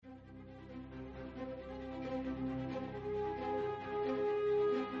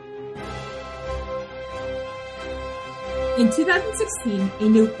In 2016, a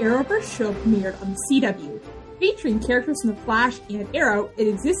new Arrowverse show premiered on the CW. Featuring characters from The Flash and Arrow, it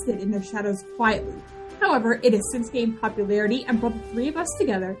existed in their shadows quietly. However, it has since gained popularity and brought the three of us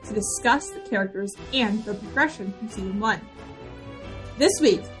together to discuss the characters and their progression from Season 1. This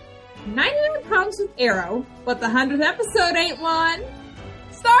week, 99 problems with Arrow, but the 100th episode ain't one.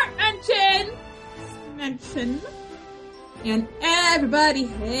 Start mention. And everybody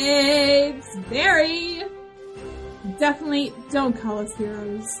hates Barry. Definitely don't call us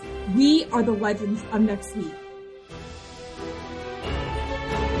heroes. We are the legends of next week.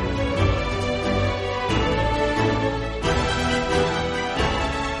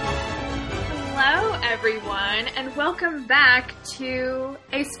 Hello, everyone, and welcome back to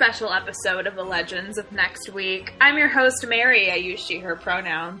a special episode of The Legends of Next Week. I'm your host, Mary. I use she, her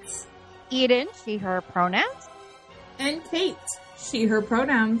pronouns. Eden, she, her pronouns. And Kate, she, her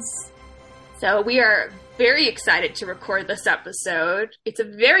pronouns. So we are very excited to record this episode. It's a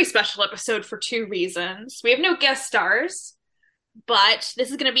very special episode for two reasons. We have no guest stars, but this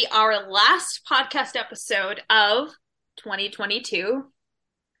is going to be our last podcast episode of 2022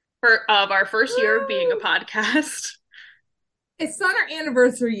 of our first year of being a podcast. It's not our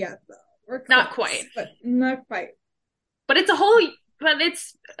anniversary yet, though. We're close, not quite. But not quite. But it's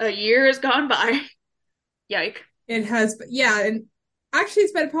a year has gone by. Yike. It has, but yeah, and actually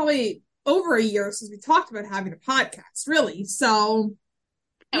it's been probably over a year since we talked about having a podcast, really. So,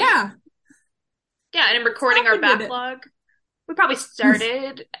 yeah. Yeah, and in recording our backlog, we probably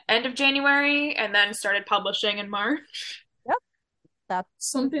started end of January and then started publishing in March. Yep. That's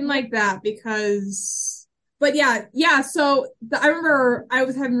something like that because, but yeah, so I remember I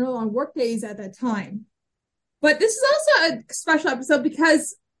was having real long work days at that time. But this is also a special episode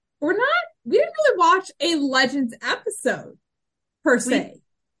because we didn't really watch a Legends episode, per se.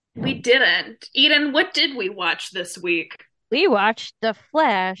 We didn't. Eden, what did we watch this week? We watched The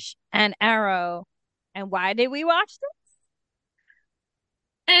Flash and Arrow. And why did we watch this?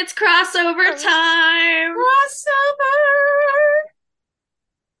 It's crossover time! Crossover!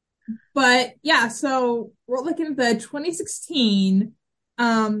 But, yeah, so we're looking at the 2016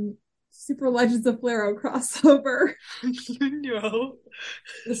 Super Legends of Arrow crossover. No.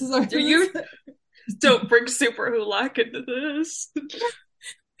 This is our... Don't bring Super Hulak into this.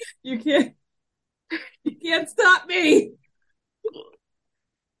 You can't stop me.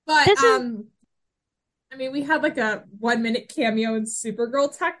 But I mean, we had like a 1-minute cameo in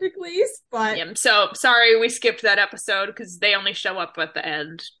Supergirl, technically, but yeah, so sorry we skipped that episode because they only show up at the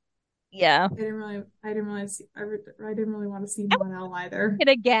end. Yeah, I didn't really want to see Mon-El either. It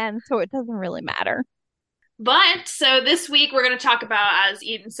again, so it doesn't really matter. But so this week we're going to talk about, as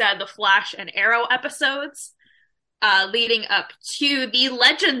Eden said, the Flash and Arrow episodes. Leading up to the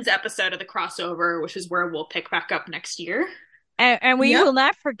Legends episode of the crossover, which is where we'll pick back up next year. And we will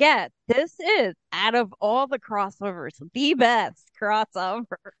not forget, this is, out of all the crossovers, the best crossover.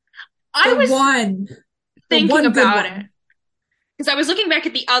 I was thinking about it. Because I was looking back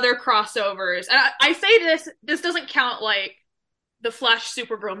at the other crossovers, and I say this doesn't count, like, the Flash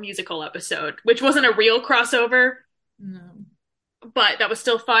Supergirl musical episode, which wasn't a real crossover. No. But that was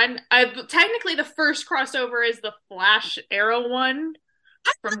still fun. Technically, the first crossover is the Flash Arrow one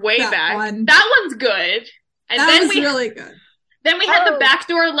from way back. That one's good. And that was really good. Then we had the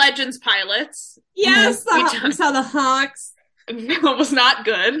Backdoor Legends pilots. Yes, we saw the Hawks. It was not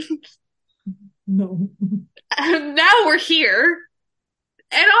good. No. And now we're here.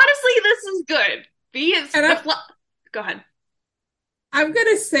 And honestly, this is good. Go ahead. I'm going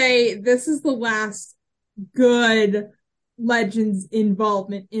to say this is the last good Legends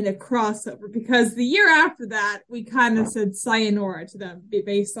involvement in a crossover, because the year after that we kind of said sayonara to them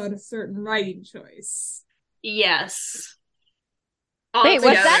based on a certain writing choice. Yes. Wait,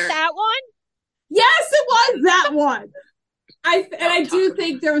 was that one? Yes, it was that one. I do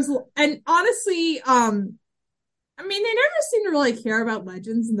think there was, and honestly, I mean, they never seem to really care about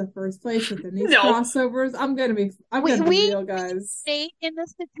Legends in the first place within these crossovers. I'm gonna be real, guys. Stay in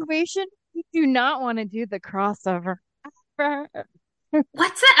this situation. We do not want to do the crossover.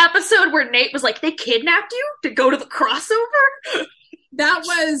 What's the episode where Nate was like, they kidnapped you to go to the crossover? That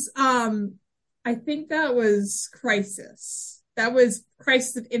was, I think that was Crisis. That was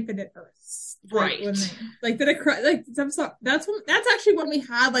Crisis of Infinite Earths. Right. That's actually when we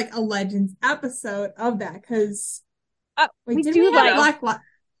had like a Legends episode of that, because that was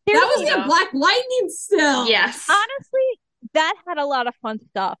Black Lightning still. Yes. Honestly, that had a lot of fun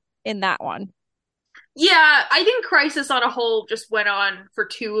stuff in that one. Yeah, I think Crisis on a whole just went on for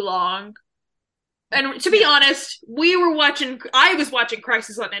too long. And to be honest, I was watching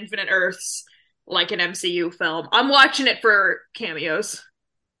Crisis on Infinite Earths like an MCU film. I'm watching it for cameos.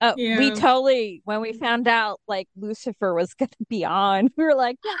 Oh, we Yeah. totally, when we found out like Lucifer was going to be on, we were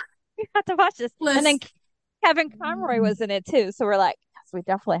like, yeah, we have to watch this. And then Listen. Kevin Conroy was in it too. So we're like, yes, we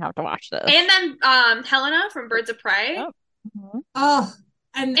definitely have to watch this. And then Helena from Birds of Prey. Oh, mhm. Oh,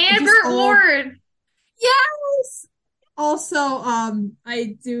 and And just Burt all Ward. yes. Also,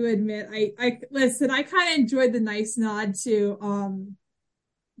 I do admit, I listen. I kind of enjoyed the nice nod to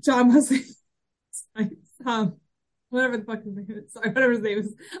John Wesley, um, whatever the fuck his name is. Sorry, whatever his name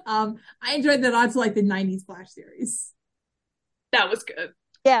is. I enjoyed the nod to like the '90s Flash series. That was good.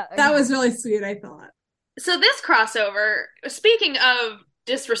 Yeah. That was really sweet. I thought. So this crossover, speaking of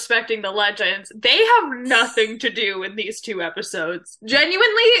disrespecting the legends, they have nothing to do in these two episodes.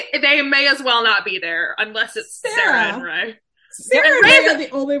 Genuinely, they may as well not be there unless it's Sarah and Ray. Sarah and Ray are the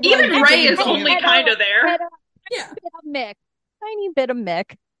only ones. Even Ray is only kind of there. Yeah. Tiny bit of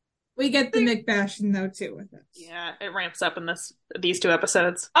Mick. We get the Mick bashing though too with it. Yeah, it ramps up in these two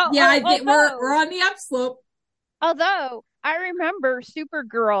episodes. We're on the upslope. Although I remember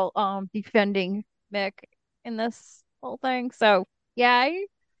Supergirl defending Mick in this whole thing. So yeah,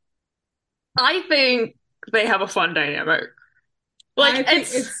 I think they have a fun dynamic. Like I think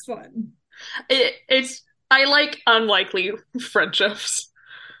it's fun. It's I like unlikely friendships.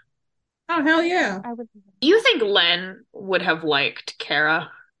 Oh hell yeah! You think Len would have liked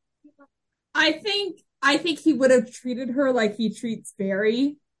Kara? I think he would have treated her like he treats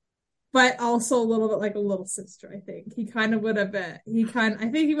Barry, but also a little bit like a little sister. I think he kind of would have been. I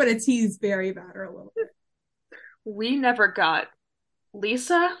think he would have teased Barry about her a little bit. We never got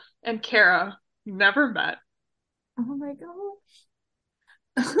Lisa and Kara never met. Oh my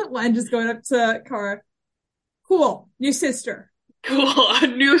gosh! Len just going up to Kara. Cool, new sister. Cool, a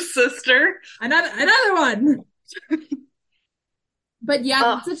new sister. Another one. But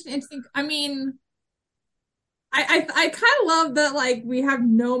yeah, it's such an interesting. I mean, I kind of love that. Like we have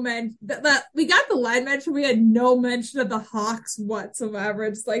no mention that we got the line mention. We had no mention of the Hawks whatsoever.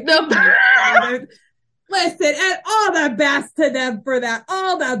 It's like listen, and all the best to them for that.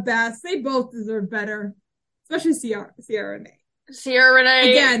 All the best. They both deserve better, especially Sierra Renee. Sierra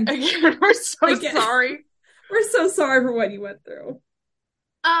Renee again. We're so sorry. We're so sorry for what you went through.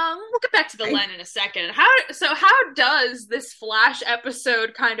 We'll get back to the Len in a second. How does this Flash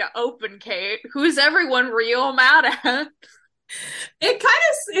episode kind of open, Kate? Who's everyone real mad at?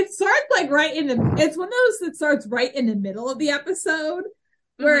 It starts like right in the. It's one of those that starts right in the middle of the episode,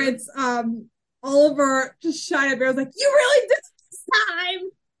 where it's Oliver just shy at Bear's like, "You really did this time.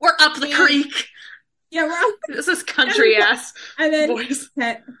 We're up the creek." Yeah, we're up. This is country ass. And then voice.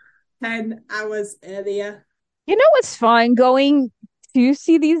 10 hours earlier. You know what's fun? Going to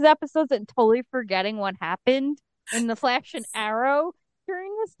see these episodes and totally forgetting what happened in the Flash and Arrow during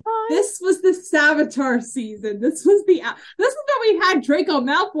this time. This was the Savitar season. This was when we had Draco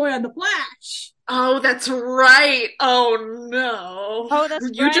Malfoy on the Flash. Oh, that's right. Oh no. Oh, that's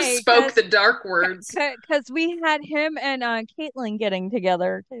right. You just spoke the dark words. Because we had him and Caitlin getting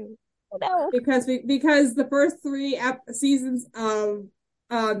together too. Oh no. Because the first three seasons of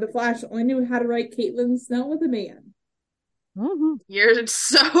the Flash only knew how to write Caitlin Snow with a man. Mm-hmm. You're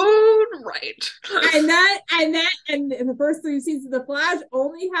so right. And the first three seasons of the Flash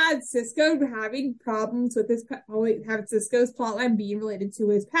only had Cisco having problems with Cisco's plotline being related to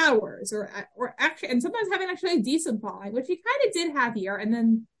his powers, or actually, and sometimes having actually a decent plotline, which he kind of did have here, and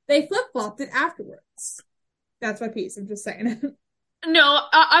then they flip flopped it afterwards. That's my piece. I'm just saying. No,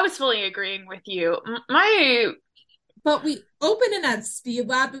 I was fully agreeing with you. But we open in that speed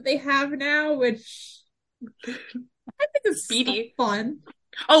lab that they have now, which I think is speedy, fun.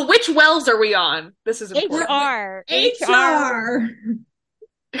 Oh, which wells are we on? This is important. HR.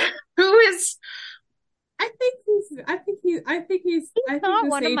 Who is? I think he's not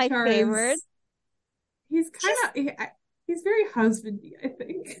one of my favorites. He's he's very husbandy, I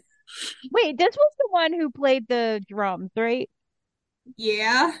think. Wait, this was the one who played the drums, right?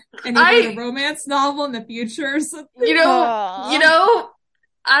 Yeah, and he wrote a romance novel in the future. So you know,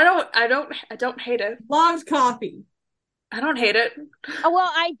 I don't hate it. Loved coffee. I don't hate it. Oh, well,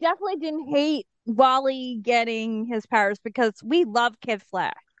 I definitely didn't hate Wally getting his powers because we love Kid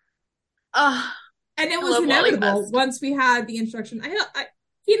Flash. And it was inevitable once we had the instruction. Keenan,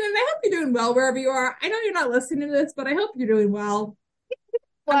 I hope you're doing well wherever you are. I know you're not listening to this, but I hope you're doing well.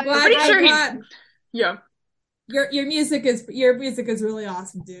 I'm glad. Yeah. Your music is really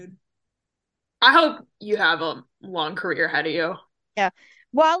awesome, dude. I hope you have a long career ahead of you. Yeah.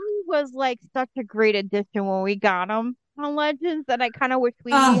 Wally was like such a great addition when we got him on Legends that I kind of wish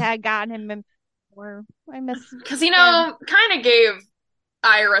we had gotten him in more. I miss because kind of gave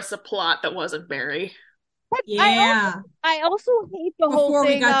Iris a plot that wasn't Barry. But Yeah. I also hate the whole Before we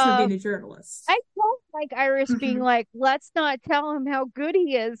thing got to of being a journalist. I don't like Iris being like, let's not tell him how good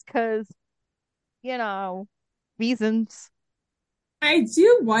he is because, reasons. I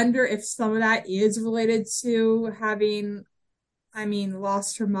do wonder if some of that is related to having,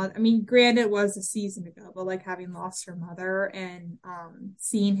 lost her mother. I mean, granted, it was a season ago, but like having lost her mother and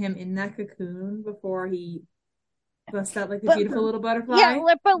seeing him in that cocoon before he bust out like a But beautiful little butterfly. yeah,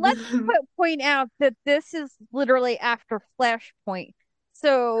 but let's point out that this is literally after Flashpoint.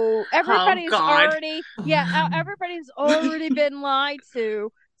 So everybody's already everybody's already been lied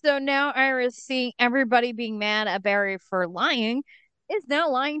to. So now Iris seeing everybody being mad at Barry for lying is now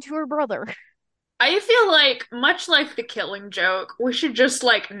lying to her brother. I feel like, much like the Killing Joke, we should just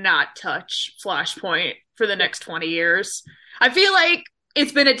like not touch Flashpoint for the next 20 years. I feel like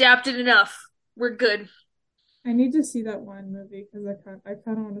it's been adapted enough. We're good. I need to see that one movie because I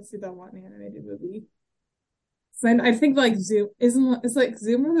kind of want to see that one animated movie. So I think like Zoom isn't it's like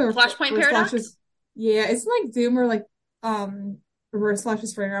Zoom or Flashpoint Paradox? Yeah, it's like Zoom or like Reverse Flash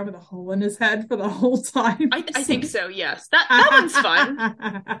is running around with a hole in his head for the whole time. I think so. Yes, that one's fun.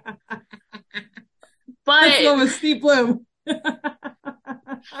 But that's the one with Steve Bloom.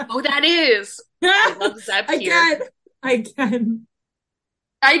 Oh, that is. I love Zeb here. Again.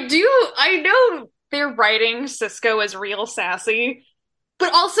 I know they're writing Cisco as real sassy,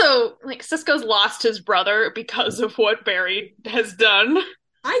 but also like Cisco's lost his brother because of what Barry has done.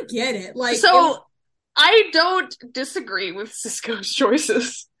 I get it. Like so. I don't disagree with Cisco's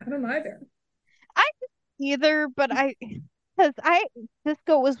choices. I don't either. I either, but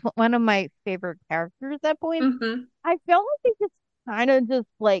Cisco was one of my favorite characters at that point. Mm-hmm. I felt like they just kind of just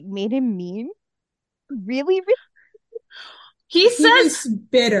like made him mean. Really, really. He was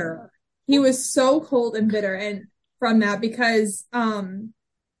bitter. He was so cold and bitter, and from that because and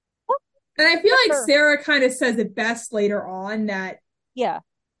I feel like Sarah kind of says it best later on that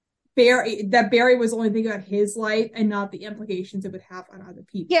Barry was only thinking about his life and not the implications it would have on other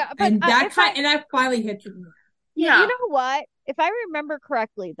people. Yeah, but and that finally hit me. Yeah, you know what? If I remember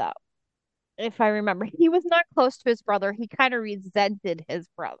correctly, though, he was not close to his brother. He kind of resented his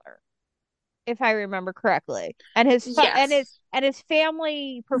brother, if I remember correctly, and his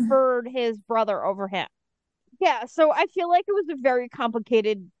family preferred his brother over him. Yeah, so I feel like it was a very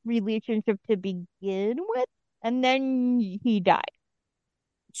complicated relationship to begin with, and then he died.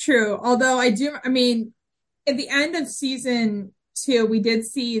 True. Although at the end of season 2, we did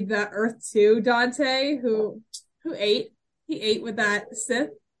see the Earth 2 Dante who ate. He ate with that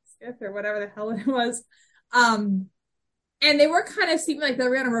Sith or whatever the hell it was. And they were kind of seeming like they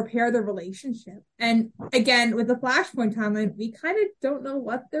were going to repair their relationship. And again, with the Flashpoint timeline, we kind of don't know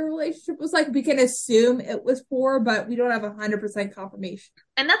what their relationship was like. We can assume it was 4, but we don't have 100% confirmation.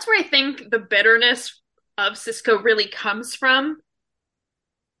 And that's where I think the bitterness of Cisco really comes from.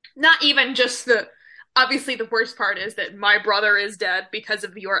 Not even just obviously the worst part is that my brother is dead because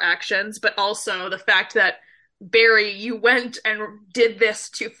of your actions, but also the fact that Barry, you went and did this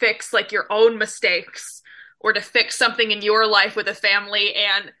to fix like your own mistakes or to fix something in your life with a family,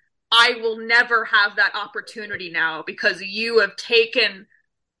 and I will never have that opportunity now because you have taken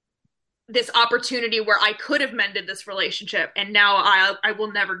this opportunity where I could have mended this relationship, and now I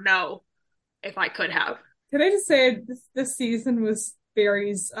will never know if I could have. Can I just say this season was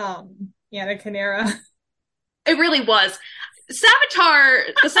Barry's Anakin era? It really was. The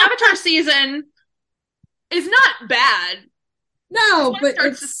Savitar season is not bad. No, but it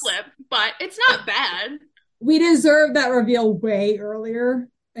starts to slip, but it's not bad. We deserve that reveal way earlier,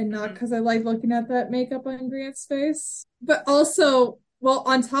 and not because I like looking at that makeup on Grant's face. But also, well,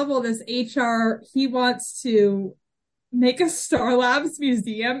 on top of all this, HR, he wants to make a Star Labs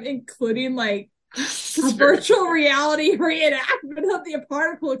museum, including like a virtual reality reenactment of the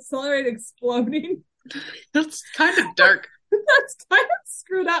particle accelerator exploding. That's kind of dark. That's kind of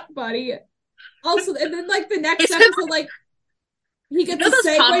screwed up, buddy. Also, and then like the next episode, like he gets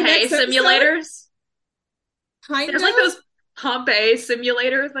those Pompeii simulators. There's like those Pompeii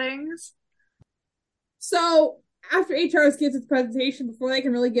simulator things. So after HR gives its presentation, before they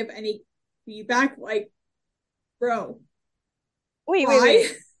can really give any feedback, like, bro, wait.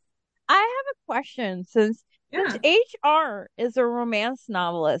 I have a question since HR is a romance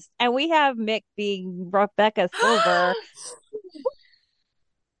novelist and we have Mick being Rebecca Silver.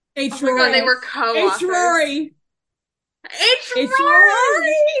 H. Rory. God, they were co-authors. H.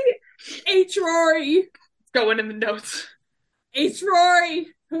 Rory. It's going in the notes. H. Rory.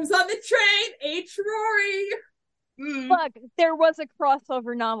 Who's on the train? H. Rory. Look, there was a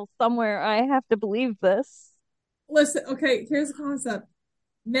crossover novel somewhere. I have to believe this. Listen, okay, here's the concept.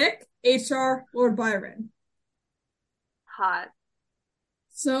 Nick, HR, Lord Byron. Hot.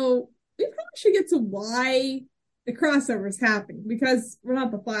 So we probably should get to why the crossover is happening because we're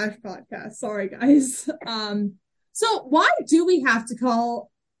not the Flash podcast. Sorry, guys. So why do we have to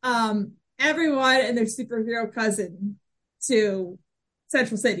call everyone and their superhero cousin to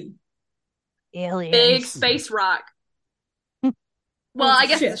Central City? Aliens. Big space rock. Well, I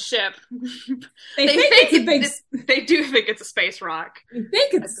guess it's a ship. They think they do think it's a space rock. They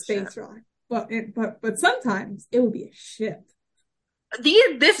think it's a space rock, but sometimes it would be a ship.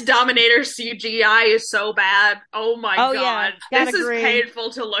 This Dominator CGI is so bad. Oh my god. Yeah, this is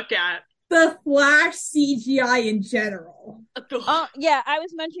painful to look at. The Flash CGI in general. Yeah, I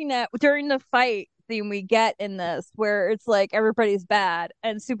was mentioning that during the fight theme we get in this, where it's like everybody's bad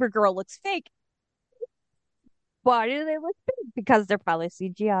and Supergirl looks fake. Why do they look fake? Because they're probably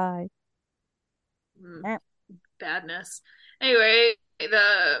CGI. Badness. Anyway,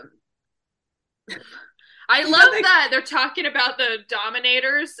 I love that they're talking about the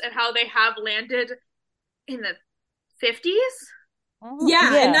Dominators and how they have landed in the 50s.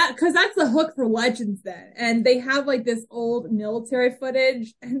 Yeah, and that's the hook for Legends then. And they have like this old military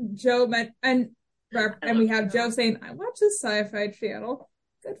footage and we have Joe saying, I watch the Sci-Fi Channel.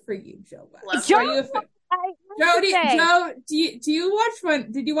 Good for you, Joe West. Joe, did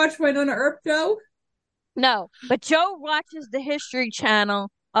you watch Winona Earp, Joe? No, but Joe watches the History Channel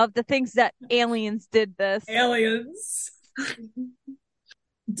of the things that aliens did this. Aliens.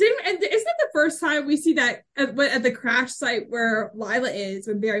 Isn't it the first time we see that at the crash site where Lila is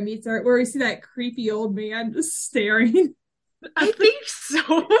when Barry meets her, where we see that creepy old man just staring? I think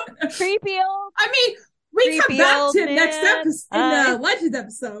so. Creepy old. I mean, we come back to next episode in the Legends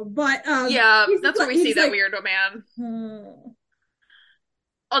episode, but yeah, that's where we see that weirdo man.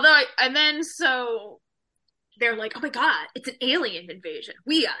 Although, and then so they're like, "Oh my god, it's an alien invasion.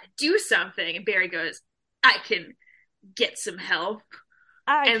 We gotta do something." And Barry goes, "I can get some help."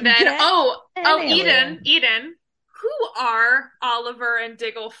 And then, Eden, who are Oliver and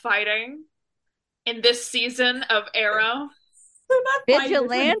Diggle fighting in this season of Arrow?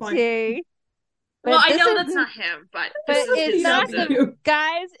 Vigilante. Well, I know that's not him, but it's not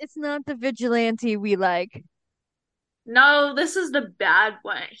guys. It's not the vigilante we like. No, this is the bad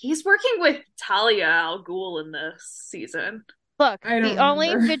one. He's working with Talia al Ghul in this season. Look, the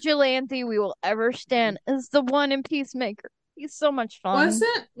only vigilante we will ever stand is the one in Peacemaker. He's so much fun.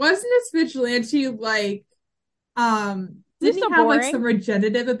 Wasn't this vigilante like didn't he have like some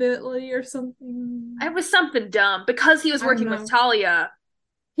regenerative ability or something? It was something dumb because he was working with Talia.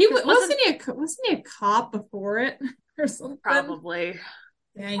 Wasn't he a cop before it or something? Probably.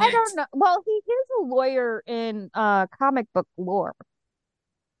 I don't know. Well, he is a lawyer in comic book lore.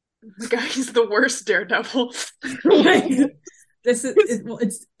 The guy's the worst Daredevil.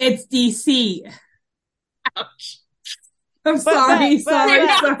 It's DC. Ouch. I'm sorry. Sorry.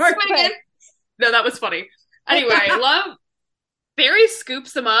 No, that was funny. Anyway, Barry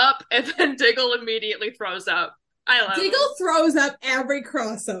scoops him up, and then Diggle immediately throws up. I love Diggle throws up every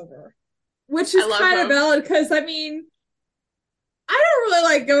crossover, which is kind of valid because I mean, I don't really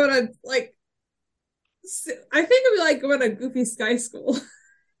like going to like. I think it'd be like going to Goofy Sky School.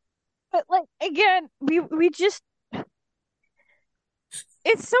 But like again, we just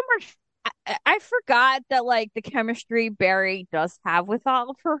it's so much. I forgot that like the chemistry Barry does have with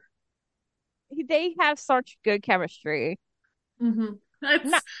Oliver. They have such good chemistry. Mm-hmm.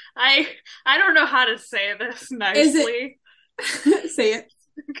 I don't know how to say this nicely. Say it.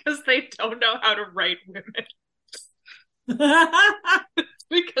 Because they don't know how to write women.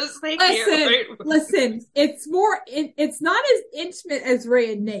 Because they can't write women. Listen, it's not as intimate as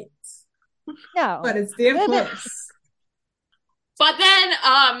Ray and Nate's. No. But it's damn close. But then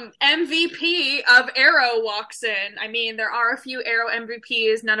MVP of Arrow walks in. I mean, there are a few Arrow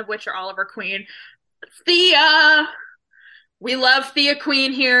MVPs, none of which are Oliver Queen. Thea. We love Thea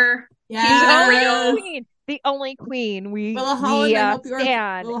Queen here. Yeah. The only queen we Willa Holland, I hope you're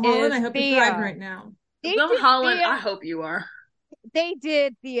thriving right now. Willa Holland, I hope you are. They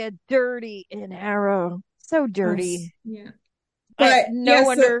did Thea dirty in Arrow. So dirty. Yeah. But no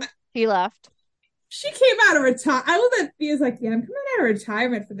wonder she left. She came out of retirement. I love that Thea's like, yeah, I'm coming out of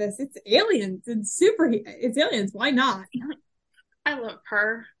retirement for this. It's aliens. It's aliens. Why not? I love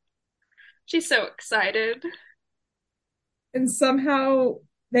her. She's so excited. And somehow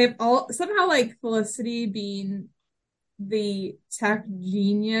like Felicity being the tech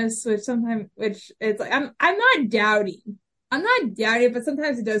genius, which it's like I'm not doubting, but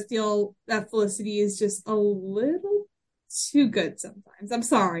sometimes it does feel that Felicity is just a little too good sometimes. I'm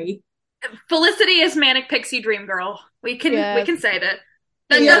sorry. Felicity is Manic Pixie Dream Girl. We can say that.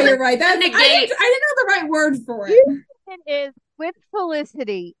 That Yeah, doesn't you're right. I negate. didn't know the right word for it. It is with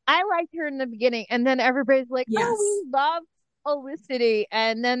Felicity. I liked her in the beginning, and then everybody's like, Yes. "Oh, we love Felicity,"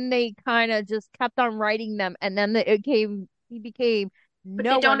 and then they kind of just kept on writing them, and then he became But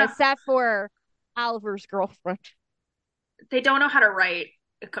no they don't one know. except for Oliver's girlfriend. They don't know how to write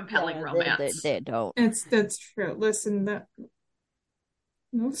a compelling Yeah, romance. they don't. That's true. Listen,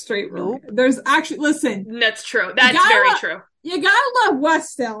 no straight Nope. romance. There's actually That's true. That's very true. You gotta love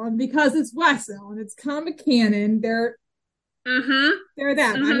West Ellen because it's West Ellen. It's comic canon. They're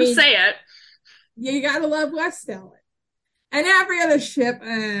them. I mean, say it. you gotta love West Ellen. And every other ship, we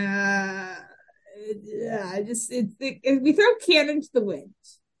throw canon to the wind.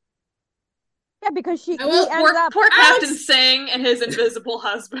 Yeah, because he ends up poor Captain Singh and his invisible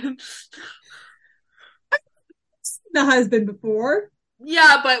husband. The husband before.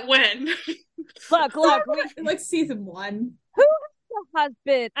 Yeah, but when? Look, like season 1. Who has the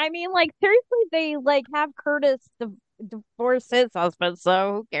husband? I mean, like seriously, they like have Curtis divorce his husband,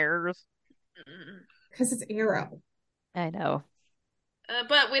 so who cares? Because it's Arrow. I know.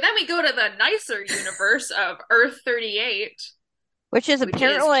 But then we go to the nicer universe of Earth 38, which is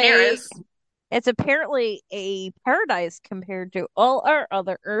it's apparently a paradise compared to all our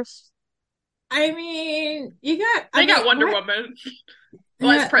other Earths. I mean, they got Wonder Woman.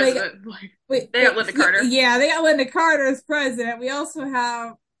 Well, as president. They got Linda Carter. Yeah, they got Linda Carter as president. We also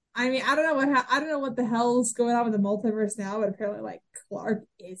have, I mean, I don't know what the hell's going on with the multiverse now, but apparently, like, Clark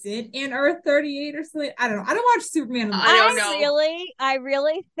isn't in Earth 38 or something. I don't know. I don't watch Superman. I don't know. I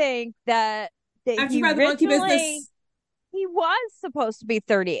really think that after you read the Monkey Business, he was supposed to be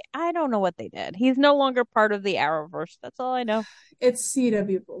 30. I don't know what they did. He's no longer part of the Arrowverse. That's all I know. It's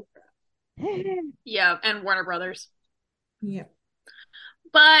CW bullcrap. Yeah, and Warner Brothers. Yeah.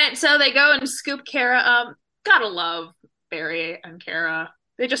 But so they go and scoop Kara up. Gotta love Barry and Kara.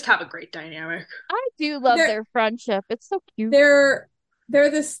 They just have a great dynamic. I do love their friendship. It's so cute. They're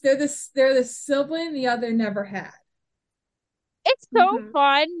the sibling the other never had. It's so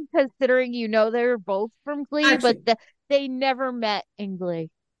fun considering they're both from Glee, actually, but they never met in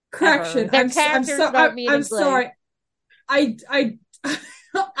Glee. Correction. I'm sorry.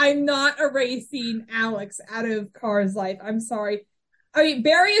 I'm not erasing Alex out of Kara's life. I'm sorry. I mean,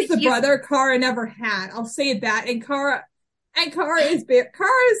 Barry is the brother Kara never had. I'll say that. And Kara is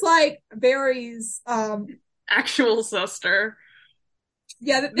like Barry's actual sister.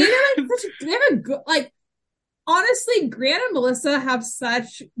 Yeah, they have a good, like, honestly, Grant and Melissa have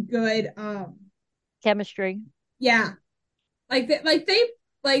such good chemistry. Yeah. You can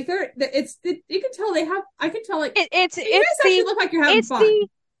tell they have. I can tell, like, you guys actually look like you're having fun.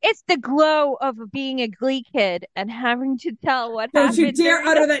 It's the glow of being a Glee kid and having to tell what happened. Don't you dare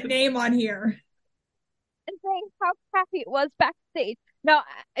utter that name on here. And saying how crappy it was backstage. No,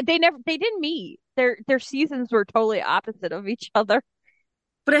 they didn't meet. Their seasons were totally opposite of each other.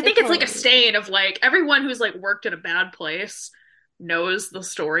 But I think it's like a stain of, like, everyone who's, like, worked in a bad place knows the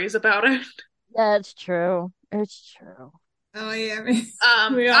stories about it. Yeah, it's true. It's true. Oh yeah.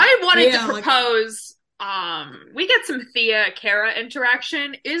 I wanted to propose. We get some Thea-Kara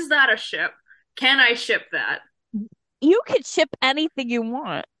interaction. Is that a ship? Can I ship that? You could ship anything you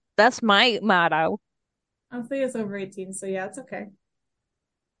want. That's my motto. Thea's over 18, so yeah, it's okay.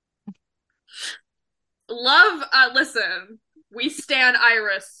 Listen, we stan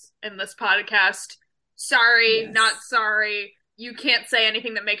Iris in this podcast. Sorry, yes. Not sorry. You can't say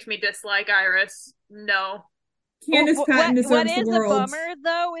anything that makes me dislike Iris. No. Candace Patton deserves the world. What is a bummer,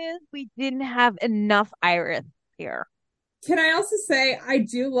 though, is we didn't have enough Iris here. Can I also say I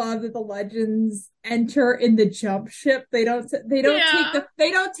do love that the Legends enter in the jump ship. They don't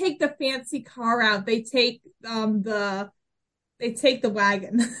take the fancy car out. They take the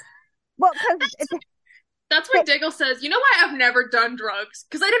wagon. Well, that's why Diggle says, you know why I've never done drugs?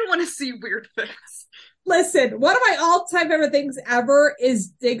 Because I didn't want to see weird things. Listen, one of my all-time favorite things ever is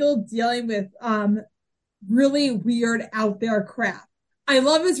Diggle dealing with really weird out there crap. I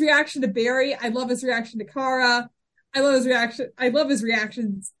love his reaction to Barry. I love his reaction to Kara. I love his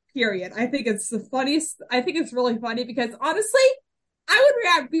reactions, period. I think it's the funniest. I think it's really funny because honestly, I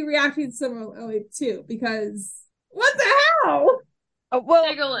would be reacting similarly too, because what the hell? Well,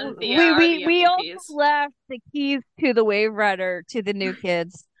 we also left the keys to the Wave Rider to the new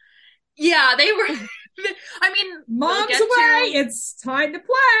kids. Yeah, they were. I mean, Mom's away. It's time to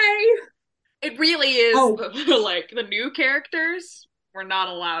play. It really is. Like, the new characters were not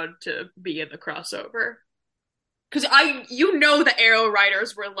allowed to be in the crossover. Because the Arrow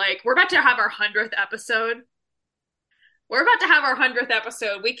writers were like, we're about to have our 100th episode.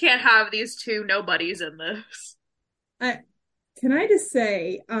 We can't have these two nobodies in this. can I just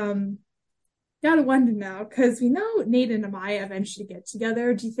say, gotta wonder now, because we know Nate and Amaya eventually get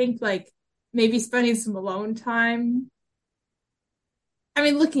together. Do you think like maybe spending some alone time? I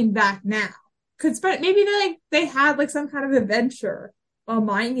mean, looking back now, could spend maybe they had like some kind of adventure while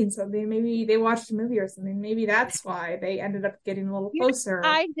minding something. Maybe they watched a movie or something. Maybe that's why they ended up getting a little You know, closer.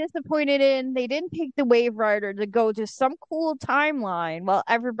 I'm disappointed in they didn't pick the Wave Rider to go to some cool timeline while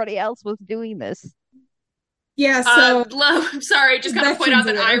everybody else was doing this. Yeah, so Love, sorry, just gotta point veterans out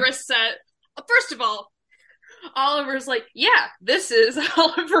are that there. Iris said, first of all, Oliver's like, yeah, this is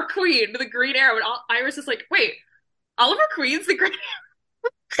Oliver Queen, the Green Arrow. And Iris is like, wait, Oliver Queen's the Green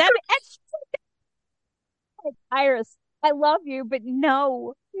That Iris, I love you, but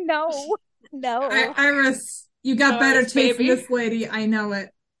no, no, no. Iris, you got Arrow? better Iris, taste than baby. this lady. I know it.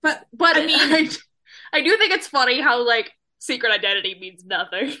 But But I mean, I do think it's funny how, like, secret identity means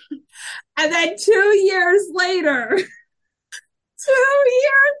nothing. and then 2 years later, 2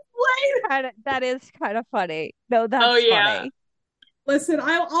 years later. That is kind of funny. No, Oh, that's yeah. funny. Listen, all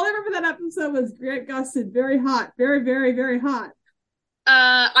I remember that episode was Grant Gustin, very hot, very, very, very hot.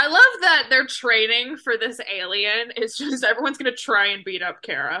 I love that their training for this alien is just everyone's gonna try and beat up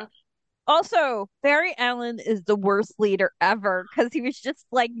Kara. Also, Barry Allen is the worst leader ever because he was just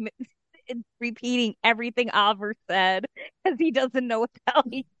like repeating everything Oliver said because he doesn't know what the hell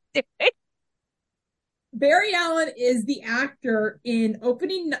he's doing. Barry Allen is the actor in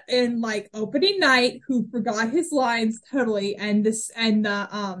opening night who forgot his lines totally, and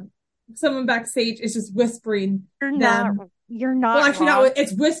someone backstage is just whispering You're not. them. You're Well, not actually, wrong. no,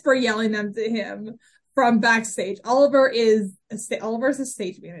 it's whisper yelling them to him from backstage. Oliver's a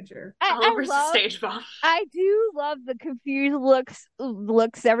stage manager. I Oliver's a love. stage bomb. I do love the confused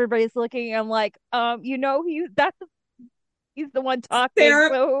looks everybody's looking. I'm like, he's the one talking. Sarah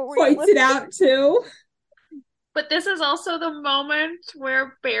So who were you points it listening? out too. But this is also the moment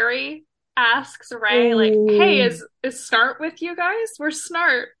where Barry asks Ray, like, "Hey, Oh, is Snart with you guys? Where's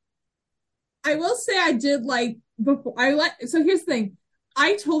Snart?" I will say I did like before I like so here's the thing.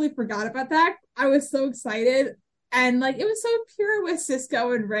 I totally forgot about that. I was so excited and like it was so pure with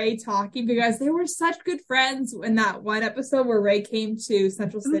Cisco and Ray talking because they were such good friends in that one episode where Ray came to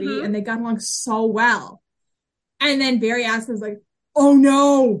Central City Mm-hmm. and they got along so well. And then Barry asked was like, "Oh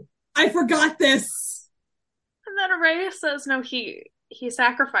no, I forgot this." And then Ray says, "No, he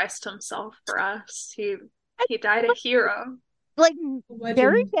sacrificed himself for us. He died a hero." Like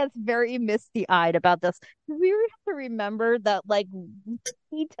Barry Legend. gets very misty eyed about this. We have to remember that, like,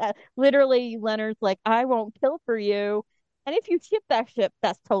 literally, Leonard's like, "I won't kill for you," and if you ship that ship,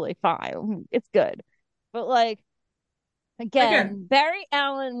 that's totally fine. It's good, but like Again, again, Barry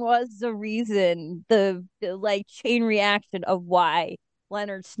Allen was the reason the like chain reaction of why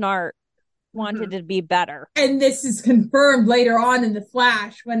Leonard Snart wanted Mm-hmm. to be better. and this is confirmed later on in the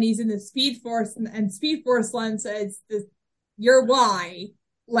Flash when he's in the Speed Force, and Speed Force Len says, "You're why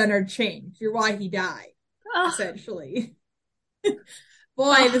Leonard changed. You're why he died." Oh, Essentially, boy,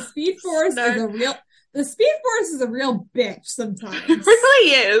 oh, Snart. the Speed Force is a real bitch It sometimes. really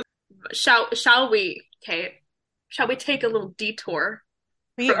is. Shall we, Kate? Shall we take a little detour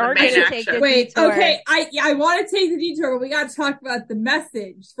We from the are I main gonna should take the action? wait. detour. Okay, I want to take the detour, but we got to talk about the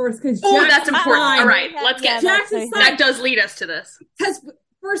message first because Oh, that's Jackson's important. All line. right, let's Yeah, get Jackson's that line does lead us to this. because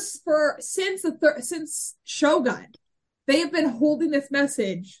since Shogun, they have been holding this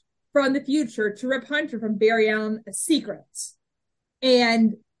message from the future to Rip Hunter from Barry Allen a secret,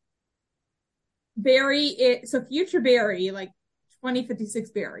 and so future Barry, like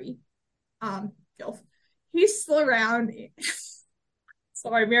 2056 Barry, Gilf, he's still around.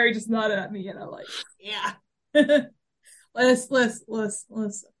 Sorry, Mary just nodded at me, and I'm like, yeah. Listen.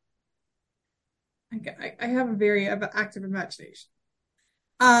 I have a very active imagination.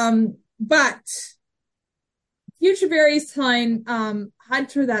 But Future Barry's telling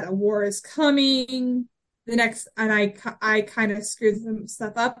Hunter that a war is coming. The next, and I kind of screwed some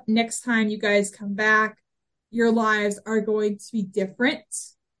stuff up. Next time you guys come back, your lives are going to be different,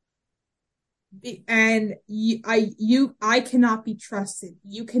 and I cannot be trusted.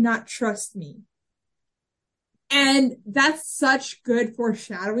 You cannot trust me, and that's such good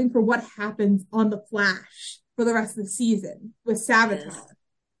foreshadowing for what happens on the Flash for the rest of the season with Savitar.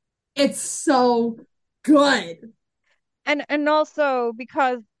 It's so good. And also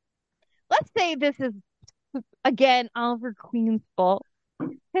because let's say this is again Oliver Queen's fault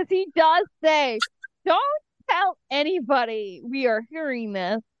because he does say, "Don't tell anybody we are hearing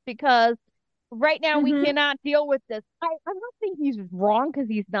this because right now we Mm-hmm. cannot deal with this." I'm not saying he's wrong because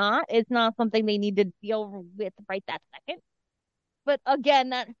he's not. It's not something they need to deal with right that second. But again,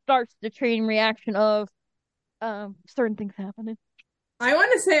 that starts the chain reaction of certain things happening. I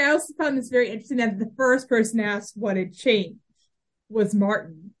want to say I also found this very interesting that the first person asked what had changed was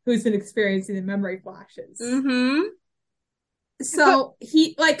Martin, who's been experiencing the memory flashes. Mm-hmm. So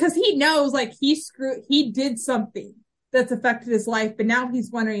he because he knows he did something that's affected his life, but now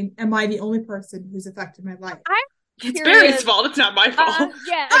he's wondering, am I the only person who's affected my life? It's Barry's fault. It's not my fault.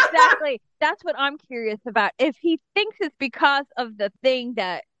 Yeah, exactly. That's what I'm curious about. If he thinks it's because of the thing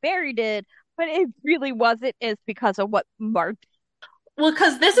that Barry did, but it really wasn't, it's because of what Mark. Well,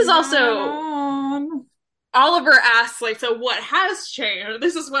 because this is also Oliver asks, like, so what has changed?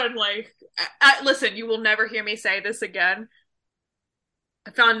 This is when, like, listen, you will never hear me say this again.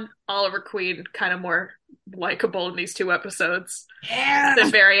 I found Oliver Queen kind of more likable in these 2 episodes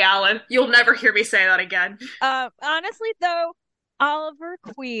than Barry Allen. You'll never hear me say that again. Honestly, though, Oliver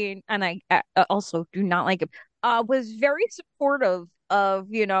Queen, and I also do not like him, was very supportive of,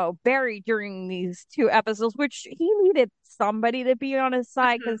 Barry during these 2 episodes, which he needed somebody to be on his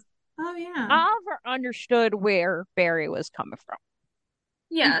side because Oliver understood where Barry was coming from.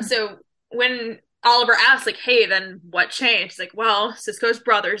 Yeah, so when Oliver asks, like, hey, then what changed? He's like, well, Cisco's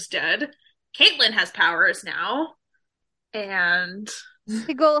brother's dead. Caitlin has powers now. And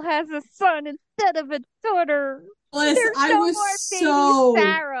Sigel has a son instead of a daughter. Listen, I was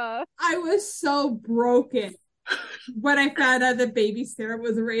so broken when I found out that baby Sarah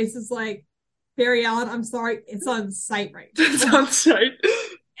was erased. It's like, Barry Allen, I'm sorry, it's on site right now. It's on site.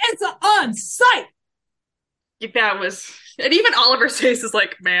 It's on site! That was... And even Oliver's face is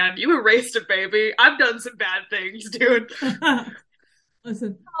like, man, you erased a baby. I've done some bad things, dude.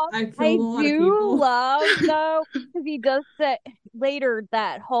 Listen, I killed a lot of people. I do love, though, because he does say later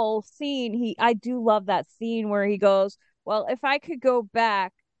that whole scene, I do love that scene where he goes, well, if I could go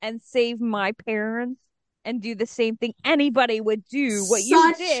back and save my parents and do the same thing, anybody would do what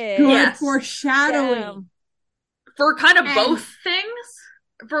you did. Good foreshadowing. For kind of both things.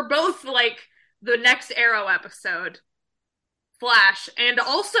 For both, like, the next Arrow episode, Flash, and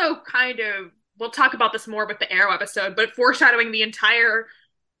also kind of, we'll talk about this more with the Arrow episode, but foreshadowing the entire...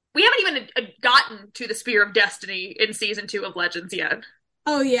 We haven't even gotten to the Spear of Destiny in season 2 of Legends yet.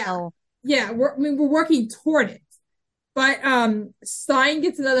 Oh, yeah. Yeah, we're working toward it. But Stein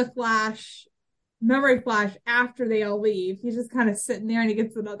gets another memory flash after they all leave. He's just kind of sitting there and he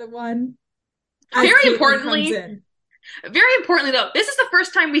gets another one. Very importantly, though, this is the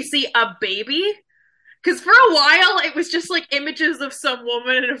first time we see a baby. Because for a while, it was just, like, images of some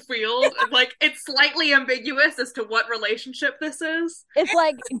woman in a field. And, like, it's slightly ambiguous as to what relationship this is. It's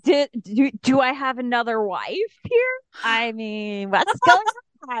like, do I have another wife here? I mean, what's going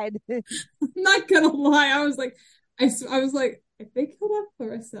on? I'm not gonna lie. I was like, if they killed off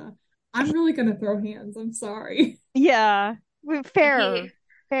Clarissa, I'm really gonna throw hands. I'm sorry. Yeah. Fair.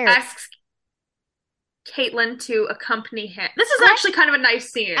 Asks Caitlin to accompany him. This is actually kind of a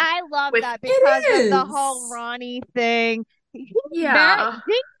nice scene. I love that because of the whole Ronnie thing. Yeah. Didn't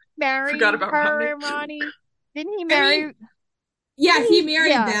he marry her and Ronnie? Didn't he marry? He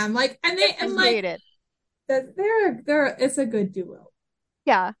married them. Like, and it's a good duo.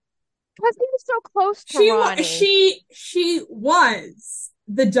 Yeah. Because he was so close to Ronnie. She was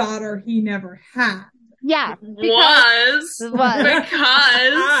the daughter he never had. Yeah. Because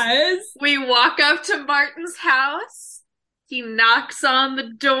we walk up to Martin's house, he knocks on the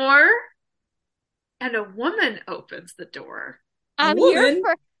door, and a woman opens the door. I'm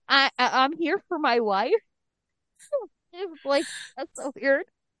here for my wife. It was like, that's so weird.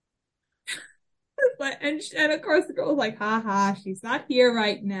 But and of course the girl's like, haha, she's not here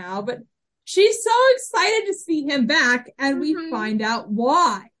right now. But she's so excited to see him back, and we find out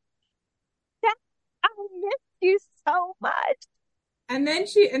why. I miss you so much. And then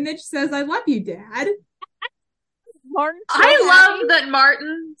she says, I love you, Dad. I love that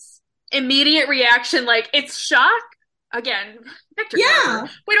Martin's immediate reaction, like, it's shock. Again, Victor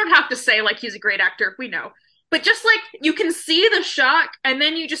Garber. We don't have to say, like, he's a great actor. We know. But just, like, you can see the shock, and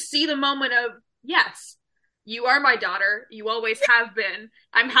then you just see the moment of, yes, you are my daughter. You always have been.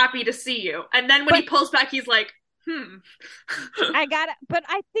 I'm happy to see you. And then when he pulls back, he's like, I got it. But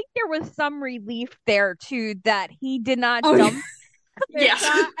I think there was some relief there, too, that he did not dump and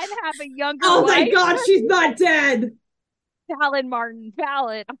have a younger wife. Oh, my God, she's not dead. Valid, Martin.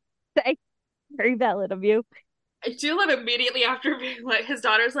 Valid. Very valid of you. I do love immediately after being like, his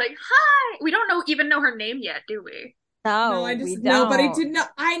daughter's like, hi. We don't even know her name yet, do we? No, I just know, but I didn't know.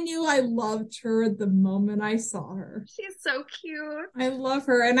 I knew I loved her the moment I saw her. She's so cute. I love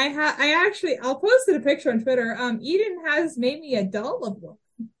her, and I'll post a picture on Twitter. Eden has made me a doll of Lily.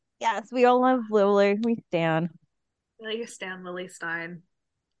 Yes, we all love Lily. We stan. You stan Lily Stein.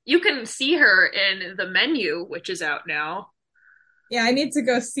 You can see her in the menu, which is out now. Yeah, I need to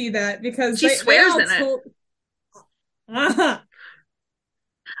go see that because She they swears all in it. told. Ah,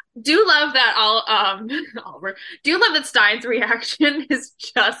 Do love that all Oliver. Do love that Stein's reaction is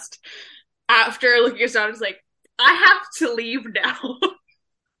just after looking at Stein's like, I have to leave now.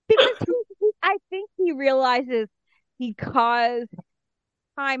 Because I think he realizes because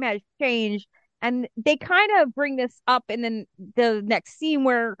time has changed, and they kind of bring this up in the next scene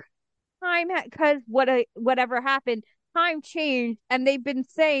where because whatever happened, time changed, and they've been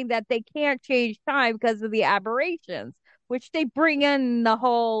saying that they can't change time because of the aberrations, which they bring in the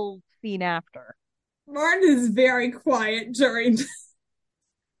whole scene after. Martin is very quiet during, but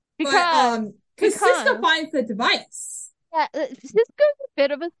Because because Cisco because finds the device. yeah, Cisco's a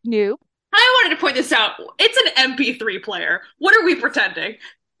bit of a snoop. I wanted to point this out. It's an MP3 player. What are we pretending?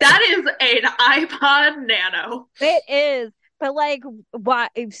 That is an iPod Nano. It is, but like, why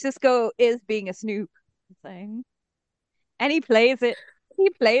if Cisco is being a snoop thing, and he plays it. He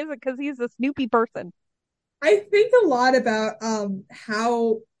plays it because he's a snoopy person. I think a lot about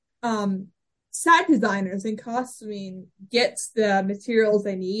how set designers and costuming gets the materials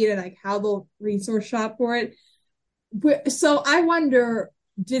they need and like how they'll resource shop for it. But, so I wonder,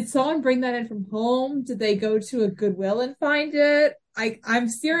 did someone bring that in from home? Did they go to a Goodwill and find it? I'm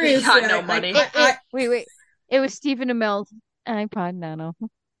serious. They got no money. Wait. It was Stephen Amell's iPod Nano.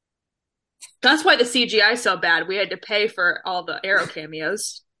 That's why the CGI is so bad. We had to pay for all the Arrow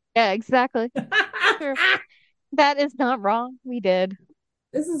cameos. Yeah, exactly. Sure. That is not wrong. We did.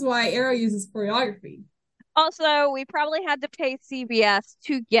 This is why Arrow uses choreography. Also, we probably had to pay CBS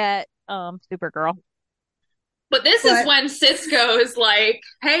to get Supergirl. But this is when Cisco is like,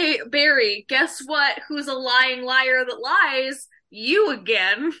 hey, Barry, guess what? Who's a lying liar that lies? You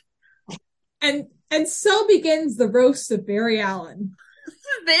again. And so begins the roast of Barry Allen.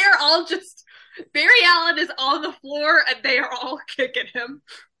 They're all just Barry Allen is on the floor and they are all kicking him.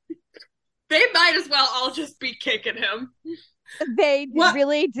 They might as well all just be kicking him. They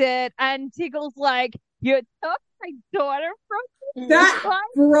really did. And Diggle's like, you took my daughter from me? That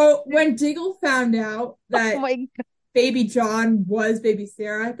broke when Diggle found out that oh baby John was baby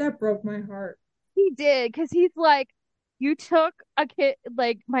Sarah. That broke my heart. He did, because he's like, you took a kid,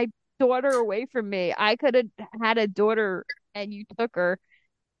 like my daughter away from me. I could have had a daughter and you took her.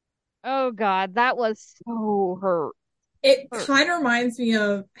 Oh God, that was so hurt. It kind of reminds me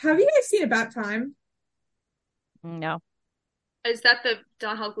of, have you guys seen About Time? No. Is that the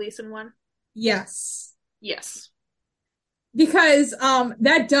Don Gleason one? Yes. Yes. Because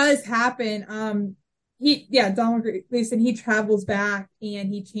that does happen. Donald Gleason, he travels back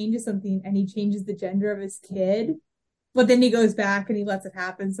and he changes something and he changes the gender of his kid. But then he goes back and he lets it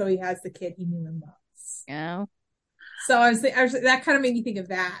happen, so he has the kid he knew and loves. Yeah. So I was that kind of made me think of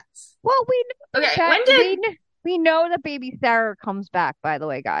that. Well, we know we know that baby Sarah comes back, by the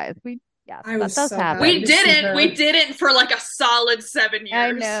way, guys. That does happen. We didn't for like a solid 7 years.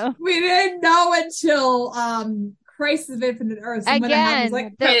 I know. We didn't know until Crisis of Infinite Earth. And when it happens,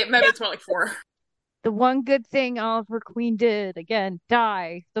 maybe it's more like 4. The one good thing Oliver Queen did, again,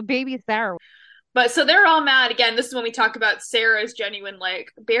 die. So baby Sarah. But so they're all mad again. This is when we talk about Sarah's genuine,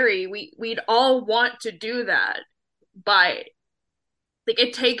 like, Barry, we'd all want to do that. But like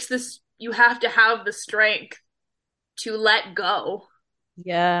it takes this, you have to have the strength to let go.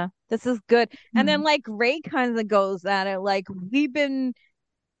 Yeah, this is good. And then like Ray kind of goes at it like, we've been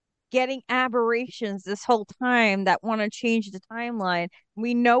getting aberrations this whole time that want to change the timeline.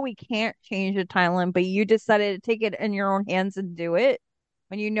 We know we can't change the timeline, but you decided to take it in your own hands and do it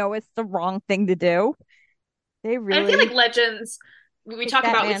when you know it's the wrong thing to do. They really, I feel like Legends, we talk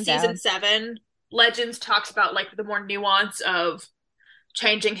about with season 7, Legends talks about like the more nuance of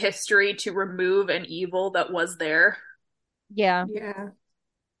changing history to remove an evil that was there. Yeah.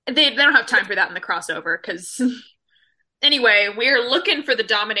 They don't have time for that in the crossover because anyway, we're looking for the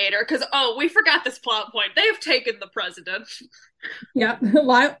Dominator because we forgot this plot point. They've taken the president. Yeah.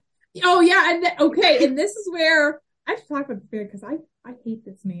 Oh yeah, and this is where I have to talk about this bear because I hate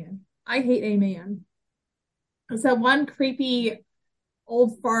this man. I hate a man. It's that one creepy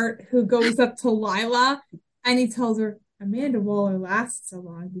old fart who goes up to Lila and he tells her Amanda Waller lasted so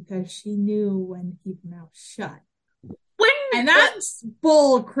long because she knew when to keep her mouth shut. And that's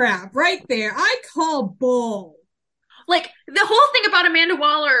bull crap right there. I call bull. Like, the whole thing about Amanda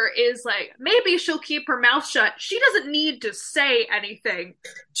Waller is, like, maybe she'll keep her mouth shut. She doesn't need to say anything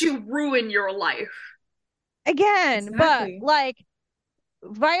to ruin your life. Again, exactly. But, like,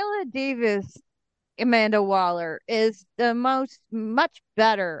 Viola Davis, Amanda Waller, is the much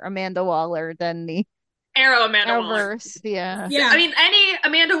better Amanda Waller than the Arrow Amanda Waller. Arrowverse, yeah. Yeah. I mean, any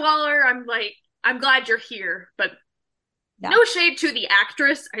Amanda Waller, I'm glad you're here, but No. no shade to the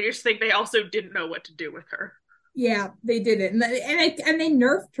actress. I just think they also didn't know what to do with her. Yeah, they did it, and they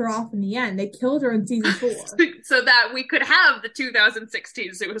nerfed her off in the end. They killed her in season 4, so that we could have the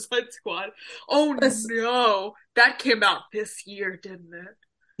 2016 Suicide Squad. Oh no, that came out this year, didn't it?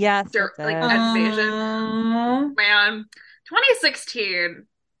 Yes, Like Invasion. Man, 2016.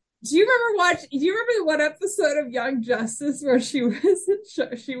 Do you remember the one episode of Young Justice where she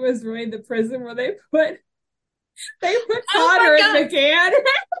was running the prison where they put Connor in the can?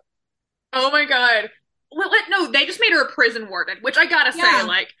 Oh my god. Well, no, they just made her a prison warden, which I gotta say,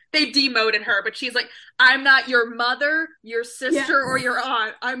 like, they demoted her, but she's like, I'm not your mother, your sister, or your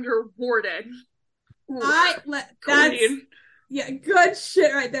aunt. I'm your warden. Good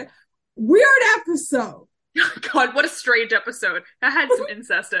shit right there. Weird episode. God, what a strange episode. That had some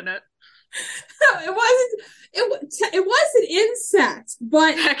incest in it. It wasn't incest,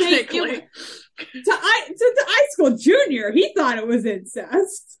 but technically. To high school junior, he thought it was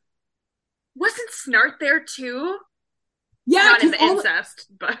incest. Wasn't Snart there too? Yeah, not in the incest,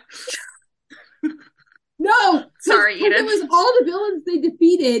 but no. Sorry, Edith. It was all the villains they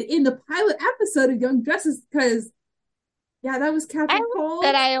defeated in the pilot episode of Young Justice. Because that was Captain Cold.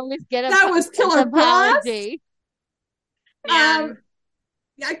 That I always get. That was Killer Frost. We had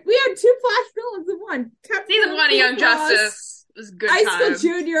 2 Flash villains in one. Season 1 of Young Justice was good. High School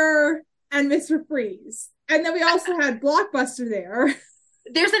Junior and Mr. Freeze, and then we also had Blockbuster there.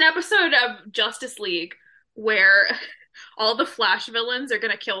 There's an episode of Justice League where all the Flash villains are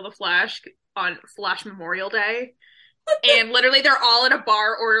going to kill the Flash on Flash Memorial Day. And literally they're all at a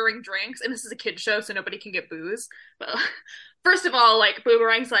bar ordering drinks. And this is a kid's show, so nobody can get booze. But first of all, like,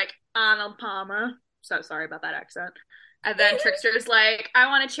 Boomerang's like, Arnold Palmer. So sorry about that accent. And then Trickster's like, I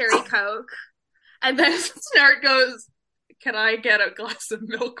want a cherry Coke. And then Snart goes, can I get a glass of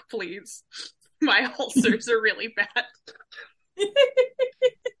milk, please? My ulcers are really bad.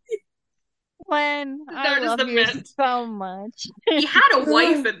 Glenn, I love you so much. He had a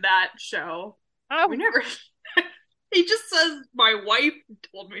wife in that show. Oh. We never. He just says, "My wife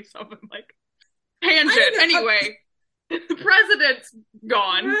told me something." Like, tangent. Anyway, the president's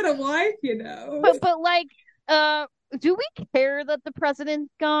gone. I had a wife, you know. But like, do we care that the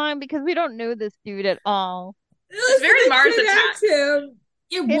president's gone? Because we don't know this dude at all. It's very Mars Attack.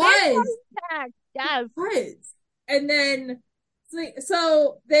 It was. Yes. It was. And then.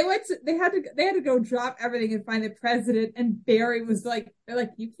 So they had to go drop everything and find the president, and Barry was like, they're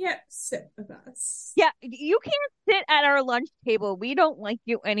like, you can't sit with us. Yeah, you can't sit at our lunch table. We don't like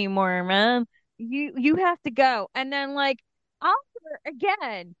you anymore, man. You have to go. And then like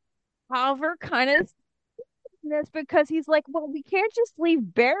Oliver kind of this because he's like, well, we can't just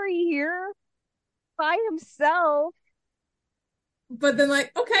leave Barry here by himself. But then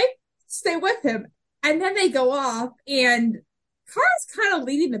like, okay, stay with him. And then they go off, and Kara's kind of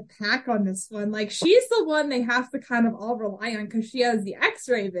leading the pack on this one. Like, she's the one they have to kind of all rely on because she has the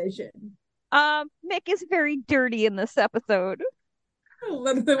X-ray vision. Mick is very dirty in this episode. I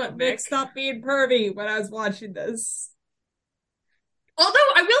literally went, Mick, stop being pervy when I was watching this. Although,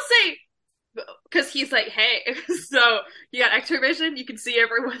 I will say, because he's like, hey, so you got X-ray vision? You can see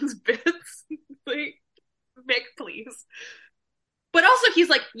everyone's bits? Like, Mick, please. But also, he's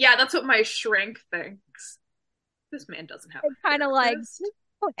like, yeah, that's what my shrink thinks. This man doesn't have a kind of like,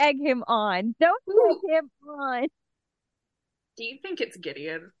 don't egg him on. Don't egg him on. Do you think it's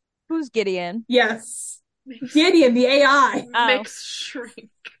Gideon? Who's Gideon? Yes. Gideon, the AI. Mick's shrink.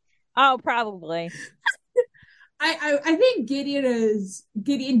 Oh, probably. I think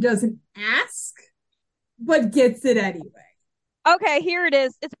Gideon doesn't ask, but gets it anyway. Okay, here it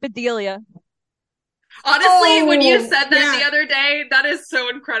is. It's Bedelia. Honestly, when you said that the other day, that is so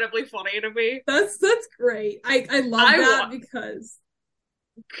incredibly funny to me. That's great. I love that because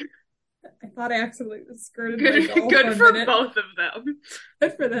I thought I accidentally skirted good for both of them.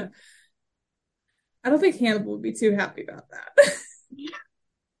 Good for them. I don't think Hannibal would be too happy about that.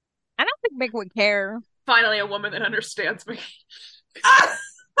 I don't think Mick would care. Finally, a woman that understands me.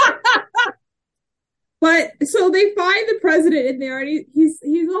 But so they find the president in there, and he's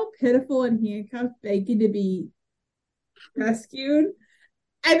all pitiful and handcuffed, begging to be rescued.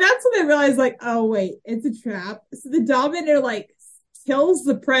 And that's when they realize, like, oh wait, it's a trap. So the Dominator like kills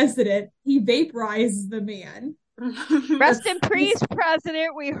the president. He vaporizes the man. Rest in peace,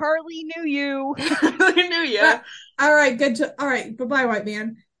 President. We hardly knew you. We knew you. All right, good. All right, bye-bye, white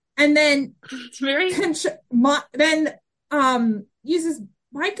man. And then it's very uses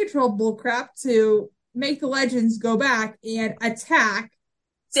mind control bullcrap to make the Legends go back and attack.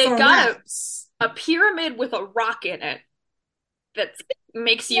 They've got a pyramid with a rock in it that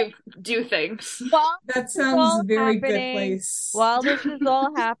makes you do things. While That this is sounds all very good happening, place. while this is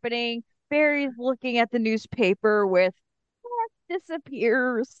all happening, Barry's looking at the newspaper with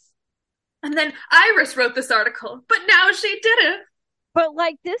disappears. And then Iris wrote this article, but now she didn't. But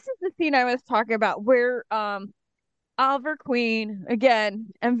like this is the scene I was talking about where Oliver Queen, again,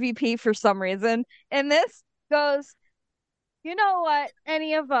 MVP for some reason, and this goes, you know what?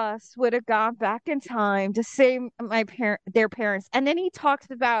 Any of us would have gone back in time to save their parents. And then he talks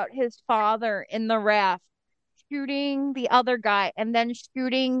about his father in the raft shooting the other guy and then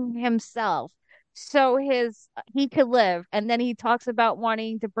shooting himself so he could live. And then he talks about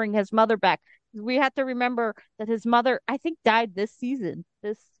wanting to bring his mother back. We have to remember that his mother, I think, died this season.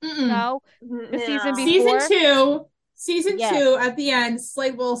 No, the season before. Season Yeah. 2 at the end,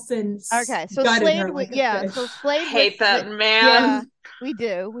 Slade Wilson Okay, so gutted Slade, her like a fish. so Slade Hate that man.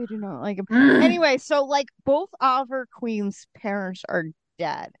 Yeah, we do not like him. Anyway, so like both Oliver Queen's parents are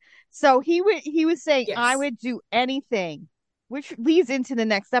dead. So he was saying, Yes. I would do anything, which leads into the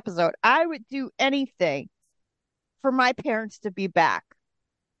next episode. I would do anything for my parents to be back.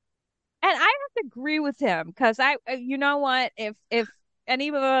 And I have to agree with him because you know what? If any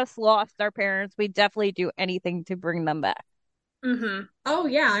of us lost our parents, we'd definitely do anything to bring them back. Mm-hmm. Oh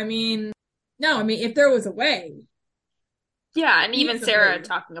yeah, I mean, no, I mean if there was a way. Yeah, and even Easily. Sarah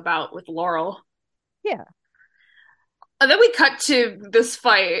talking about with Laurel. Yeah. And then we cut to this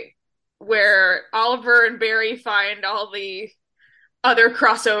fight where Oliver and Barry find all the other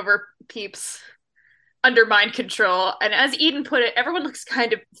crossover peeps under mind control. And as Eden put it, everyone looks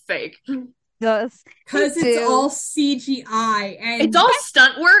kind of fake. Does Because they it's do. all CGI and It's all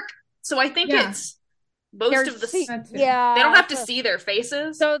stunt work, so I think Yeah. it's most They're of the... That too. yeah. They don't have to see their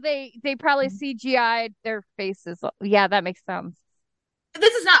faces. So they probably CGI'd their faces. Yeah, that makes sense.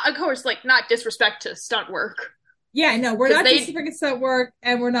 This is not, of course, like, not disrespect to stunt work. Yeah, no, we're 'Cause not they- disrespecting stunt work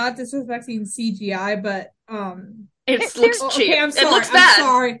and we're not disrespecting CGI, but It looks oh, cheap. okay, I'm sorry. It looks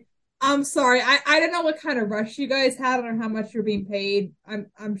bad. I'm sorry. I don't know what kind of rush you guys had or how much you're being paid.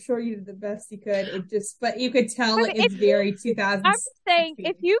 I'm sure you did the best you could. But you could tell But it's very 2000s. I'm saying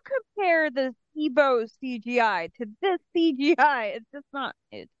if you compare the Tebow CGI to this CGI, it's just not.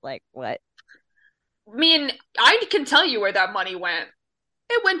 It's like what? I mean, I can tell you where that money went.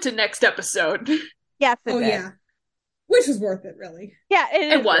 It went to next episode. Yes, it Oh did. yeah, which was worth it, really. Yeah,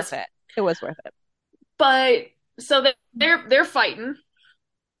 it It was. worth it. It was worth it. But so they're fighting.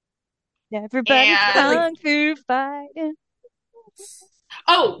 Everybody's And- kung fu fighting.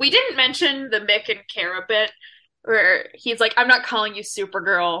 Oh, we didn't mention the Mick and Kara bit where he's like, "I'm not calling you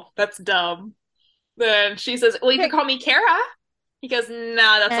Supergirl. That's dumb." Then she says, "Well, you can call me Kara." He goes,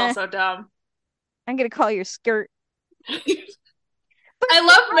 "Nah, that's also dumb." I'm gonna call your skirt. I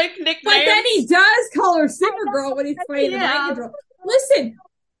love Mick nicknames. But then he does call her Supergirl when he's fighting the mind control. Listen,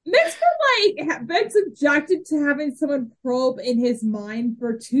 Mick's been subjected to having someone probe in his mind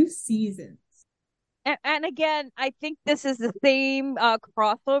for 2 seasons. And again, I think this is the same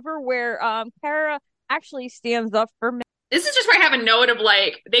crossover where Kara actually stands up for Mick. This is just where I have a note of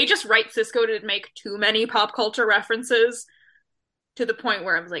like, they just write Cisco to make too many pop culture references to the point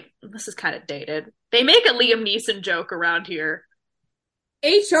where I'm like, this is kind of dated. They make a Liam Neeson joke around here.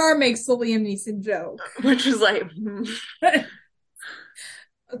 HR makes the Liam Neeson joke. Which is like...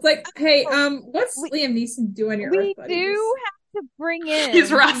 It's like, hey, what's Liam Neeson doing here? We do have to bring in...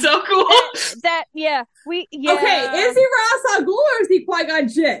 He's Ra's al Ghul. Yeah. Okay, is he Ra's al Ghul or is he Qui-Gon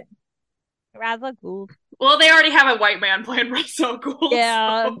Jinn? Ra's al Ghul. Well, they already have a white man playing Ra's al Ghul.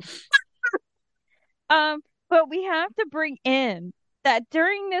 Yeah. So. But we have to bring in that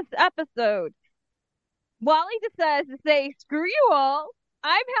during this episode, Wally decides to say, "Screw you all,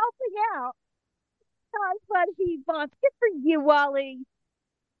 I'm helping out." That's what he wants. Good for you, Wally.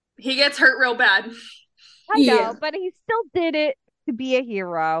 He gets hurt real bad. I know, but he still did it to be a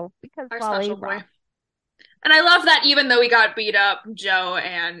hero because Our Wally special boy. rocked. And I love that even though he got beat up, Joe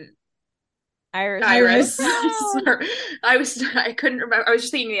and Iris. Sorry. I couldn't remember. I was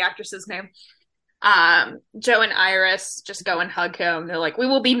just thinking the actress's name. Joe and Iris just go and hug him. They're like, "We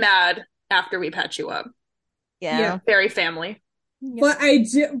will be mad after we patch you up." Yeah. Very family. But I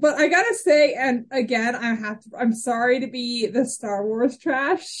gotta say, and again, I'm sorry to be the Star Wars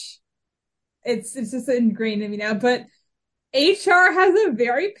trash. It's just ingrained in me now, but HR has a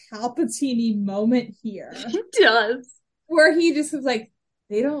very Palpatine moment here. He does. Where he just was like,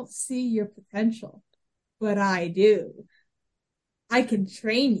 they don't see your potential, but I do. I can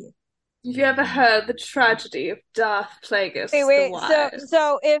train you. Have you ever heard the tragedy of Darth Plagueis? Wait.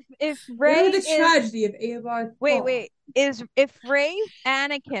 So if Rey the tragedy of Avar. Wait. If Rey's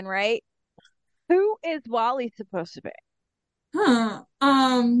Anakin, right? Who is Wally supposed to be? Huh.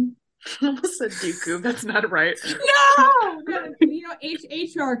 I almost said Dooku. That's not right. No,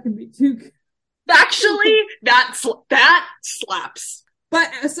 HR can be too. Actually, that slaps.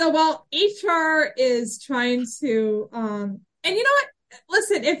 But so while HR is trying to, and you know what?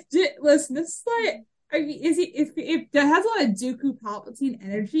 Listen, this is like, I mean, if it has a lot of Dooku Palpatine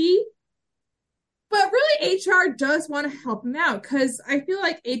energy, but really HR does want to help him out because I feel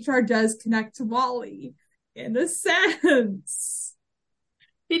like HR does connect to Wally in a sense.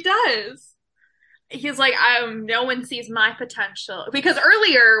 He does. He's like, no one sees my potential. Because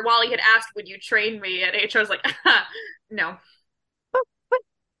earlier, Wally had asked, would you train me? And HR was like, no.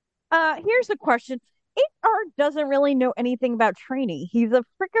 Here's a question. HR doesn't really know anything about training. He's a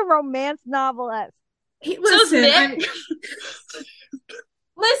freaking romance novelist. Listen,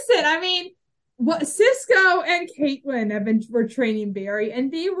 I mean, what Cisco and Caitlin were training Barry,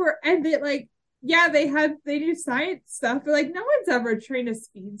 and they like, yeah, they do science stuff, but like no one's ever trained a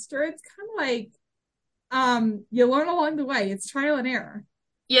speedster. It's kind of like, you learn along the way. It's trial and error.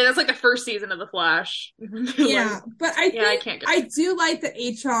 Yeah, that's like the first season of The Flash. Yeah, but I do like that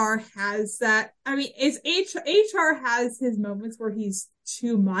HR has that. I mean, HR has his moments where he's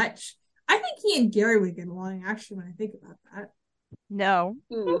too much. I think he and Gary would get along, actually, when I think about that. No.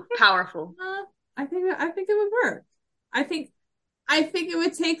 Ooh, powerful. I think it would work. I think it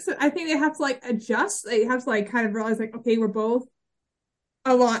would take some, I think they have to like adjust. They have to like kind of realize like, okay, we're both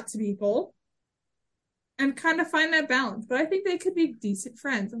a lot to people. And kind of find that balance. But I think they could be decent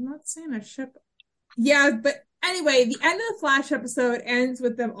friends. I'm not saying a ship. Yeah, but anyway, the end of the Flash episode ends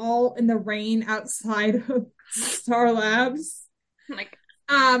with them all in the rain outside of Star Labs. Like,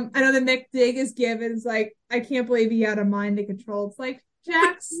 I know the Nick Dig is given. It's like, I can't believe he had a mind to control. It's like,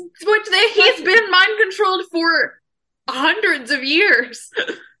 Jax. He's been mind controlled for hundreds of years.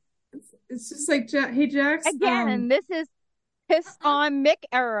 It's just like, hey, Jax. Again, this is piss on Mick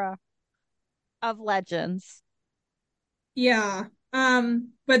era of Legends. Yeah.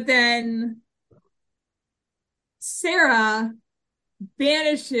 But then Sarah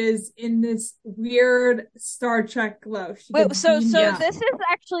vanishes in this weird Star Trek glow. So this is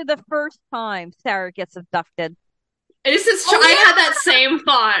actually the first time Sarah gets abducted. I had that same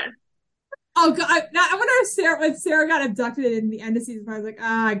thought. Oh god! I wonder if when Sarah got abducted in the end of season 5, I was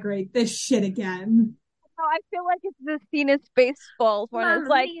like, great, this shit again. Oh, I feel like it's the scene in Spaceballs when it's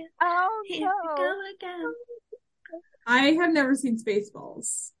like, oh no. Go again. I have never seen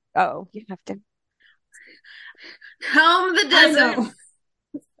Spaceballs. Oh, you have to. Comb the desert.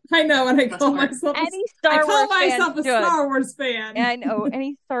 I know, and I call myself a Star Wars fan. Yeah, I know.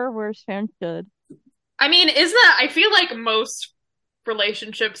 Any Star Wars fan should. I mean, I feel like most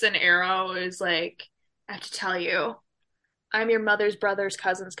relationships in Arrow is like, I have to tell you, I'm your mother's brother's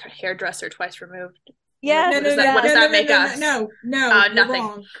cousin's hairdresser twice removed. Yeah. What does that make us? No, nothing. You're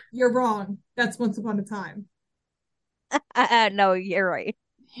wrong. You're wrong. That's Once Upon a Time. No, you're right.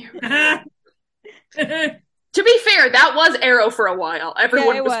 To be fair, that was Arrow for a while.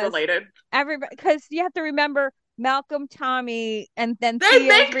 Everyone was related. Everybody, because you have to remember Malcolm, Tommy, and then they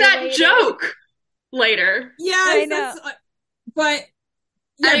make that joke later. Yeah, I know. But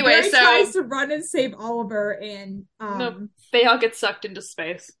yeah, anyway, Barry tries to run and save Oliver, and no, they all get sucked into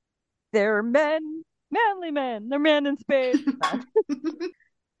space. They're men, manly men. They're men in space.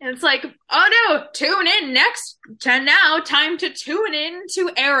 And it's like, oh no, tune in next to now. Time to tune in to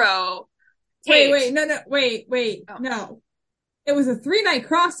Arrow. Wait, no. It was a 3-night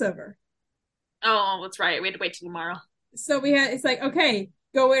crossover. Oh, that's right. We had to wait till tomorrow. So it's like, okay, you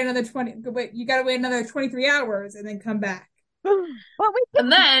gotta wait another 23 hours and then come back. Well,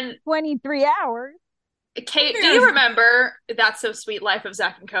 and then 23 hours. Kate, do you remember That's So Sweet Life of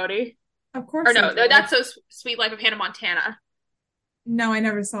Zach and Cody? Of course. Or no, That's So Sweet Life of Hannah Montana. No, I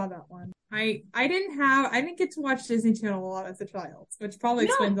never saw that one. I didn't get to watch Disney Channel a lot as a child, which probably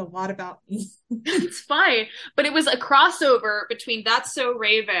explains a lot about me. It's fine. But it was a crossover between That's So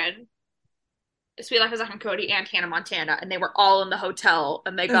Raven, Sweet Life of Zack and Cody, and Hannah Montana, and they were all in the hotel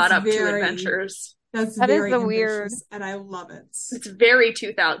and they got up to adventures. That is weird, and I love it. It's very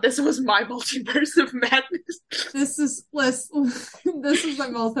 2000. This was my multiverse of madness. This is my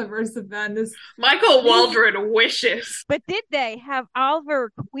multiverse of madness. Michael Waldron wishes. But did they have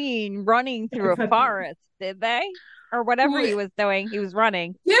Oliver Queen running through a forest? Did they, or whatever he was doing? He was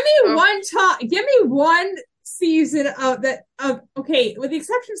running. Give me one season of that. Okay, with the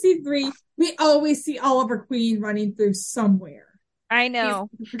exception of season 3, we always see Oliver Queen running through somewhere. I know.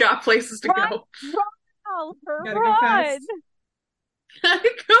 He's got places to go. Run, Oliver, gotta go fast. Gotta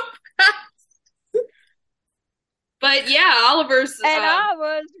go fast. But yeah, Oliver's. And I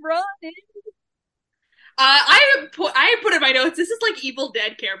was running. I put in my notes, this is like Evil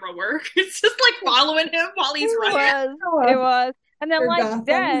Dead camera work. It's just like following him while he's running. It was. And then For like Gotham.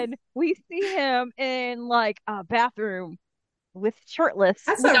 then we see him in like a bathroom with shirtless,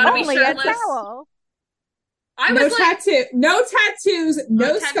 That's with gotta be only a shirtless. towel. I No was like, tattoo, no tattoos,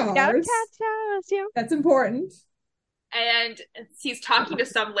 no No scars. No tattoos. Yeah. That's important. and he's talking to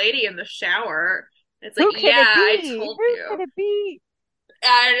some lady in the shower. It's Who like, could yeah, I it be? told Who you. could it be?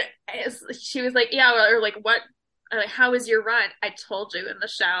 And she was like, yeah, or like, what? Like, how was your run? I told you in the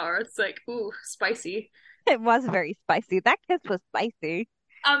shower. It's like, ooh, spicy. It was very spicy. That kiss was spicy.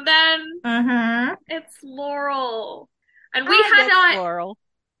 And then Uh-huh. it's Laurel. And we I had miss not. Laurel.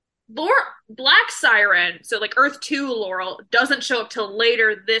 Black Siren, so like Earth 2 Laurel, doesn't show up till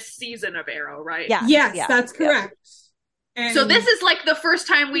later this season of Arrow, right? Yeah. Yes, yeah, that's yeah. correct. And So this is like the first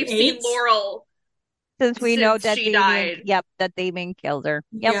time we've seen Eight? Laurel Since we know since that she Damien, died. yep, that Damien killed her.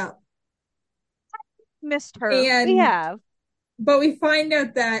 Yep, yeah. missed her. And- We have. But we find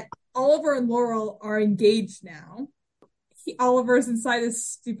out that Oliver and Laurel are engaged now. Oliver's inside this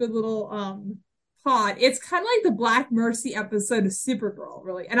stupid little pod. It's kind of like the Black Mercy episode of Supergirl,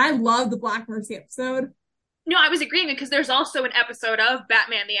 really. And I love the Black Mercy episode. No, I was agreeing because there's also an episode of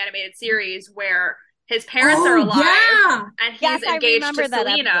Batman the Animated Series where his parents are alive Yeah. and he's Yes, I engaged remember to that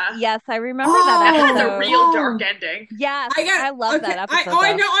Selena. episode. Yes, I remember Oh, That that has a episode. real dark ending. Yes, I I love that episode.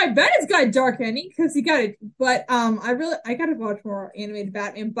 I though. know. I bet it's got a dark ending because he got it. But I gotta watch more animated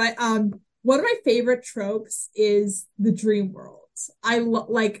Batman. But one of my favorite tropes is the dream worlds. I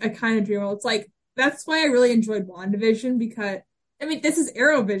like a kind of dream world. It's like that's why I really enjoyed WandaVision because I mean this is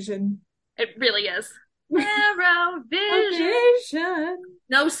Arrowvision. It really is. Arrowvision. Vision.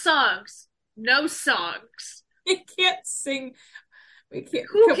 No songs. No songs. We can't sing. We can't.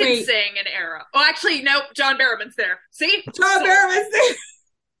 Who can wait. sing an Arrow? Oh, actually, no. John Barrowman's there. See? John So- Barrowman's there.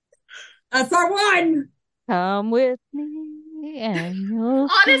 That's our one. Come with me and you'll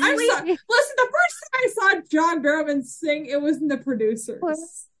Honestly, I'm see. sorry. Listen, the first time I saw John Barrowman sing, it was in The Producers.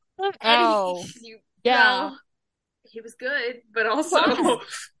 and Oh, yeah. well, he was good, but also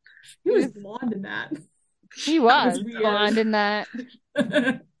He was blonde in that. He was was weird. blonde in that.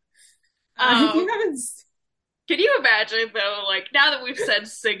 If you haven't, can you imagine though? Like now that we've said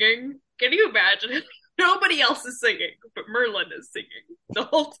singing, can you imagine if nobody else is singing, but Merlin is singing the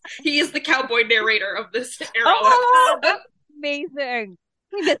whole? He is the cowboy narrator of this Arrow Oh, episode. that's amazing.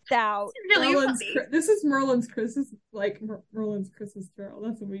 We missed out. It's really Merlin's, funny. this is Merlin's Christmas, like Merlin's Christmas Carol.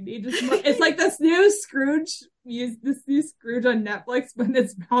 That's what we need. It's like this new Scrooge, this new Scrooge on Netflix, but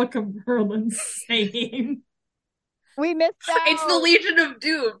it's Malcolm Merlin singing. We missed out. It's the Legion of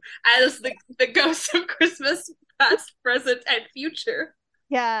Doom as the ghosts of Christmas past, present, and future.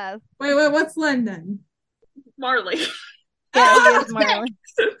 Yes. Wait, what's London? Marley. Yeah, Oh, it is Marlon.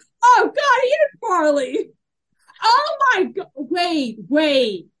 Oh God, Edith Farley. Oh my God! Wait!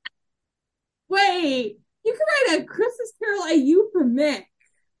 You can write a Christmas Carol AU for Mick.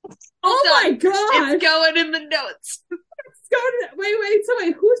 Oh my God! It's going in the notes. Let's go to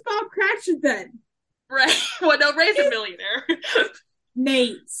wait. Who's Bob Cratchit then? Right. Well, no, Ray's a millionaire.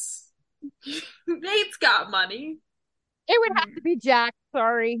 Nate's. Nate's got money. It would have to be Jack.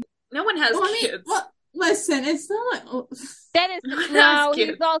 Sorry. No one has Well, I mean, kids. well, listen, it's not like Dennis. No one has No, he's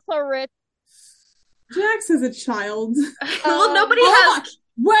kids. also rich. Jax is a child. Well, nobody Oh has.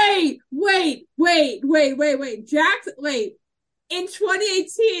 Wait. Jax, wait. In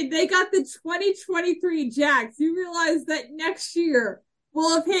 2018, they got the 2023 Jax. You realize that next year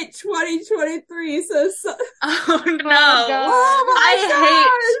we'll have hit 2023. So Oh no! God.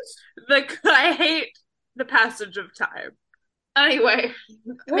 oh my I hate the passage of time. Anyway,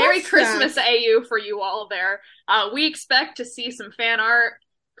 Merry What's Christmas, that? AU, for you all there. We expect to see some fan art.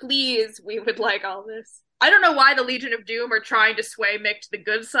 Please, we would like all this. I don't know why the Legion of Doom are trying to sway Mick to the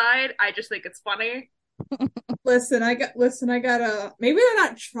good side. I just think it's funny. Listen, I got maybe they're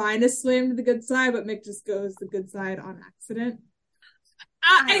not trying to swim to the good side, but Mick just goes the good side on accident.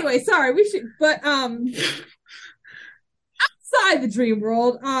 Anyway, sorry, but outside the dream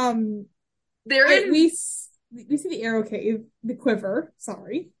world, They're in we see the arrow cave, the quiver,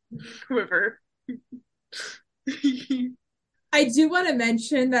 sorry. Quiver. I do want to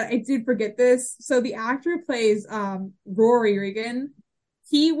mention that I did forget this. So the actor who plays Rory Regan,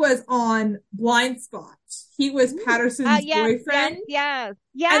 he was on Blind Spot. He was Patterson's boyfriend. Yes.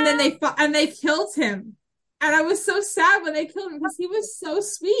 And then they killed him. And I was so sad when they killed him because he was so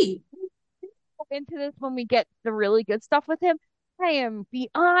sweet. Into this when we get the really good stuff with him. I am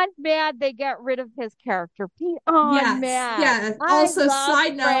beyond mad they got rid of his character. Beyond mad. Yes. I Also, love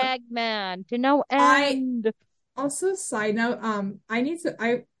side note, Ragman to no end. I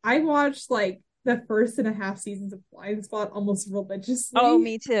watched like the first and a half seasons of Blind Spot almost religiously. Oh,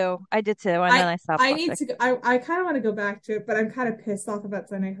 me too. I did too, and then I stopped I watching. need to. I kind of want to go back to it, but I'm kind of pissed off about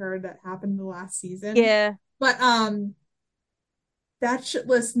something I heard that happened the last season. Yeah, But that show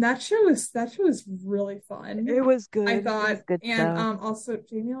was really fun. it was good. I It was thought, good and stuff. also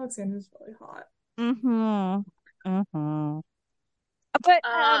Jamie Alexander's really hot. But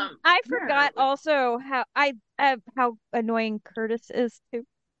Um, I where are forgot we? also how annoying Curtis is too.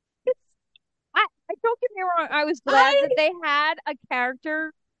 I don't get me wrong. I was glad that they had a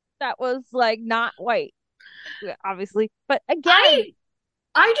character that was like not white, obviously. But again,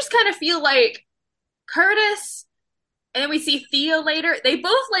 I just kind of feel like Curtis, and then we see Thea later. They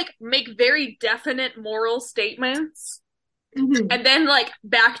both like make very definite moral statements, and then like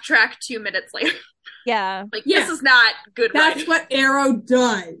backtrack 2 minutes later. yeah, Like Yeah. this is not good That's writing. what Arrow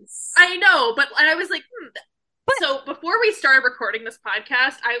does. I know, but and I was like, So before we started recording this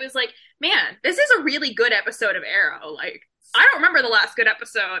podcast, I was like, man, this is a really good episode of Arrow. Like, I don't remember the last good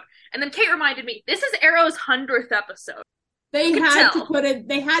episode. And then Kate reminded me, this is Arrow's 100th episode. They could had tell. to put it.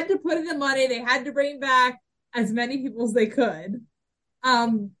 They had to put in the money. They had to bring back as many people as they could.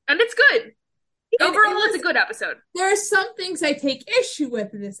 And it's good. Overall, it's a good episode. There are some things I take issue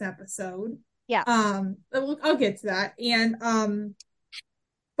with in this episode. yeah. I'll get to that. And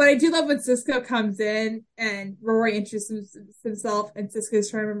but I do love when Cisco comes in and Rory introduces himself, and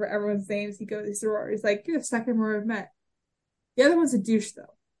Cisco's trying to remember everyone's names. He goes to Rory. He's like, "You're the second Rory I've met. The other one's a douche,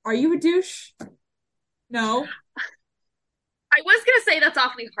 though. Are you a douche? No." I was gonna say that's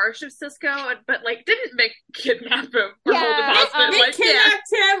awfully harsh of Cisco, but like, didn't Mick kidnap him or hold him hostage? They Like,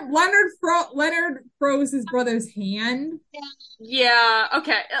 kidnapped him. Leonard froze his brother's hand. yeah,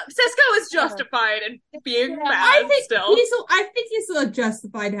 okay. Cisco is justified in being mad I think still. he's still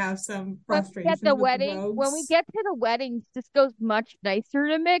justified to have some frustration. At the wedding, when we get to the wedding, Cisco's much nicer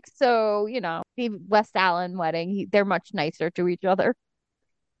to Mick. So the West Allen wedding, they're much nicer to each other.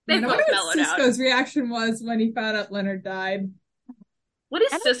 They I both wonder mellowed what out. Cisco's reaction was when he found out Leonard died. What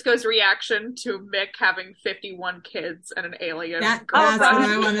is Cisco's reaction to Mick having 51 kids and an alien That's girlfriend? what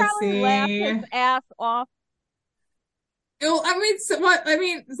I want to probably laughed his see. ass off. I mean, so what? I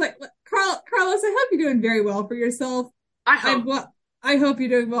mean, it's like Carlos. I hope you're doing very well for yourself. I hope. I hope you're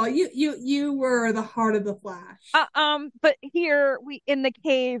doing well. You were the heart of the Flash. But here in the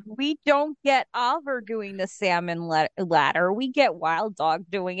cave, we don't get Oliver doing the salmon ladder. We get Wild Dog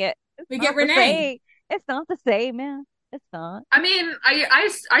doing it. We get Renee. It's not the same, man. It's not. I mean,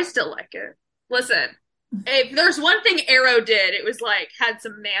 I still like it. Listen, if there's one thing Arrow did, it was like had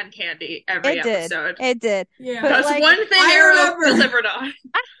some man candy every episode. It did. Yeah, that's like, one thing Arrow delivered on.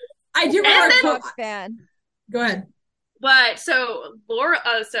 I do remember. Fan. Go ahead. But so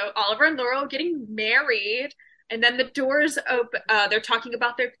Oliver and Laurel are getting married, and then the doors open. They're talking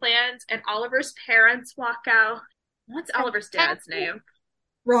about their plans, and Oliver's parents walk out. What's Oliver's dad's name?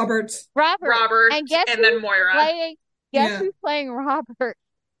 Robert. And then Moira. Who's playing Robert?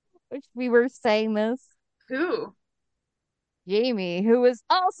 Which we were saying this. Who? Jamie, who is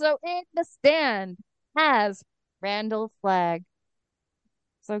also in The Stand as Randall Flagg.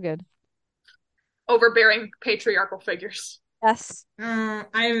 So good. Overbearing patriarchal figures. Yes. I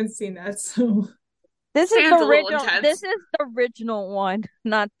haven't seen that, so this is Sounds the a little original. intense. This is the original one,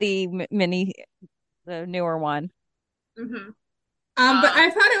 not the the newer one. Mm-hmm. But I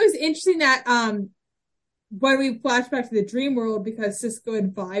thought it was interesting that when we flash back to the dream world, because Cisco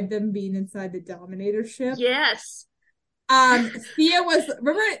had vibed them being inside the Dominator ship. Yes. Thea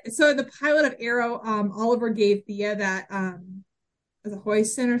remember, so the pilot of Arrow, Oliver gave Thea that as a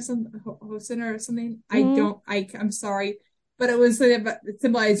hoisin or something. Mm-hmm. I'm sorry, but it was it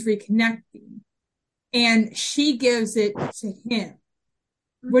symbolized reconnecting, and she gives it to him,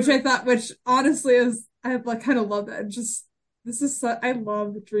 which honestly is, I kind of love that. I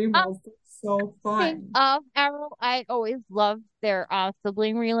love the dream world. So fun. Of Arrow, I always loved their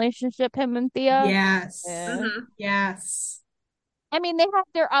sibling relationship, him and Thea. Yes. Yeah. Mm-hmm. Yes. I mean, they have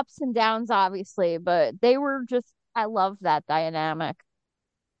their ups and downs, obviously, but they were I love that dynamic.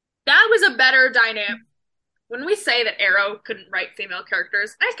 That was a better dynamic. When we say that Arrow couldn't write female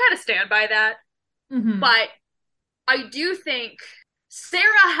characters, I kind of stand by that. Mm-hmm. But I do think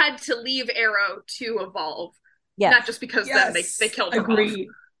Sarah had to leave Arrow to evolve. Yes. Not just because then they killed her off.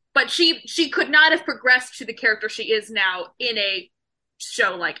 But she could not have progressed to the character she is now in a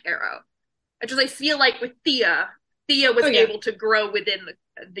show like Arrow. I feel like with Thea was able to grow within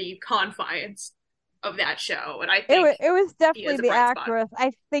the confines of that show, and I think it was definitely the actress.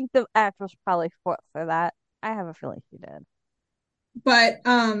 I think the actress probably fought for that. I have a feeling she did. But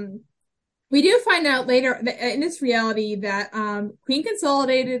We do find out later in this reality that Queen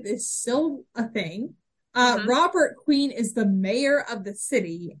Consolidated is still a thing. Mhm. Robert Queen is the mayor of the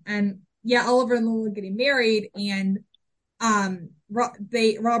city, and yeah, Oliver and Lily are getting married, and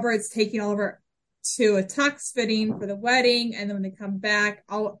Robert's taking Oliver to a tux fitting for the wedding, and then when they come back,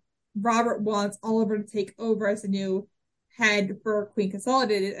 Robert wants Oliver to take over as the new head for Queen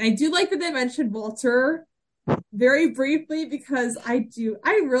Consolidated. And I do like that they mentioned Walter very briefly because I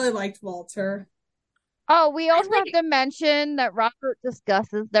really liked Walter. Oh, we I also have like to mention that Robert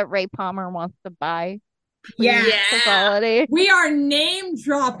discusses that Ray Palmer wants to buy Queen Yes. yeah. Consolidated. We are name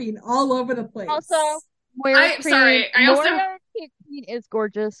dropping all over the Also, place. I'm sorry. I also Moira Queen is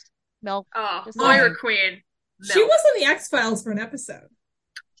gorgeous. Milk. oh, Just Oh, Moira saying. Queen. she Milk. was in the X Files for an episode.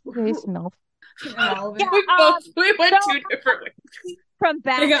 Today's milk. Not all of Yeah, it. We went so two different ways. from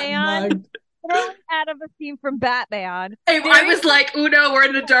They got Batman, mugged. throwing out of a scene from Batman. I was like, oh no, we're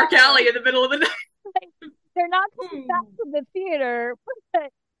in the dark alley in the middle of the night. They're not coming back to the theater,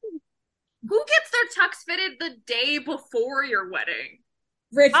 but Who gets their tux fitted the day before your wedding?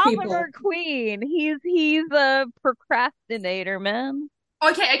 Rich people. Oliver Queen. He's a procrastinator, man.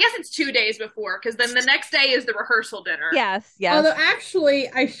 Okay, I guess it's 2 days before, because then the next day is the rehearsal dinner. Yes, yes. Although actually,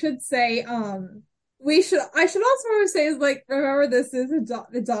 I should say, I should also say is like, remember this is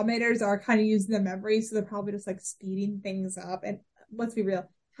the Dominators are kind of using their memory, so they're probably just like speeding things up. And let's be real,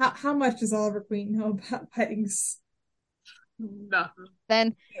 how much does Oliver Queen know about weddings? Nothing.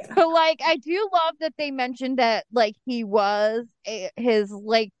 Then, Yeah. but like, I do love that they mentioned that like he was his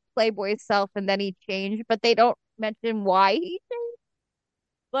like Playboy self, and then he changed, but they don't mention why he changed.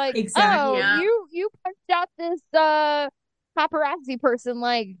 Like, Exactly. oh, Yeah. you punched out this paparazzi person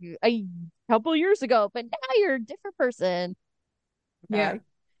like a couple years ago, but now you're a different person. Yeah.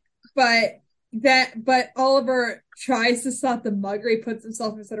 But Oliver tries to stop the mugger. He puts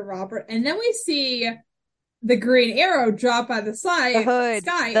himself instead of Robert, and then we see the Green Arrow drop by the sky. The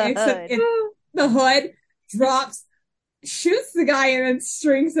hood drops, shoots the guy, and then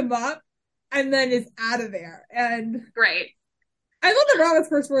strings him up, and then is out of there. And Great. I love that Robert's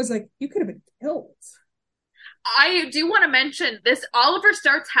first words like, "You could have been killed." I do want to mention this. Oliver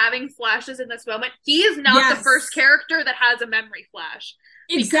starts having flashes in this moment. He is not the Yes. first character that has a memory flash.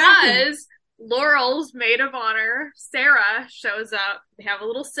 Exactly. Because Laurel's maid of honor, Sarah, shows up. They have a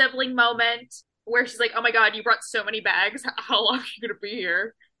little sibling moment where she's like, oh my god, you brought so many bags. How long are you going to be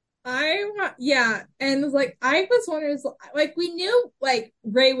here? Yeah, and like I was wondering, like we knew like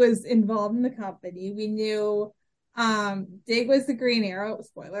Ray was involved in the company. We knew Dig was the Green Arrow.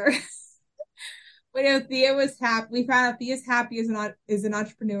 Spoiler. We know Thea was happy. We found out Thea's happy as an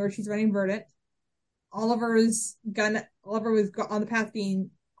entrepreneur. She's running Verdant. Oliver was on the path of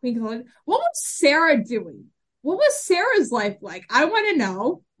being Queen Consolidated. What was Sarah doing? What was Sarah's life like? I want to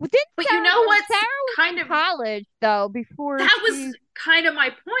know. But you know what's Sarah was kind in of college though before that was kind of my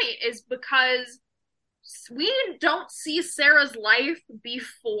point, is because we don't see Sarah's life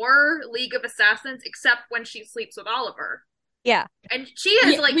before League of Assassins except when she sleeps with Oliver. Yeah. And she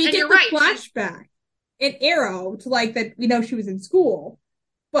is like, we and get you're the right. flashback in Arrow to like that. We know she was in school,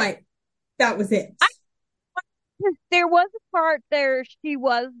 but that was it. There was a part there she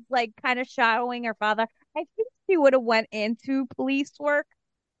was like kind of shadowing her father. I think she would have went into police work.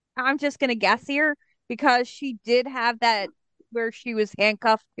 I'm just gonna guess here because she did have that where she was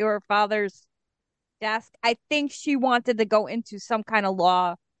handcuffed to her father's desk. I think she wanted to go into some kind of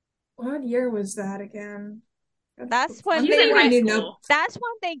law. What year was that again? That's when She's they in high went. school. That's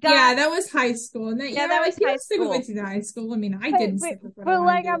when they got. Yeah, that was high school. And that, Yeah, that was high stick with school. me to high school. I mean, I didn't stick with what I But wanted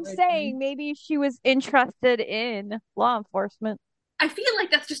like to do I'm saying, maybe she was interested in law enforcement. I feel like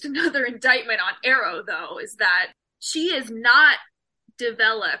that's just another indictment on Arrow, though, is that she is not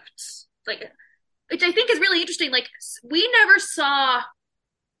developed, like, which I think is really interesting. Like, we never saw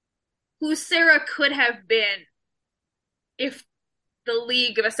who Sarah could have been if the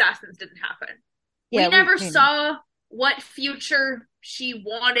League of Assassins didn't happen. Yeah, we never saw what future she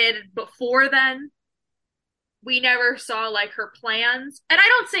wanted before then. We never saw like her plans. And I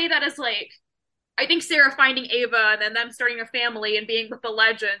don't say that as like, I think Sarah finding Ava and then them starting a family and being with the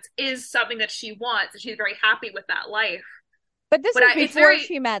Legends is something that she wants, and she's very happy with that life. But this is before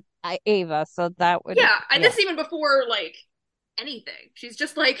she met Ava, so that would and this is even before like anything. She's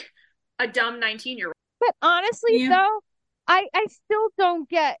just like a dumb 19-year-old. But honestly, though, I still don't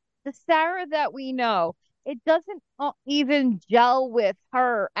get the Sarah that we know. It doesn't even gel with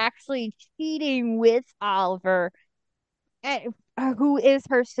her actually cheating with Oliver, and who is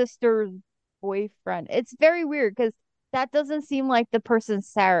her sister's boyfriend. It's very weird because that doesn't seem like the person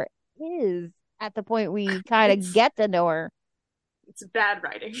Sarah is at the point we kind of get to know her. It's bad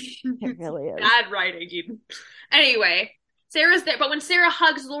writing. It really is. Bad writing, Eden. Anyway, Sarah's there, but when Sarah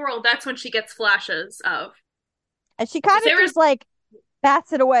hugs Laurel, that's when she gets flashes of. And she kind of just like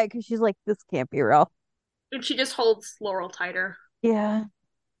bats it away because she's like, this can't be real. And she just holds Laurel tighter. Yeah.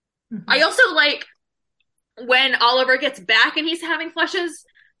 I also like when Oliver gets back and he's having flashes.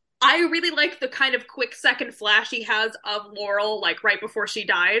 I really like the kind of quick second flash he has of Laurel, like right before she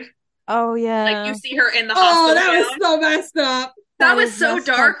died. Oh yeah. Like you see her in the hospital. Oh, that was so messed up. That was so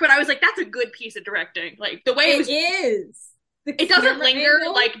dark, but I was like, that's a good piece of directing. Like the way it is. It doesn't linger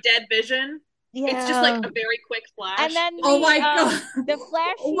like Dead Vision. Yeah. It's just like a very quick flash. And then oh my god, the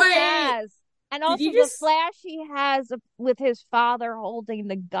flash he has, and also the flash he has with his father holding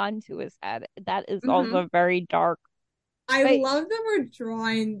the gun to his head. That is also very dark. I love that we're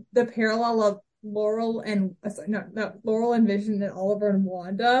drawing the parallel of Laurel and Laurel and Vision and Oliver and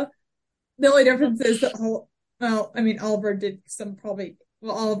Wanda. The only difference is that Oliver did some probably.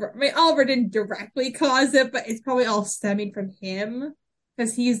 Well, Oliver didn't directly cause it, but it's probably all stemming from him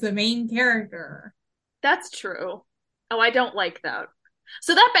because he's the main character. That's true. Oh, I don't like that.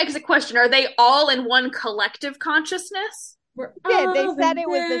 So that begs the question: are they all in one collective consciousness? Yeah, they said it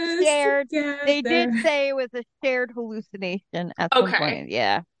was a shared. Together. They did say it was a shared hallucination at some point.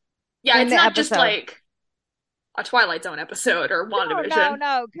 Yeah. Yeah, it's not just like a Twilight Zone episode or WandaVision.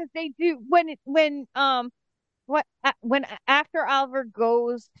 No, because they do when after Oliver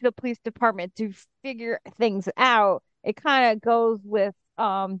goes to the police department to figure things out, it kind of goes with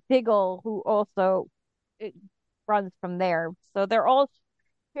Diggle, who also runs from there. So they're all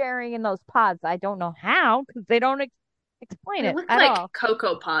sharing in those pods. I don't know how because they don't explain it at all.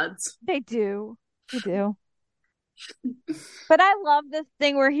 Cocoa pods. They do. But I love this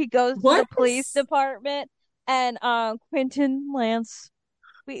thing where he goes to the police department and Quentin Lance,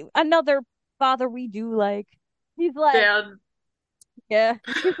 another father we do like. He's like, yeah.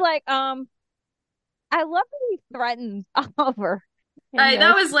 He's like, I love that he threatens Oliver.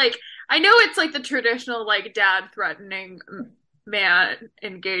 That was like, I know it's like the traditional like dad threatening man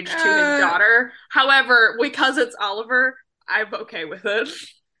engaged to his daughter. However, because it's Oliver, I'm okay with it.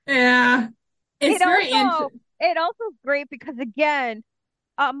 Yeah, it's very interesting. It also is great because again,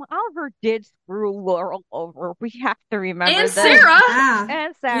 Oliver did screw Laurel over. We have to remember and that. Sarah.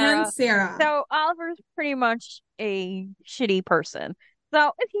 And Sarah. So Oliver's pretty much a shitty person.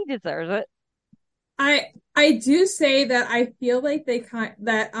 So he deserves it. I do say that I feel like they because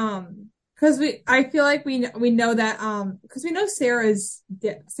I feel like we know that because we know Sarah's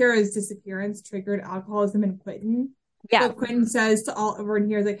disappearance triggered alcoholism in Quentin. Yeah. So Quentin says to Oliver in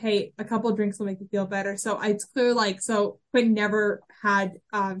here, like, hey, a couple of drinks will make you feel better. So it's clear, so Quentin never had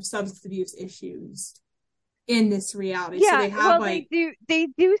substance abuse issues in this reality. Yeah, so they have they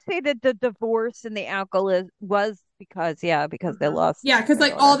do say that the divorce and the alcohol was because they lost. Yeah, because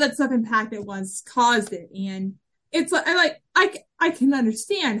all that stuff impacted once caused it, and it's I can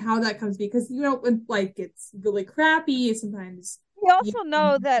understand how that comes because when it's really crappy sometimes. We also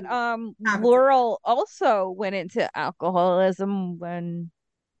know that Laurel also went into alcoholism when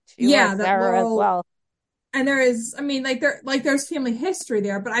she was Sarah as well. And there is, there's family history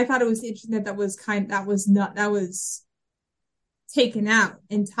there, but I thought it was interesting that was taken out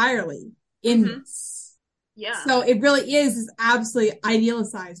entirely in this. Yeah. So it really is this absolutely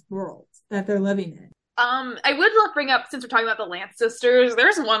idealized world that they're living in. I would bring up, since we're talking about the Lance sisters,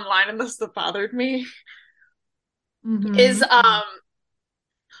 there's one line in this that bothered me. Is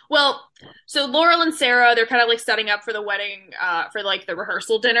so Laurel and Sarah, they're kind of setting up for the wedding, for the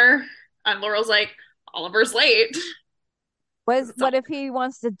rehearsal dinner, and Laurel's like, Oliver's late. What if he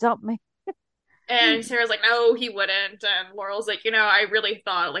wants to dump me? And Sarah's like, no, he wouldn't. And Laurel's like, I really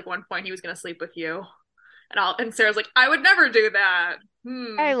thought one point he was gonna sleep with you. And Sarah's like, I would never do that.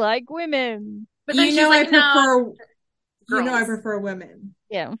 I like women. But then I prefer women.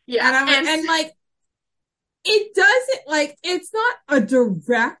 Yeah. And it doesn't it's not a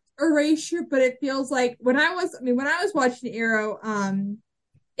direct erasure, but it feels like when I was watching Arrow,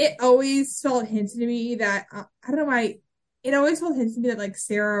 it always felt hinted to me that I don't know why it always felt hinted to me that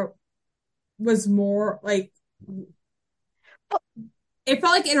Sarah was more it felt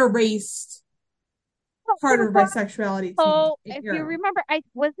like it erased part of her sexuality. If you remember,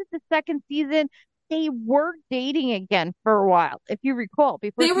 was it the second season? They were dating again for a while, if you recall.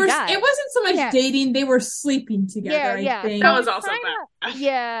 Before they were, it wasn't so much dating; they were sleeping together. I think that was also bad.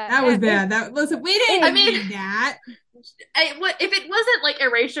 Yeah, that was bad. That was we didn't mean that. If it wasn't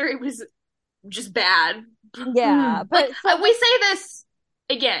erasure, it was just bad. Yeah, but we say this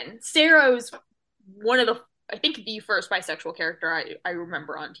again. Sarah's one of the, I think, the first bisexual character I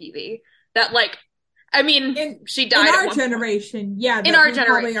remember on TV that I mean, she died in at our one generation. Yeah, in our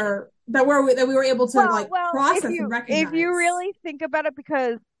generation, that we were able to process if you, and recognize. If you really think about it,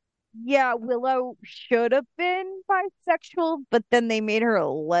 because yeah, Willow should have been bisexual, but then they made her a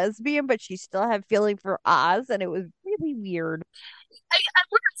lesbian, but she still had feeling for Oz, and it was really weird.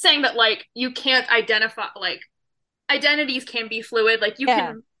 we're not saying that like you can't identify, like identities can be fluid. Like you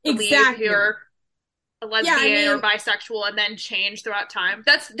can believe you're a lesbian or bisexual and then change throughout time.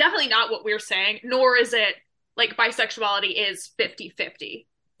 That's definitely not what we're saying, nor is it like bisexuality is 50-50.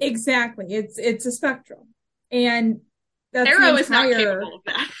 Exactly. It's a spectrum. And that's Arrow is not capable of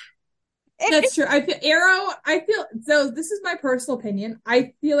that. That's true. I feel so this is my personal opinion.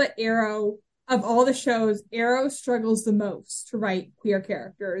 I feel that Arrow, of all the shows, Arrow struggles the most to write queer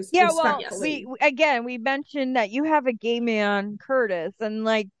characters. Yeah, well, we mentioned that you have a gay man, Curtis, and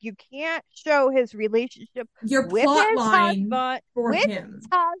like you can't show his relationship with his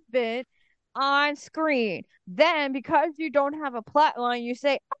husband on screen. Then, because you don't have a plot line, you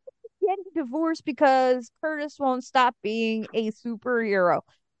say, I'm getting divorced because Curtis won't stop being a superhero.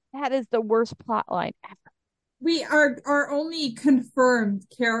 That is the worst plot line ever. We are our only confirmed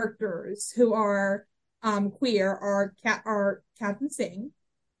characters who are queer are Captain Singh,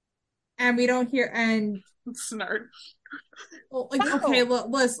 and we don't hear Snart. Well, like, okay,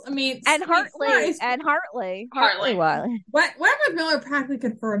 listen. I mean, and Hartley. Wentworth Miller practically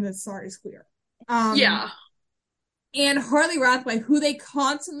confirmed that Snart is queer. Yeah. And Hartley Rathway, who they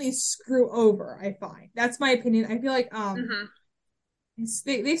constantly screw over. I find that's my opinion. I feel like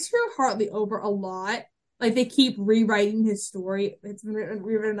they screw Hartley over a lot. Like they keep rewriting his story. It's been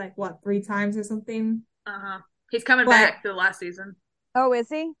rewritten like what 3 times or something. He's coming back for the last season. Oh, is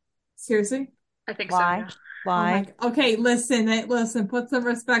he? Seriously? I think so. Yeah. Why? Okay, listen. Put some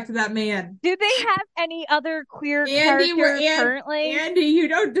respect to that man. Do they have any other queer characters currently? Andy, you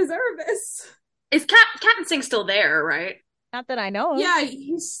don't deserve this. Is Captain Singh still there? Right? Not that I know of. Yeah,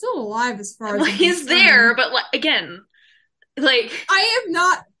 he's still alive as far as he's there, but like again, like I have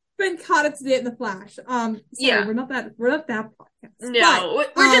not been caught up to date in the Flash. We're not that podcast. No,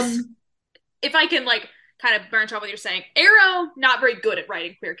 but, we're just if I can like kind of branch off what you're saying. Arrow not very good at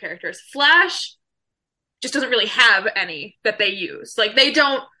writing queer characters. Flash just doesn't really have any that they use. Like they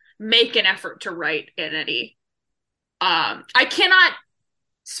don't make an effort to write in any. I cannot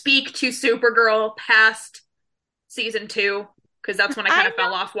speak to Supergirl past season 2 because that's when I kind of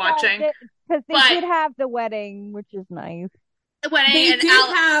fell off watching. Because they did have the wedding, which is nice. The wedding they and did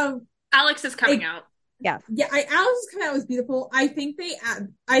have Alex is coming out. Yes. Yeah, Alex's coming out was beautiful. I think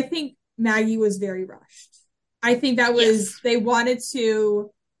Maggie was very rushed. I think that was they wanted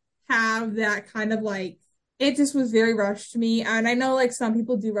to have that kind of like it just was very rushed to me. And I know like some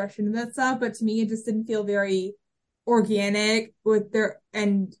people do rush into that stuff, but to me it just didn't feel very organic with their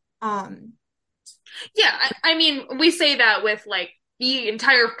Yeah, I mean we say that with like the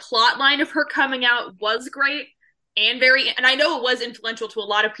entire plot line of her coming out was great. And I know it was influential to a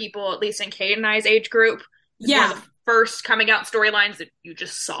lot of people, at least in Kate and I's age group. Yeah. One of the first coming out storylines that you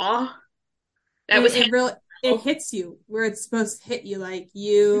just saw. It hits you where it's supposed to hit you. Like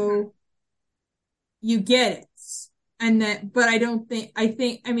you get it. And that, but I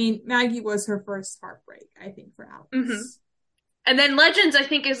mean, Maggie was her first heartbreak, I think, for Alex. Mm-hmm. And then Legends, I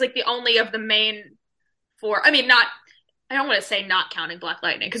think, is like the only of the main 4. I mean, I don't want to say not counting Black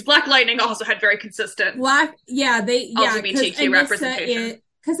Lightning, because Black Lightning also had very consistent LGBTQ representation.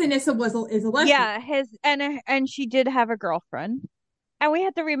 Because Anissa is a lesbian. Yeah, and she did have a girlfriend. And we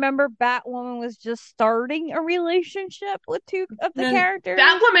have to remember Batwoman was just starting a relationship with 2 of the characters.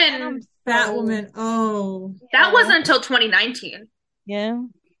 Batwoman, oh. That wasn't until 2019. Yeah.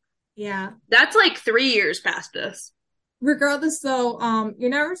 Yeah. That's like 3 years past this. Regardless, though, you're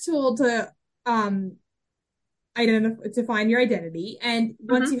never told to find your identity, and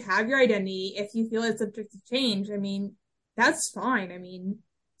once you have your identity, if you feel it's subject to change, I mean that's fine. I mean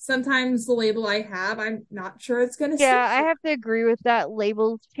sometimes the label I have, I'm not sure it's gonna I have to agree with that.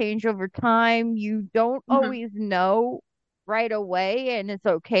 Labels change over time. You don't always know right away, and it's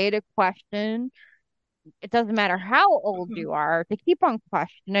okay to question. It doesn't matter how old you are, to keep on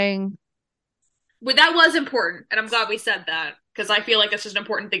questioning. Well, that was important, and I'm glad we said that, because I feel like that's just an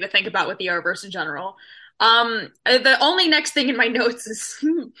important thing to think about with the Arrowverse in general. The only next thing in my notes is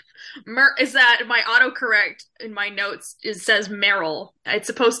that my autocorrect in my notes says Meryl. It's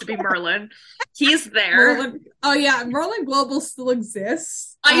supposed to be Merlin. He's there. Merlin. Oh yeah, Merlin Global still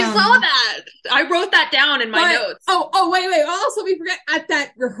exists. I saw that. I wrote that down in my notes. Oh wait. Also, we forget at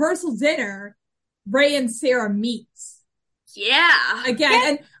that rehearsal dinner, Ray and Sarah meet. Yeah. Again,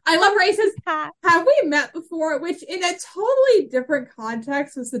 and I love races. Have we met before? Which, in a totally different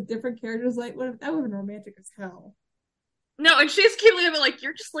context, with some different characters, like that would have been romantic as hell. No, and she's cutely like,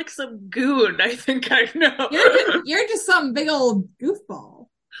 you're just like some goon. I think I know. You're just some big old goofball.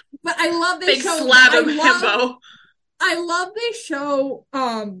 But I love this big show. slab of himbo. I love they show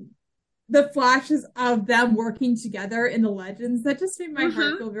the flashes of them working together in the Legends. That just made my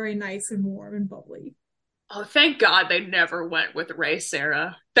heart feel very nice and warm and bubbly. Oh, thank God they never went with Ray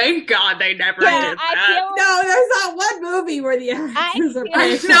Sarah. Thank God they never did that. No, there's not one movie where the actors are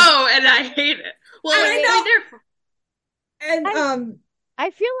I know, and I hate it. Well, I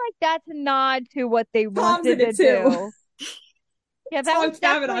feel like that's a nod to what they wanted to do. Yeah, that was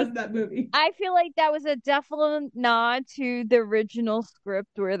definitely that movie. I feel like that was a definite nod to the original script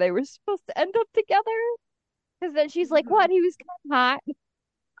where they were supposed to end up together. Because then she's like, "What? He was kind of hot."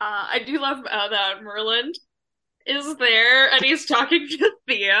 I do love that Merlin is there and he's talking to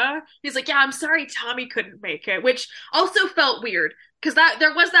Thea. He's like, "Yeah, I'm sorry Tommy couldn't make it," which also felt weird because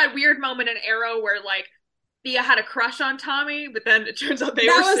there was that weird moment in Arrow where like Thea had a crush on Tommy, but then it turns out they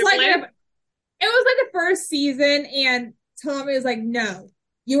were siblings. It was like the first season, and Tommy was like, "No,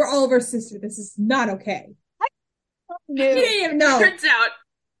 you are Oliver's sister. This is not okay." No. He didn't even know. Turns out,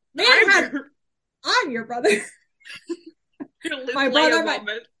 I'm your brother. My brother,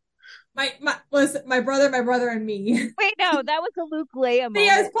 my brother, and me. Wait, no, that was a Luke Leia moment.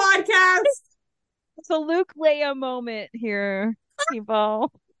 Thea's podcast. It's a Luke Leia moment here,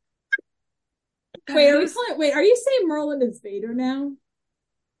 people. Wait, are you saying Merlin is Vader now?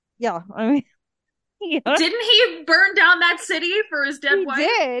 Yeah, I mean, yeah. Didn't he burn down that city for his dead wife?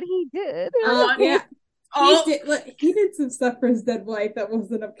 He did. Yeah. He did some stuff for his dead wife that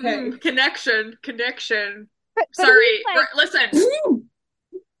wasn't okay. Connection. But sorry, listen.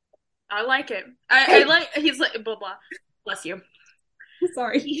 I like it. I like. He's like blah blah. Bless you.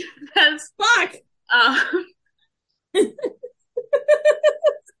 Sorry. He says, "Fuck."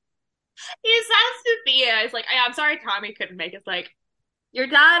 He says to Thea, "He's like, I'm sorry, Tommy couldn't make it." It's like, your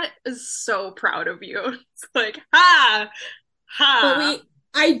dad is so proud of you. It's like, ha. But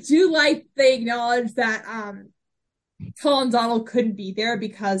I do like they acknowledge that Colin Donald couldn't be there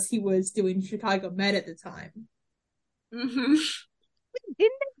because he was doing Chicago Med at the time. Mm-hmm.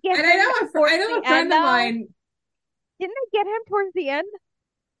 Didn't they get him? I know a friend of mine. Didn't they get him towards the end?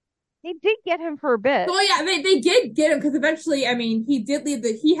 They did get him for a bit. Well, yeah, they did get him because eventually, I mean, he did leave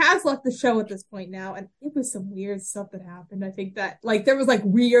he has left the show at this point now, and it was some weird stuff that happened. I think that there was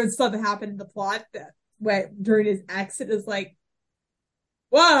weird stuff that happened in the plot that during his exit is like,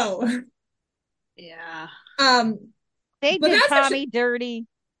 whoa. Yeah. They did Tommy dirty.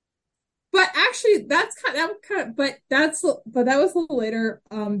 But actually, that was a little later,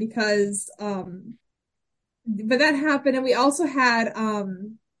 because but that happened, and we also had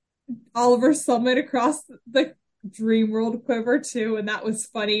Oliver summon across the Dream World quiver too, and that was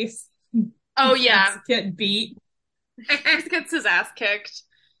funny. Oh yeah, get beat. He gets his ass kicked.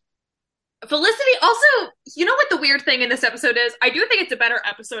 Felicity also, you know what the weird thing in this episode is? I do think it's a better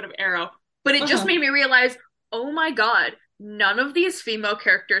episode of Arrow, but it just made me realize, oh my god, none of these female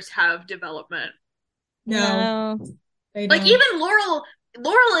characters have development. No. Like even Laurel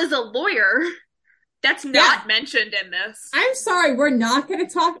is a lawyer. That's not mentioned in this. I'm sorry, we're not going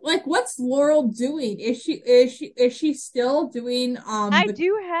to talk. What's Laurel doing? Is she still doing? I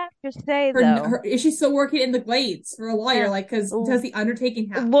do have to say though, is she still working in the Glades for a lawyer? Because does the undertaking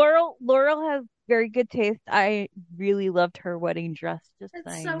happen? Laurel has very good taste. I really loved her wedding dress. Just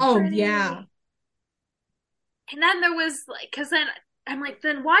saying. So pretty. Yeah. And then there was because then I'm like,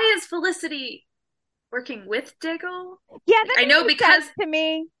 then why is Felicity working with Diggle? Yeah, that I know because to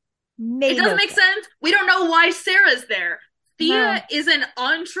me. It doesn't make sense. We don't know why Sarah's there. Thea is an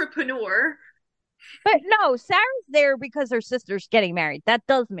entrepreneur. But no, Sarah's there because her sister's getting married. That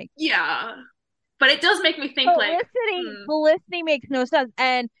does make sense. Yeah. But it does make me think Felicity makes no sense.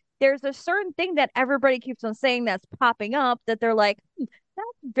 And there's a certain thing that everybody keeps on saying that's popping up that they're like,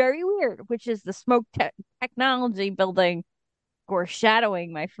 that's very weird, which is the smoke technology building.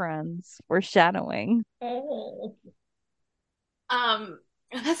 Foreshadowing, my friends. Foreshadowing. Oh.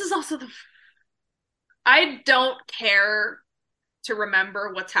 This is also I don't care to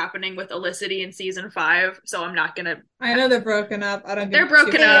remember what's happening with Felicity in season 5, so I'm not gonna. I know they're broken up. They're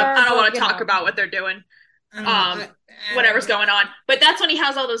broken up. I don't want to talk about what they're doing. Whatever's going on. But that's when he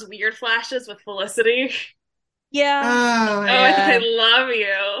has all those weird flashes with Felicity. Yeah. I love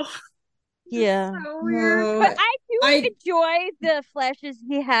you. Yeah. So weird. But I enjoy the flashes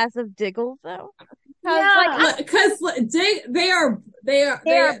he has of Diggle though. Because they are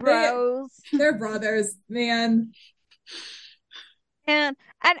bros. They're brothers, man. And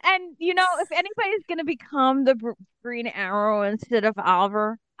And if anybody's gonna become the Green Arrow instead of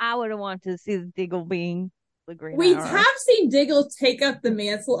Oliver, I would want to see Diggle being the Green We Arrow. have seen Diggle take up the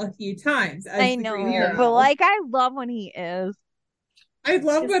mantle a few times as I the know, Green Arrow. but like I love when he is. I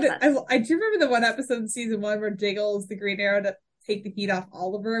love I do remember the one episode in season 1 where Diggle is the Green Arrow to take the heat off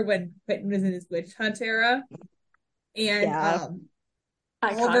Oliver when Quentin was in his witch hunt era, and Yeah.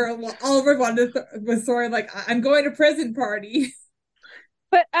 Oliver was sort of like, I'm going to prison party.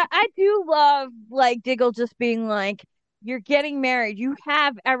 But I do love like Diggle just being like, you're getting married, you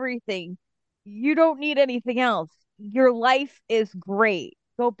have everything, you don't need anything else. Your life is great.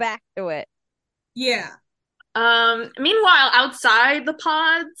 Go back to it. Yeah. Meanwhile, outside the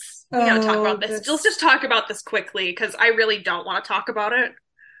pods, we gotta talk about this. this- Let's just talk about this quickly because I really don't want to talk about it.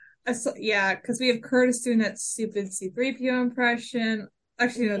 Yeah, because we have Curtis doing that stupid C3PO impression.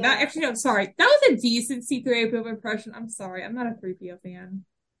 Actually, no, sorry. That was a decent C3PO impression. I'm sorry. I'm not a 3PO fan.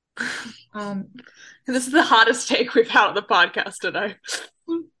 This is the hottest take we've had on the podcast today.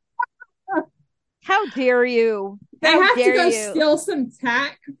 How dare you? I have to go steal some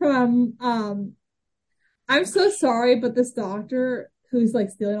tack from I'm so sorry, but this doctor who's like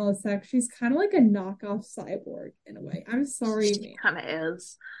stealing all this tech, she's kind of like a knockoff cyborg in a way. I'm sorry, She kind of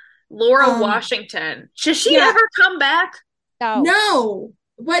is. Laura Washington. Should she ever come back? No.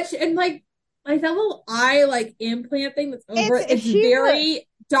 But and like that little eye like implant thing that's over it's very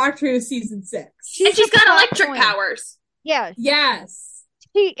Doctor Who season 6. And she's got electric powers. Yes. Yes.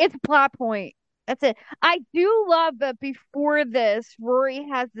 It's a plot point. That's it. I do love that before this, Rory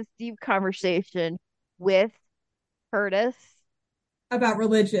has this deep conversation with Curtis about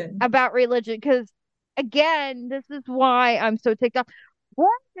religion. Because, again, this is why I'm so ticked off.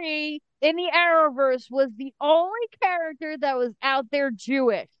 Rory in the Arrowverse was the only character that was out there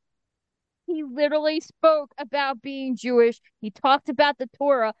Jewish. He literally spoke about being Jewish. He talked about the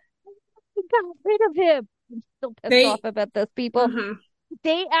Torah. He got rid of him. I'm still pissed off about those people. Mm-hmm.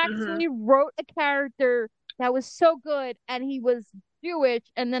 They actually wrote a character that was so good, and he was Jewish,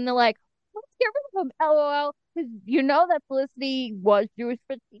 and then they're like, let's get rid of him, LOL. Because that Felicity was Jewish,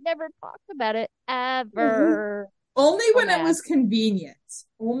 but she never talked about it ever. Only when it was convenient.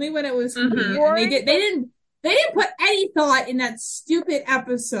 Only when it was convenient. And they didn't put any thought in that stupid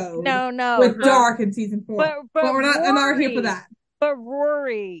episode. No. With Dark in season 4. But I'm not here for that. But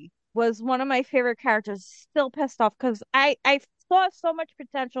Rory was one of my favorite characters. Still pissed off because I saw so much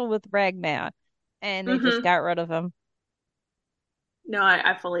potential with Ragman, and they just got rid of him. No,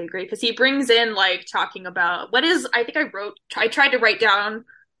 I fully agree because he brings in like talking about I tried to write down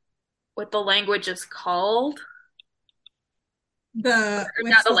what the language is called. Not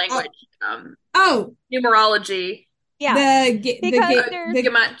the language. Numerology. Yeah, the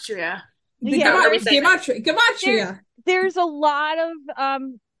gematria. Gematria. There's a lot of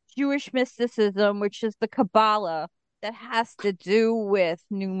Jewish mysticism, which is the Kabbalah, that has to do with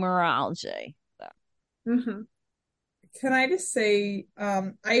numerology. So. Can I just say,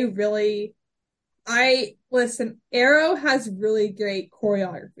 listen, Arrow has really great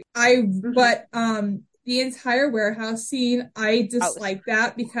choreography. But the entire warehouse scene, I dislike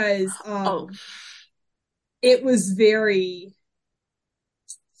that because it was very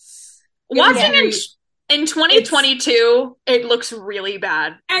watching in 2022 it looks really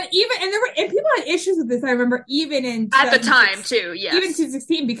bad. And people had issues with this, I remember, even in at the time too, yes. Even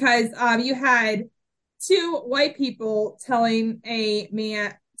 2016, because you had 2 white people telling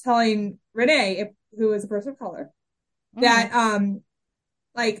Renee, who was a person of color, that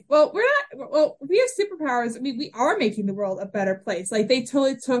we have superpowers. I mean, we are making the world a better place. Like, they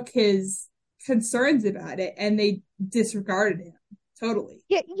totally took his concerns about it and they disregarded him totally.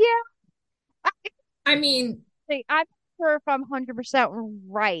 Yeah. I mean, I'm not sure if I'm 100%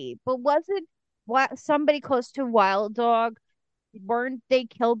 right, but was it somebody close to Wild Dog? Weren't they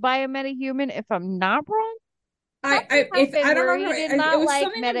killed by a metahuman? If I'm not wrong, I don't remember. It was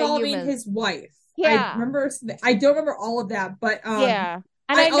something involving his wife. Yeah, I remember. I don't remember all of that, but yeah.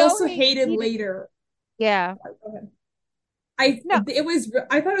 And I also hated later. Yeah. I thought it was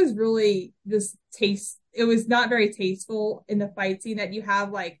really just it was not very tasteful in the fight scene that you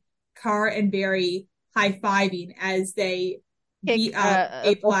have like Carr and Barry high-fiving as they beat up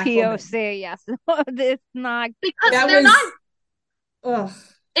a black POC, woman. yes. It's not because they're not. Ugh.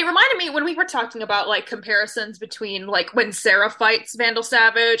 It reminded me when we were talking about like comparisons between like when Sarah fights Vandal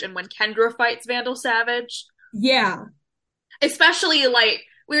Savage and when Kendra fights Vandal Savage. Yeah. Especially like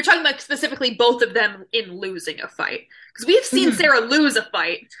we were talking about specifically both of them in losing a fight. Because we've seen Sarah lose a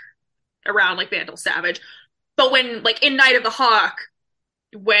fight around like Vandal Savage. But when like in Night of the Hawk,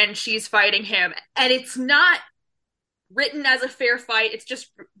 when she's fighting him, and it's not written as a fair fight. It's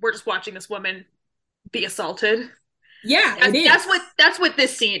just we're just watching this woman be assaulted. Yeah, it is. That's what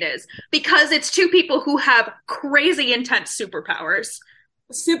this scene is, because it's two people who have crazy intense superpowers.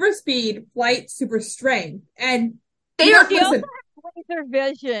 Super speed, flight, super strength, and they are. Listen, laser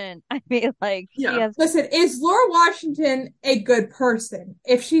vision. I mean, like, yeah. She has. Listen, is Laura Washington a good person?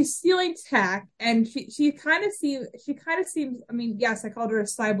 If she's stealing tech, and she kind of seems. I mean, yes, I called her a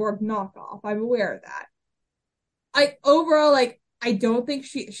cyborg knockoff. I'm aware of that. Overall, I don't think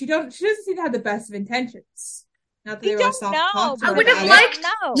she doesn't seem to have the best of intentions. Not that they really stop talking I would have liked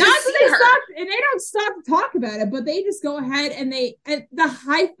not that they stop, and they don't stop to talk about it, but they just go ahead and the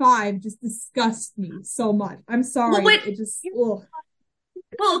high five just disgusts me so much. I'm sorry, it just well,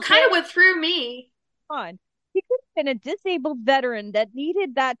 kind of what threw me on. He could have been a disabled veteran that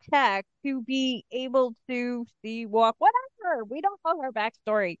needed that tech to be able to see, walk, whatever. We don't know her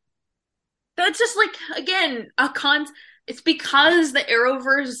backstory. That's just again it's because the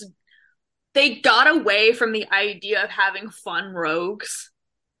Arrowverse, they got away from the idea of having fun rogues.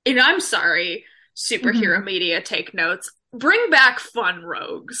 And I'm sorry, superhero media, take notes. Bring back fun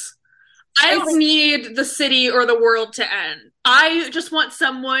rogues. I don't need the city or the world to end. I just want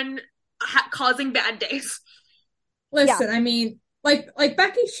someone causing bad days. Listen, I mean, like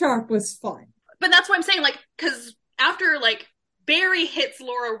Becky Sharp was fun. But that's what I'm saying, because after, Barry hits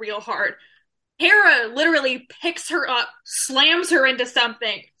Laura real hard, Hera literally picks her up, slams her into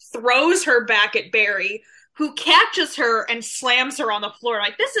something, throws her back at Barry, who catches her and slams her on the floor.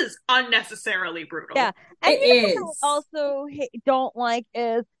 This is unnecessarily brutal. Yeah, and it is. Also don't like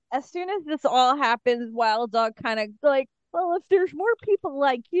is, as soon as this all happens, Wild Dog kind of well, if there's more people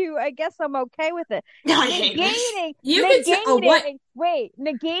like you, I guess I'm okay with it. Negating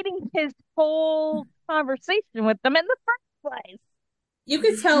his whole conversation with them in the first place. You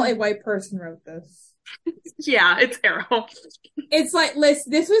could tell a white person wrote this. Yeah, it's Arrow. It's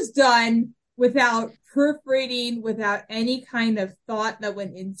listen, this was done without proofreading, without any kind of thought that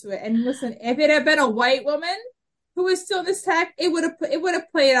went into it. And listen, if it had been a white woman who was still in this tech, it would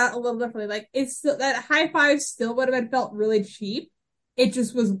have played out a little differently. It's still, that high five still would have been felt really cheap. It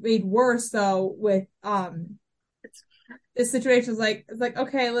just was made worse though with this situation. It's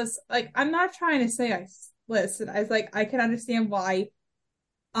okay, listen, I'm not trying to say I can understand why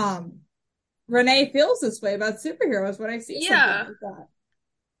Renee feels this way about superheroes when I see something like that.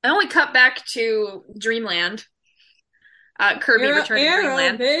 I only cut back to Dreamland. Kirby returned to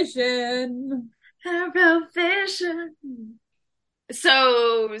Dreamland. Arrowvision.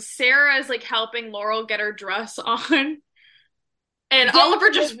 So Sarah is Helping Laurel get her dress on. And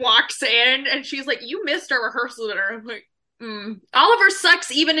Oliver just walks in and she's like, "You missed our rehearsal dinner." I'm like, Oliver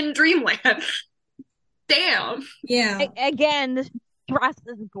sucks even in Dreamland. Damn. Yeah. Again, this dress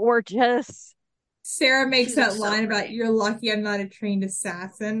is gorgeous. Sarah makes that line about, "You're lucky I'm not a trained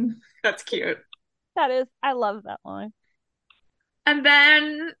assassin." That's cute. That is. I love that line. And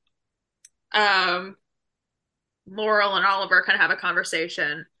then Laurel and Oliver kind of have a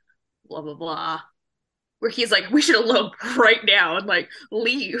conversation, blah, blah, blah, where he's like, "We should elope right now and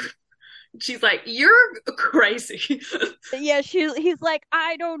leave." She's like, "You're crazy." Yeah, he's like,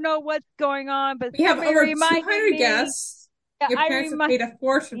 "I don't know what's going on, but we have over 200 guests. Your parents have paid a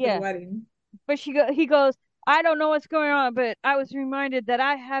fortune for the wedding." But he goes, "I don't know what's going on, but I was reminded that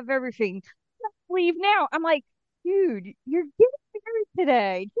I have everything. Let's leave now." I'm like, dude, you're getting married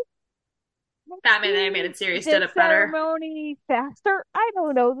today. Batman Animated Series did it better. Ceremony faster? I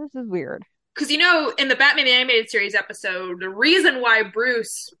don't know. This is weird. Because, in the Batman Animated Series episode, the reason why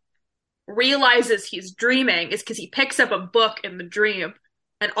Bruce realizes he's dreaming is because he picks up a book in the dream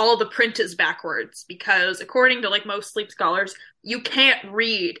and all the print is backwards. Because according to most sleep scholars, you can't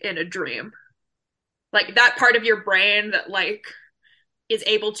read in a dream. That part of your brain that is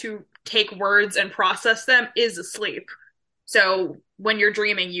able to take words and process them is asleep. So when you're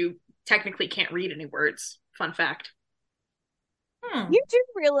dreaming, you technically can't read any words. Fun fact. You do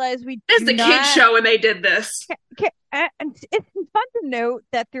realize This is a kid show and they did this. And it's fun to note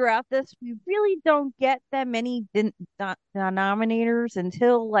that throughout this, we really don't get that many denominators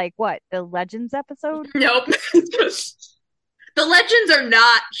until the Legends episode. Nope. The Legends are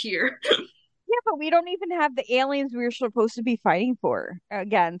not here. Yeah, but we don't even have the aliens we were supposed to be fighting for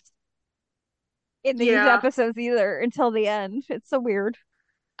against in these episodes either until the end. It's so weird.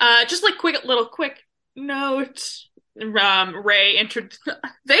 Just quick note. Ray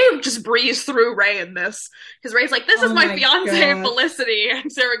they just breeze through Ray in this because Ray's like, "This is my fiance Felicity,"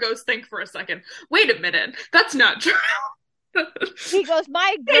 and Sarah goes, "Think for a second. Wait a minute, that's not true." He goes,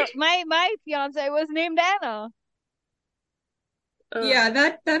 my fiance was named Anna." Yeah,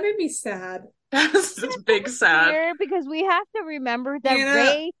 that made me sad. That's just big sad. Weird, because we have to remember that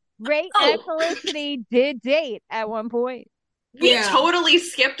Yeah. Ray and Felicity did date at one point. We Yeah. totally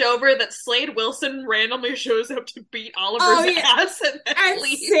skipped over that Slade Wilson randomly shows up to beat Oliver's ass and then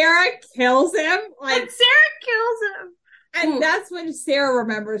leaves. Sarah kills him. Like, And Sarah kills him. and Ooh. that's when Sarah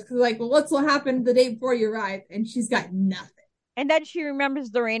remembers, because like, well, what's what happened the day before you arrived? And she's got nothing. And then she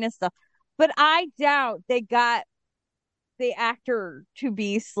remembers the rain and stuff. But I doubt they got the actor to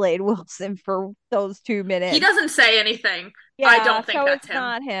be Slade Wilson for those 2 minutes. He doesn't say anything. Yeah, I don't think so that's it's him.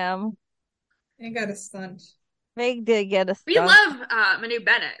 not him. They got a stunt. They did get a stunt. We love Manu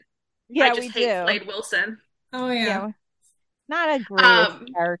Bennett. Yeah, I just we hate do. Slade Wilson. Oh yeah. Not a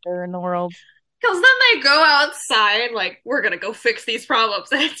great character in the world. Because then they go outside, like, we're gonna go fix these problems.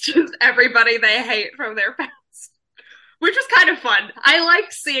 And it's just everybody they hate from their past. Which is kind of fun. I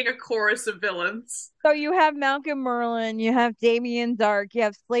like seeing a chorus of villains. So you have Malcolm Merlin, you have Damien Dark, you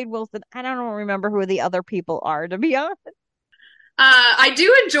have Slade Wilson. I don't remember who the other people are, to be honest. I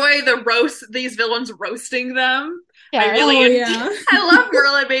do enjoy these villains roasting them. Yeah. I really yeah. I love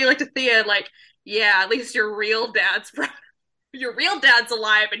Merlin being like to Thea, like, yeah, at least your real dad's proud. Your real dad's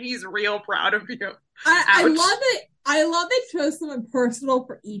alive and he's real proud of you. I love it. I love they chose someone personal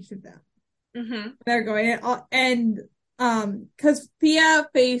for each of them. Mm-hmm. They're going in, and because Thea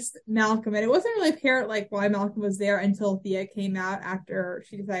faced Malcolm, and it wasn't really apparent like why Malcolm was there until Thea came out after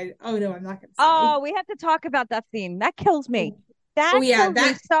she decided, oh no, I'm not going to stay. Oh, we have to talk about that scene. That kills me. That kills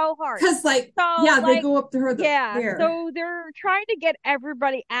me so hard. Because they go up to her. So they're trying to get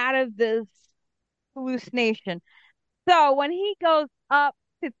everybody out of this hallucination. So when he goes up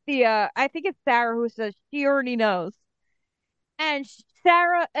to Thea, I think it's Sarah who says she already knows. And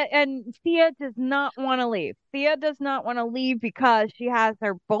Sarah and Thea does not want to leave. Thea does not want to leave because she has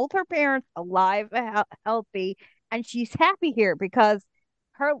both her parents alive and healthy, and she's happy here because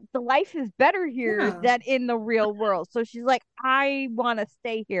the life is better here than in the real world. So she's like, I want to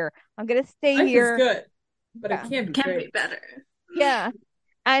stay here. I'm gonna stay here. Life is good, but it can't be better. Yeah,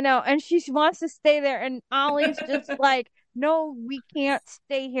 I know. And she wants to stay there, and Ollie's just like, no, we can't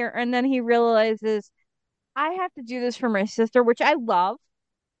stay here. And then he realizes, I have to do this for my sister, which I love,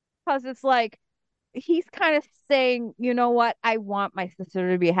 because it's like he's kind of saying, you know what, I want my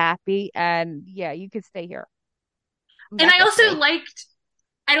sister to be happy, and yeah, you could stay here. And I also liked,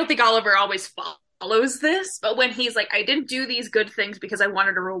 I don't think Oliver always follows this, but when he's like, I didn't do these good things because I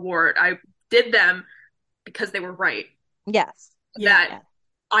wanted a reward. I did them because they were right. Yes. That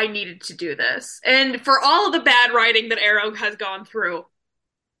I needed to do this. And for all of the bad writing that Arrow has gone through,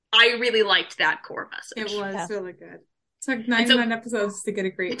 I really liked that core message. It was really good. It took 99 episodes to get a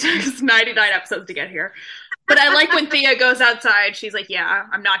great. It took us 99 episodes to get here. But I like when Thea goes outside, she's like, yeah,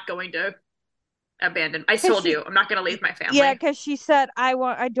 I'm not going to abandon. I told you, I'm not going to leave my family. Yeah, because she said, I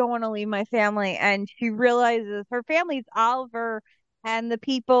don't want to leave my family. And she realizes her family's Oliver and the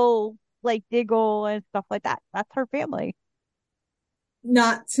people like Diggle and stuff like that. That's her family.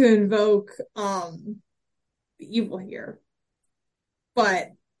 Not to invoke the evil here,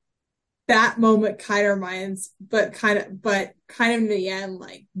 but that moment kind of reminds, but kind of in the end,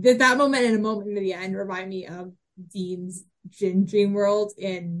 like did that moment and a moment in the end remind me of Dean's Dream World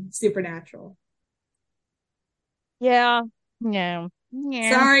in Supernatural. Yeah.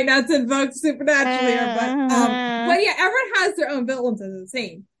 Sorry, not to invoke Supernatural here, but yeah, everyone has their own villains as the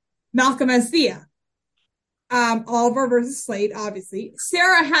same. Malcolm has Thea. Oliver versus Slade, obviously.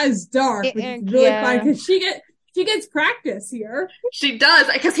 Sarah has Dark, which is really fun because she gets practice here. She does,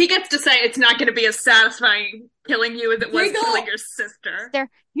 because he gets to say it's not going to be as satisfying killing you as it was killing your sister.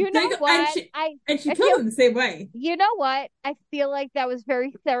 You know what? And she killed him the same way. You know what? I feel like that was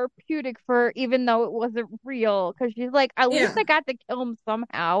very therapeutic for her, even though it wasn't real. Because she's like, at least I got to kill him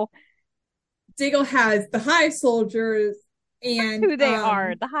somehow. Diggle has the Hive soldiers. And who they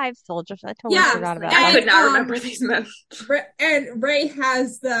are, the Hive soldiers. I totally forgot about that. I could not remember these men. And Ray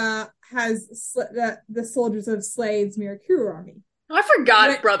has the soldiers of Slade's Mirakuru army. Oh, I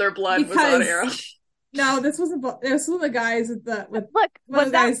forgot Brother Blood was on Arrow. No, this wasn't. This was the guys with the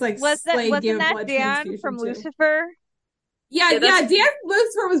wasn't that Dan from Lucifer? Yeah, Dan from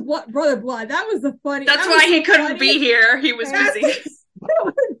Lucifer was Brother Blood. That was the funny. That's why he couldn't be here. He was busy.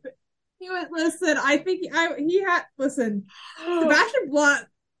 He was I think he had Sebastian Blunt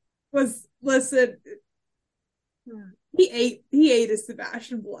was He ate his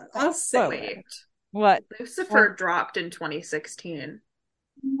Sebastian Blunt. I'll say what Lucifer dropped in 2016.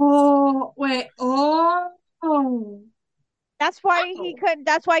 Oh wait! Oh, that's why he couldn't.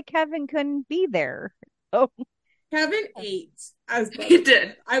 That's why Kevin couldn't be there. Oh, Kevin ate. He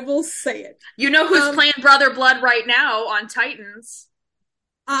did. I will say it. You know who's playing Brother Blood right now on Titans?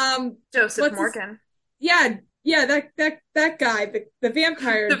 Joseph Morgan. Yeah, that guy, the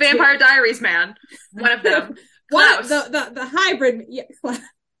vampire, the Vampire Diaries man, one of them. Klaus. the hybrid, yeah,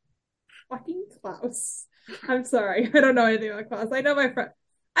 fucking Klaus. I'm sorry, I don't know anything about Klaus. I know my friend.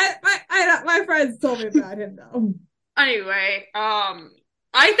 My friends told me about him though. Anyway,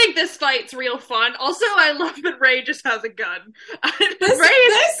 I think this fight's real fun. Also, I love that Rey just has a gun. This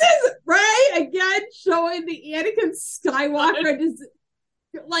is Rey again showing the Anakin Skywalker just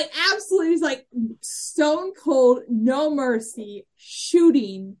like absolutely is like stone cold, no mercy,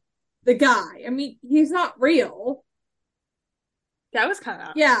 shooting the guy. I mean, he's not real. That was kind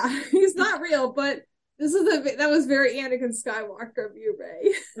of he's not real, but that was very Anakin Skywalker of you,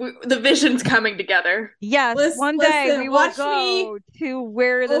 Rey. The vision's coming together. Yes, one day we will go to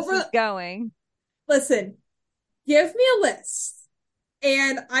where this is going. Listen, give me a list,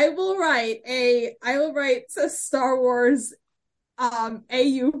 and I will write a Star Wars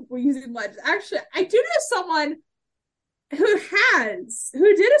AU using legends. Actually, I do know someone who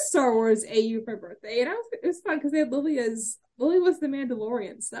did a Star Wars AU for my birthday, and it was fun because they had Lily was the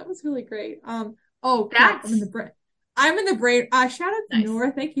Mandalorian, so that was really great. Oh, crap, I'm in the brain. Shout out to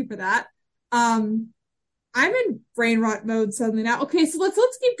Nora. Thank you for that. I'm in brain rot mode suddenly now. Okay, so let's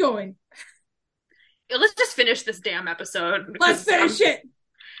keep going. Let's just finish this damn episode. Let's finish it.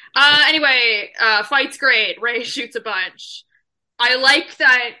 Anyway, fight's great. Rey shoots a bunch. I like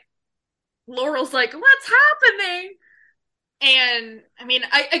that Laurel's like, what's happening? And I mean,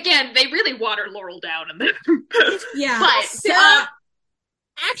 they really water Laurel down in there. Yeah. But Sarah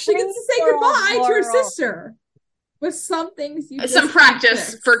actually gets to say goodbye to her sister with some things some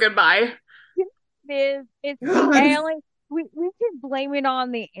practice for goodbye. It's alien. We can blame it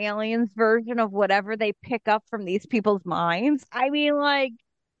on the aliens version of whatever they pick up from these people's minds. I mean, like,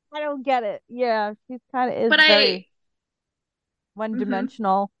 I don't get it. Yeah, she's kind of very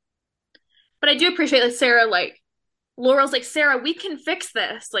one-dimensional. But I do appreciate that Sarah, like, Laurel's like, Sarah, we can fix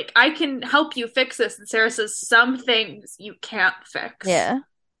this. Like, I can help you fix this. And Sarah says, some things you can't fix. Yeah.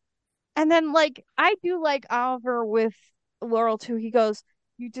 And then, like, I do like Oliver with Laurel, too. He goes,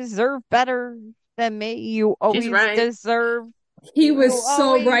 you deserve better than me. You always deserve. He was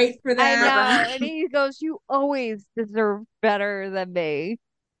so right for that. I know. And he goes, you always deserve better than me.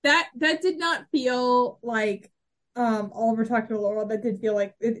 That did not feel like Oliver talking to Laurel. That did feel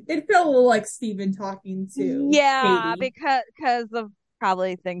like it felt a little like Steven talking to Katie. because of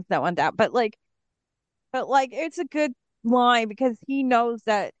probably things that went down. But it's a good line because he knows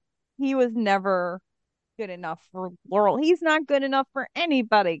that he was never good enough for Laurel. He's not good enough for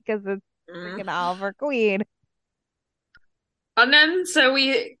anybody because it's freaking Oliver Queen. And then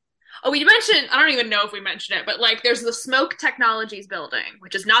we mentioned, I don't even know if we mentioned it, but like there's the Smoke Technologies building,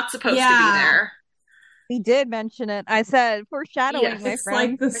 which is not supposed to be there. We did mention it. I said foreshadowing, my friend. It's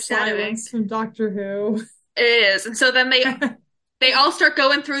like the silence from Doctor Who. It is. And so then they all start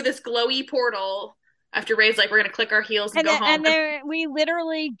going through this glowy portal after Rey's like, we're going to click our heels and go home. And then we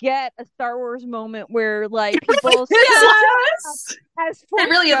literally get a Star Wars moment where like people as it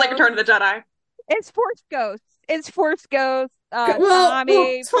really is like Return of the Jedi. It's Force Ghosts.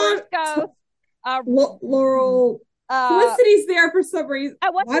 Tommy, Force Ghosts. Laurel. Felicity's there for some reason.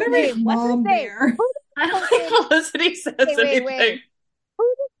 What's his name? I don't think Felicity says anything.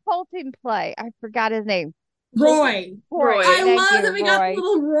 Who did Colton play? I forgot his name. Roy. I love that we got Roy. the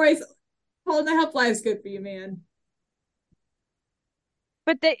little Roy's. Colton, I hope life's good for you, man.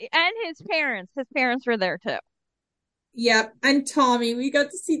 But and his parents were there too. Yep, and Tommy. We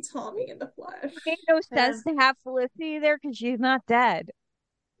got to see Tommy in the flesh. It made no sense to have Felicity there because she's not dead.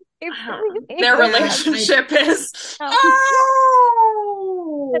 Their relationship is.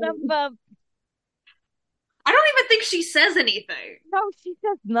 Oh! I don't even think she says anything. No, she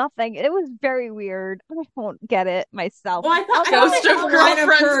says nothing. It was very weird. I don't get it myself. Well, I thought Ghost of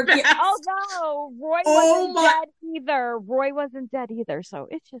Girlfriend's Past. Oh no, Roy wasn't dead either. Roy wasn't dead either, so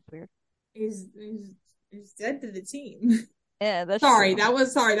it's just weird. He's dead to the team. Yeah, that's sorry. That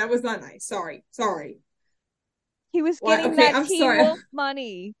was not nice. Sorry. He was getting that Teen Wolf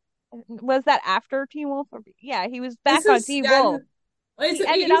money. Was that after Teen Wolf? Yeah, he was back on Teen Wolf. He's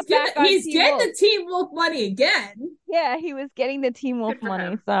getting the Teen Wolf money again. Yeah, he was getting the Teen Wolf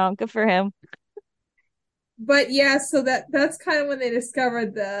money, so good for him. But yeah, so that's kind of when they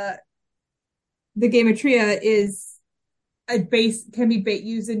discovered the Gamatria is a base can be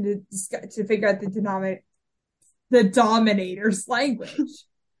used to figure out the Dominator's language.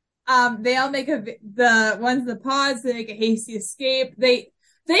 They all make the ones in the pods. They make a hasty escape. They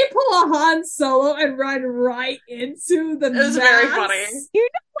pull a Han Solo and run right into the. It was very funny. You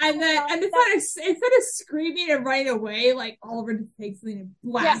know, and instead of screaming and running away, like Oliver just takes something and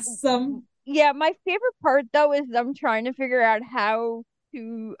blasts them. Yeah, my favorite part though is them trying to figure out how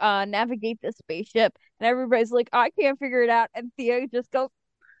to navigate the spaceship, and everybody's like, "I can't figure it out," and Theo just goes,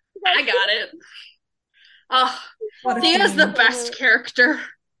 I got it. Oh, What Thea's the best character.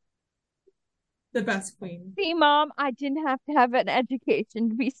 The best queen. "See, Mom, I didn't have to have an education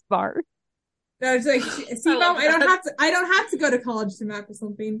to be smart." There's like, see, Mom, I don't have to go to college to map or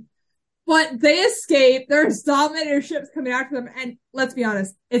something. But they escape. There's Dominator ships coming after them, and let's be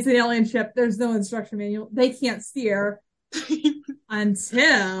honest, it's an alien ship. There's no instruction manual. They can't steer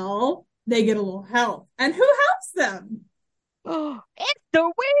until they get a little help. And who helps them? It's the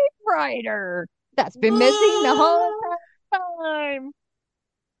Wave Rider that's been missing the whole time.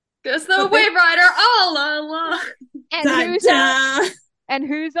 It's the Wave Rider all along. And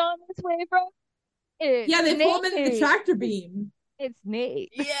who's on this Wave Rider? They pull him in the tractor beam. It's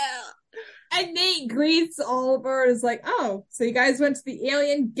Nate. Yeah. And Nate greets Oliver and is like, "Oh, so you guys went to the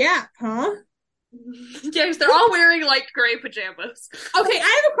alien Gap, huh?" Yes, they're all wearing like gray pajamas. Okay,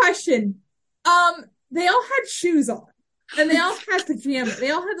 I have a question. They all had shoes on. And they all had pajamas. They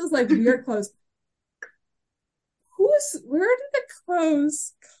all had those like weird clothes. Where did the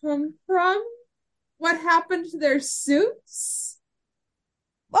clothes come from? What happened to their suits?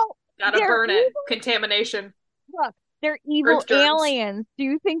 Well, gotta burn it. Contamination. Look, they're evil aliens. Do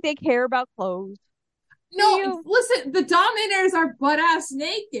you think they care about clothes? No, listen, the Dominators are butt-ass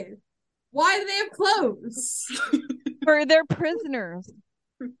naked. Why do they have clothes? For their prisoners.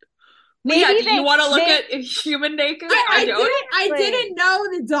 Maybe you want to look at human naked? I didn't know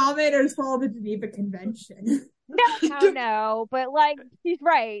the Dominators follow the Geneva Convention. No, but like she's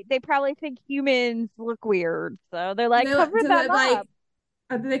right. They probably think humans look weird, so they're like, cover them up.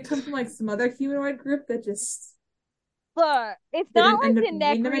 Do they come from like some other humanoid group that just look? It's not like the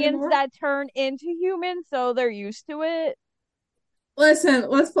Necreans that turn into humans, so they're used to it. Listen,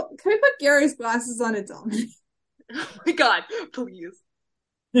 can we put Gary's glasses on a Dominator? Oh my god, please.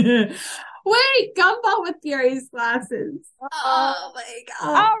 Wait, Gumball with Gary's glasses. Oh my god.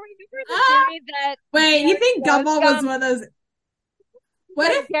 Oh, remember the theory that wait, you think Gumball was one of those?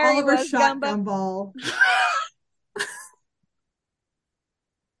 What if Gary Oliver shot Gumball?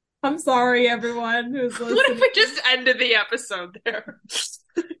 I'm sorry, everyone who's listening. What if we just ended the episode there?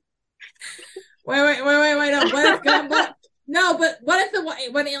 Wait, no. What if Gumball? No, but what if the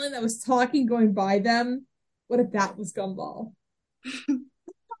one alien that was talking going by them? What if that was Gumball?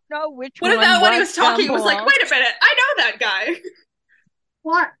 Know which what one. What if that when he was talking Gumball was like, wait a minute, I know that guy.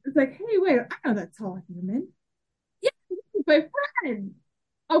 What? It's like, hey, wait, I know that tall human. Yeah, he's my friend.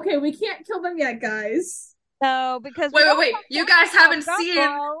 Okay, we can't kill them yet, guys. No, because wait. You guys haven't seen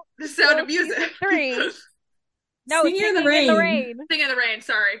The Sound of Music 3. No, Singing in the Rain. Singing in the Rain.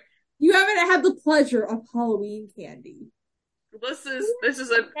 Sorry, you haven't had the pleasure of Halloween candy. This is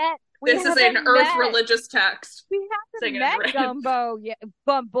an Earth religious text. We haven't met Gumball yet,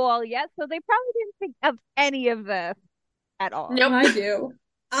 so they probably didn't think of any of this at all. Nope. I do.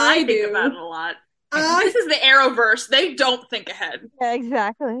 I think about it a lot. This is the Arrowverse. They don't think ahead. Yeah,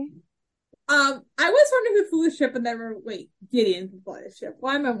 exactly. I was wondering who flew the ship, and then Gideon flew the ship.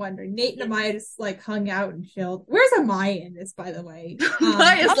 Why am I wondering? Nate and Amaya just like hung out and chilled. Where's Amaya in this, by the way?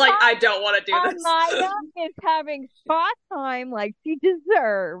 Amaya's like, I don't want to do this. Amaya is having spot time like she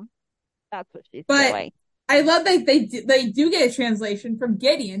deserves. That's what she's doing. I love that they do get a translation from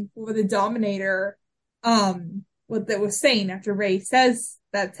Gideon for the Dominator. What that was saying after Ray says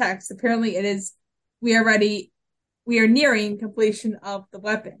that text. Apparently, it is we are ready. We are nearing completion of the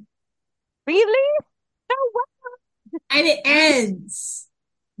weapon. Really? No way. And it ends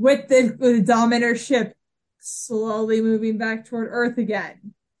with the Dominator ship slowly moving back toward Earth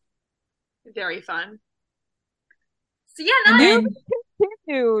again. Very fun. So yeah,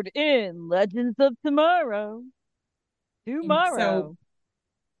 continued in Legends of Tomorrow. Well,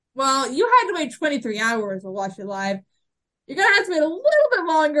 you had to wait 23 hours to watch it live. You're going to have to wait a little bit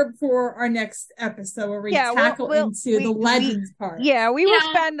longer before our next episode where we tackle into the Legends part. Yeah, we will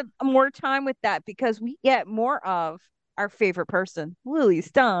spend more time with that because we get more of our favorite person, Lily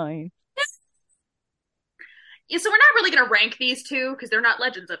Stein. Yeah, so we're not really going to rank these two because they're not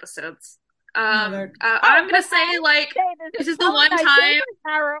Legends episodes. I'm going to say, this is the one time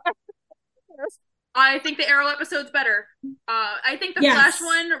I think the Arrow episode's better. I think the Flash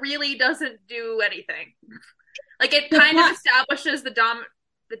one really doesn't do anything. Like, it kind of establishes the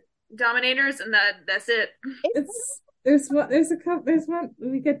Dominators, and that's it. There's one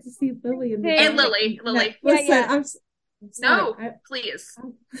we get to see Lily and Lily. Listen, no, please.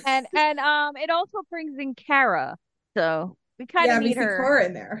 And it also brings in Kara, so We kind of we need see her. Cora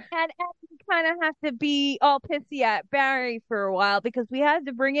in there. And we kind of have to be all pissy at Barry for a while because we had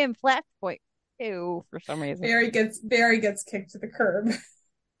to bring in Flashpoint too for some reason. Barry gets kicked to the curb.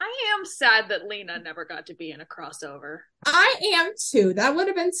 I am sad that Lena never got to be in a crossover. I am too. That would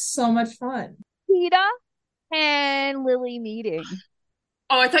have been so much fun. Peeta and Lily meeting.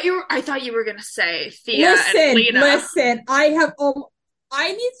 Oh, I thought you were gonna say Thea and Lena. Listen, I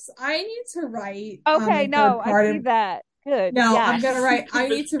need to write. Okay, no, I see that. Good. No, yes. I'm gonna write. I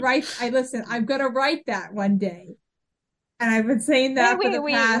need to write. I'm gonna write that one day. And I've been saying that for the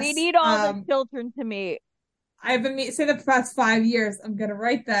past. We need all the children to meet. I've been saying that for the past 5 years. I'm gonna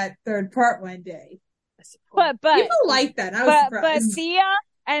write that third part one day. But people like that. But Thea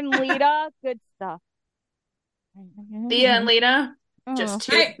and Lita, good stuff. Thea and Lita, just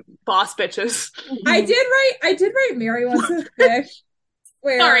two boss bitches. I did write Mary Wants a Fish.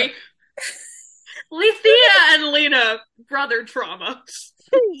 Sorry. Thea and Lena, brother trauma.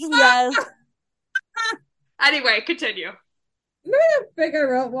 Yes. Anyway, continue. Remember that thing I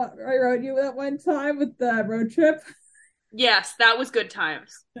wrote you that one time with the road trip? Yes, that was good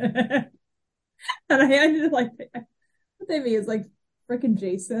times. And I ended what they mean is like freaking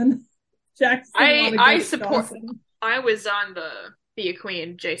Jason. Jackson. I support. I was on the Be a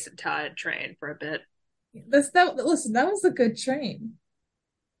Queen Jason Todd train for a bit. Listen, that was a good train.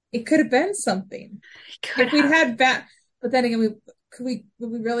 It could have been something. If we'd had but then again, we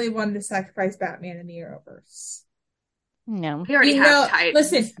really wanted to sacrifice Batman in the Arrowverse. No, we already have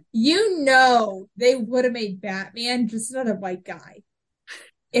Titans. Listen, they would have made Batman just another white guy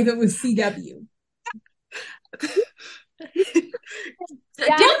if it was CW. Didn't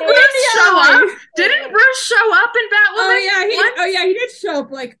Bruce show up? Didn't Bruce show up in Batwoman? Oh yeah, he did show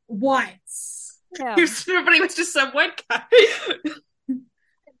up like once. Yeah. But he was just some white guy.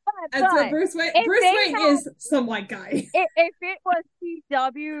 So Bruce Wayne is some white guy. If it was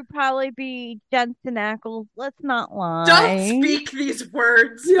CW, it would probably be Jensen Ackles. Let's not lie. Don't speak these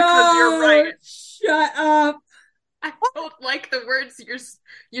words because you're right. Shut up. I don't like the words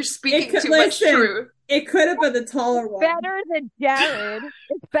you're speaking too much truth. It could have been the taller one. Better than Jared.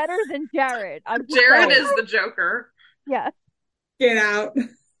 It's better than Jared. Jared is the Joker. Yes. Get out. What?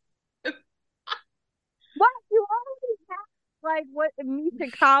 You already have what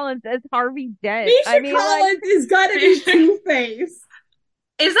Misha Collins as Harvey Dent. Misha Collins is gonna be Two-Face.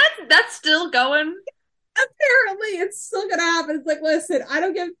 Is that's still going? Apparently, it's still gonna happen. It's like, listen,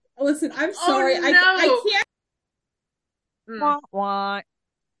 I'm sorry. Oh, no. I can't. Wah.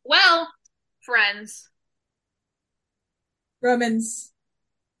 Well, friends. Romans.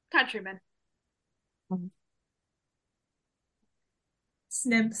 Countrymen.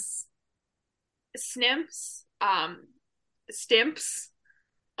 Snimps. Stimps,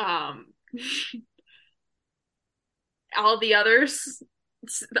 all the others,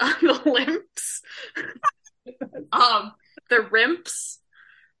 the limps, the rimps,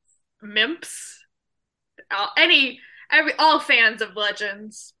 mimps, all fans of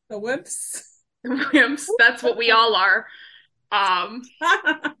Legends. The wimps. Wimps, that's what we all are.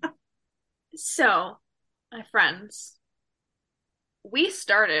 So, my friends, we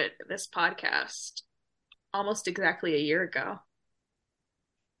started this podcast almost exactly a year ago.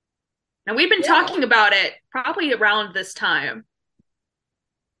 And we've been talking about it probably around this time.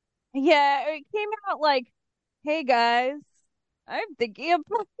 Yeah, it came out like, hey guys, I'm thinking of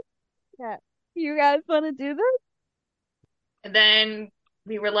that. You guys want to do this? And then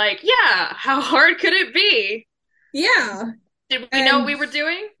we were like, yeah, how hard could it be? Yeah. Did we know what we were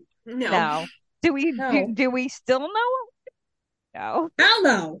doing? No. Do we still know? No. Hell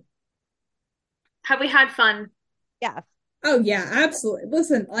no. Have we had fun? Yes. Oh yeah, absolutely.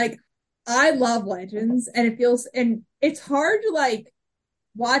 Listen, I love Legends, and it's hard to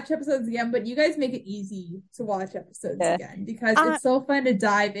watch episodes again, but you guys make it easy to watch episodes again because it's so fun to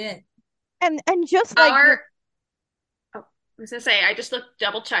dive in. And just I was gonna say, I just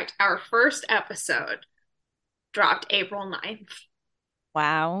double checked. Our first episode dropped April 9th.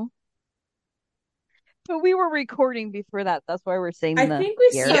 Wow. But we were recording before that. That's why we're saying I think we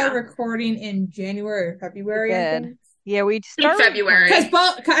started recording in January or February. I think. Yeah, we started in February. I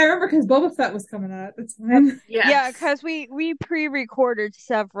remember because Boba Fett was coming out at the time. Yes. Yeah, because we pre-recorded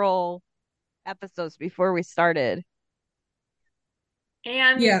several episodes before we started.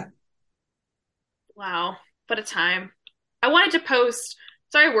 And wow, what a time. I wanted to post,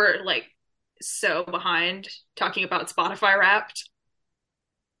 sorry we're so behind talking about Spotify Wrapped.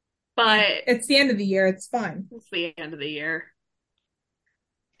 But it's the end of the year, it's fine. It's the end of the year.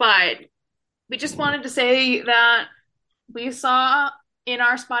 But we just wanted to say that we saw in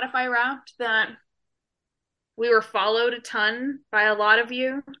our Spotify Wrapped that we were followed a ton by a lot of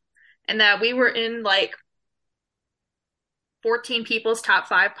you, and that we were in like 14 people's top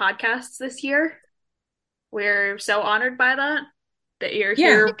 5 podcasts this year. We're so honored by that you're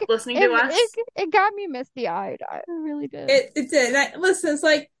here listening to us. It got me misty-eyed. I really did. It did. Listen, it's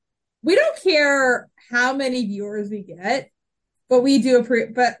like, we don't care how many viewers we get, but we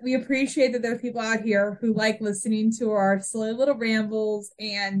appreciate that there's people out here who like listening to our silly little rambles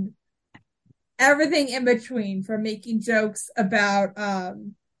and everything in between, from making jokes about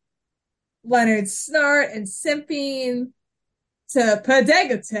Leonard Snart and simping to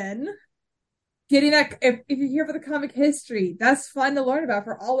Pedegaton. Getting that, if you're here for the comic history, that's fun to learn about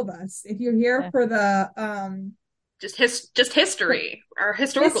for all of us. If you're here for the just history, our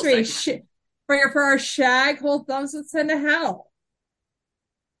historical history, for our shag, hold thumbs would send to hell.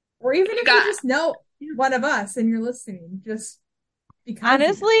 Or even if you just know one of us and you're listening, just because.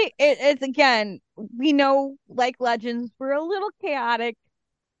 Honestly, it's again, we know, like Legends, we're a little chaotic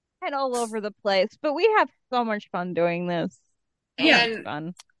and all over the place, but we have so much fun doing this. And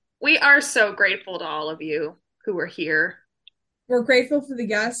fun. We are so grateful to all of you who are here. We're grateful for the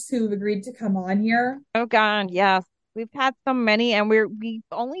guests who've agreed to come on here. Oh God, yes. We've had so many, and we've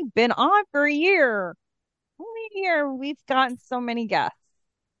only been on for a year. Only a year. We've gotten so many guests.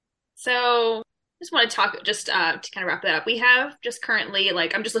 So just want to talk, just to kind of wrap that up. We have just currently,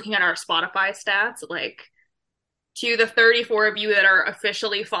 like, I'm just looking at our Spotify stats, like, to the 34 of you that are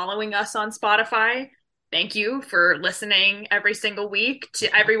officially following us on Spotify. Thank you for listening every single week.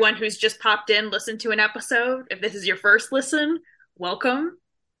 To everyone who's just popped in, listened to an episode. If this is your first listen, welcome.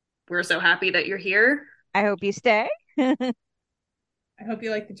 We're so happy that you're here. I hope you stay. I hope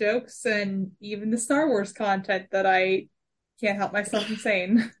you like the jokes and even the Star Wars content that I can't help myself from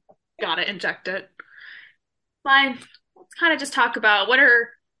saying. Gotta inject it. Fine. Let's kind of just talk about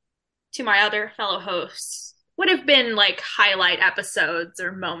to my other fellow hosts, what have been like highlight episodes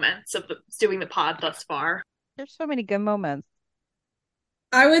or moments of doing the pod thus far? There's so many good moments.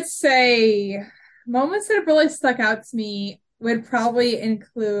 I would say moments that have really stuck out to me would probably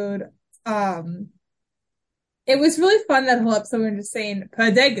include, it was really fun that whole episode when just saying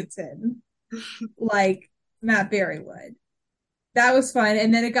Pedegaton, like Matt Berry would. That was fun.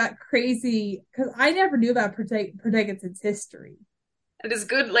 And then it got crazy because I never knew about Pedegaton's history. And his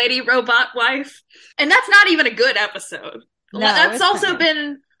good lady robot wife. And that's not even a good episode. No, that's also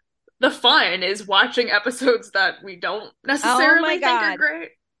been the fun, is watching episodes that we don't necessarily think are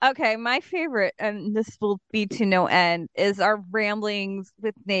great. Okay, my favorite, and this will be to no end, is our ramblings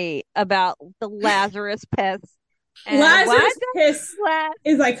with Nate about the Lazarus piss. Lazarus piss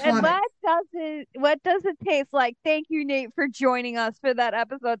is iconic. And what does it taste like? Thank you, Nate, for joining us for that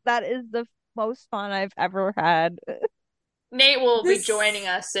episode. That is the most fun I've ever had. Nate will be joining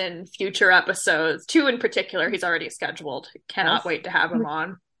us in future episodes. 2 in particular, he's already scheduled. Cannot wait to have him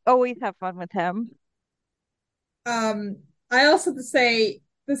on. Always have fun with him. I also have to say,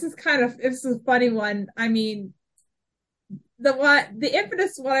 this is a funny one. I mean, the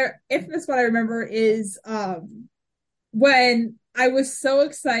infamous one I remember is when I was so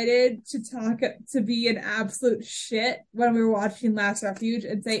excited to be an absolute shit when we were watching Last Refuge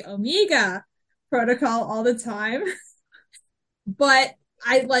and say Omega Protocol all the time. But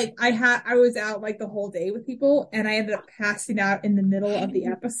I was out like the whole day with people, and I ended up passing out in the middle of the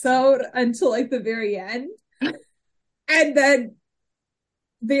episode until like the very end. And then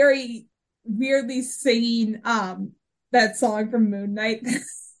very weirdly singing that song from Moon Knight.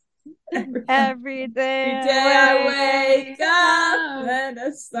 Every day I wake up and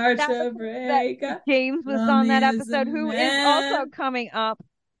it starts to break up. James was on that episode, who is also coming up.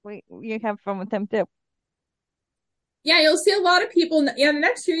 You have fun with him too. Yeah, you'll see a lot of people. Yeah, the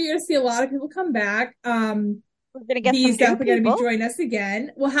next year you're gonna see a lot of people come back. We're gonna get He's definitely gonna be joining us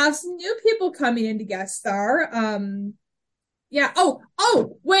again. We'll have some new people coming in to guest star. Yeah.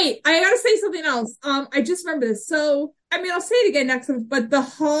 Oh, wait, I gotta say something else. I just remember this. So, I mean, I'll say it again next time, but the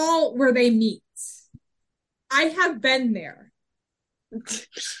hall where they meet, I have been there.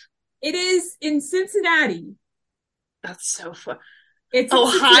 It is in Cincinnati. That's so fun. It's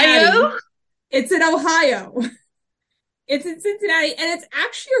Ohio? It's in Ohio. It's in Cincinnati, and it's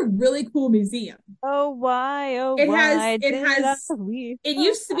actually a really cool museum. Oh, why? It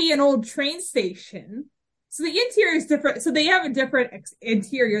used to be an old train station. So the interior is different. So they have a different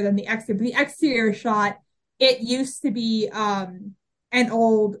interior than the exterior. But the exterior shot, it used to be an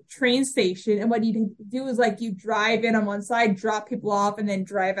old train station. And what you do is like you drive in on one side, drop people off, and then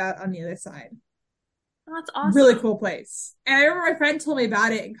drive out on the other side. Oh, that's awesome. Really cool place. And I remember my friend told me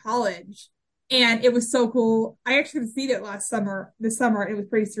about it in college. And it was so cool. I actually seen it this summer, and it was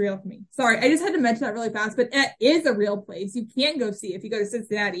pretty surreal for me. Sorry, I just had to mention that really fast, but it is a real place. You can go see it if you go to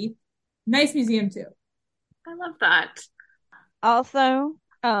Cincinnati. Nice museum too. I love that. Also,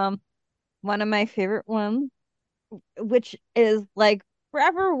 one of my favorite ones, which is like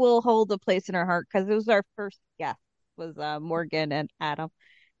forever will hold a place in our heart because it was our first guest, was Morgan and Adam.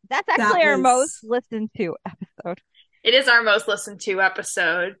 That's actually our most listened to episode. It is our most listened to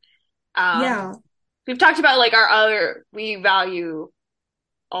episode. Yeah. We've talked about like we value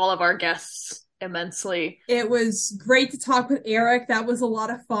all of our guests immensely. It was great to talk with Eric. That was a lot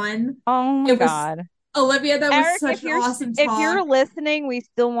of fun. Oh my God. Olivia, that Eric, was such an awesome talk. If you're listening, we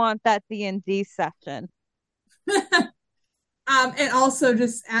still want that D&D session. And also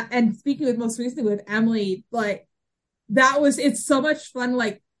just, and speaking with most recently with Emily, like it's so much fun,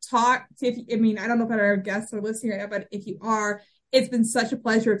 like talk to, I don't know if our guests are listening right now, but if you are, it's been such a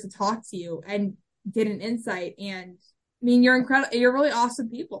pleasure to talk to you and get an insight. And you're incredible. You're really awesome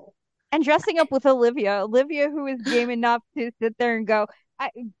people. And dressing up with Olivia, who is game enough to sit there and go,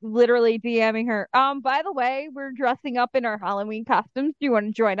 literally DMing her. By the way, we're dressing up in our Halloween costumes. Do you want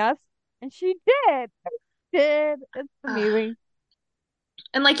to join us? And she did. It's amazing.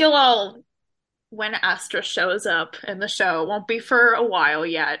 And like you'll all, when Astra shows up in the show, it won't be for a while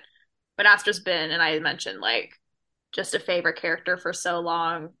yet, but Astra's been, and I mentioned, like, just a favorite character for so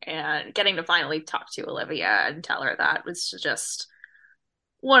long, and getting to finally talk to Olivia and tell her that was just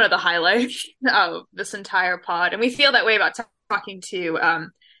one of the highlights of this entire pod. And we feel that way about talking to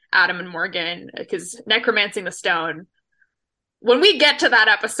Adam and Morgan, because Necromancing the Stone, when we get to that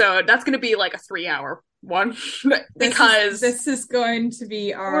episode, that's going to be like a 3-hour one. Because this is going to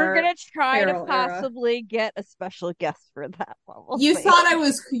be we're going to try to possibly get a special guest for that one. You thought it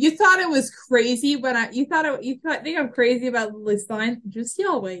was crazy when you think I'm crazy about Lily Stein. Just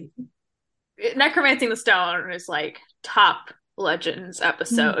y'all wait. Necromancing the Stone is like top Legends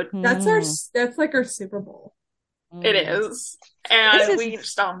episode. Mm-hmm. That's like our Super Bowl. It is. And we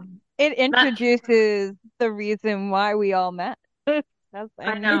just it introduces the reason why we all met. I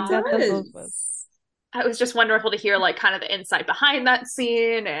know. It was just wonderful to hear like kind of the insight behind that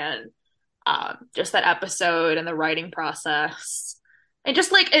scene and just that episode and the writing process. And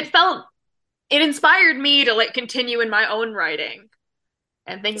just like it inspired me to like continue in my own writing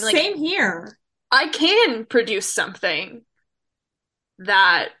and thinking like, same here. I can produce something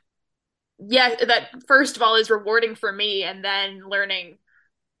that first of all is rewarding for me, and then learning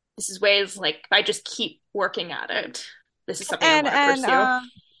this is ways like if I just keep working at it, this is something I want to pursue.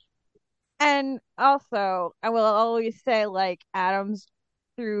 And also, I will always say, like, Adam's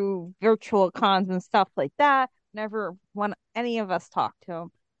through virtual cons and stuff like that, never when any of us talk to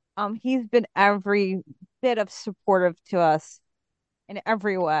him, he's been every bit of supportive to us in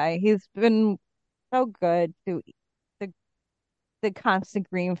every way. He's been so good to the Constant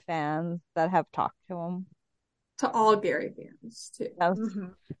Green fans that have talked to him. To all Gary fans, too. Yes. Mm-hmm.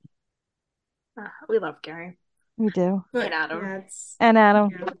 We love Gary. We do. And Adam.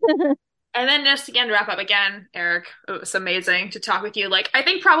 Yeah. And then just again to wrap up again, Eric, it was amazing to talk with you. Like I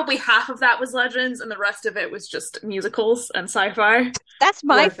think probably half of that was Legends and the rest of it was just musicals and sci-fi. That's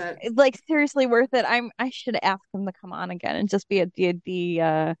like seriously worth it. I should ask him to come on again and just be a D&D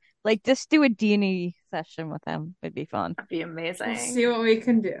just do a D&D session with him. It'd be fun. That'd be amazing. We'll see what we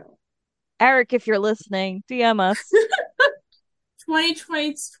can do. Eric, if you're listening, DM us.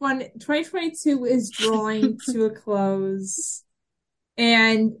 2022 is drawing to a close,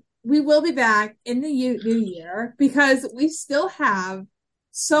 and we will be back in the new year because we still have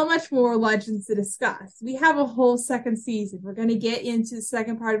so much more Legends to discuss. We have a whole second season. We're going to get into the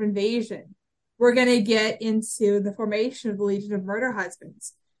second part of Invasion. We're going to get into the formation of the Legion of Murder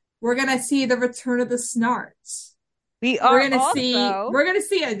Husbands. We're going to see the return of the Snarts. We're going to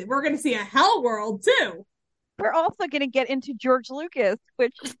see a Hell World too. We're also going to get into George Lucas,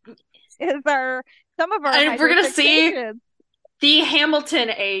 which is some of our. And we're going to see the Hamilton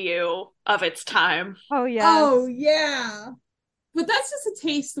AU of its time. Oh yeah. Oh yeah. But that's just a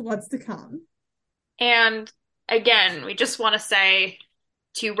taste of what's to come. And again, we just want to say,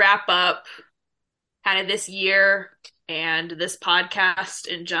 to wrap up kind of this year and this podcast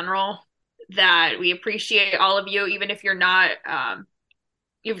in general, that we appreciate all of you, even if you're not,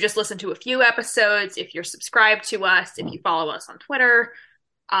 you've just listened to a few episodes, if you're subscribed to us, if you follow us on Twitter,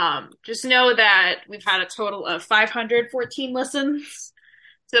 just know that we've had a total of 514 listens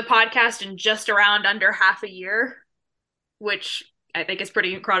to the podcast in just around under half a year, which I think is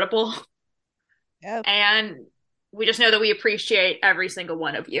pretty incredible. Yep. And we just know that we appreciate every single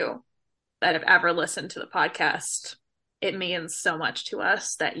one of you that have ever listened to the podcast. It means so much to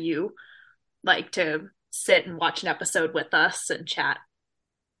us that you like to sit and watch an episode with us and chat.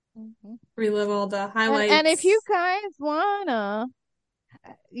 Mhm. Relive all the highlights. And if you guys wanna,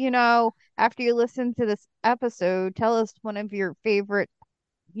 after you listen to this episode, tell us one of your favorite,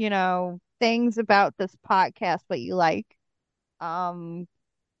 things about this podcast, what you like. Um,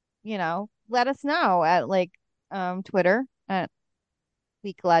 let us know at Twitter at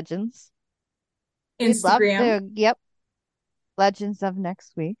Week Legends. We'd love Instagram. to, yep. Legends of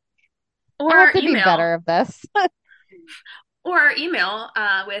Next Week. Or I have to email. be better of this. Or email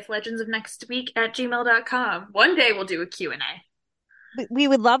with legendsofnextweek@gmail.com. One day we'll do a Q&A. We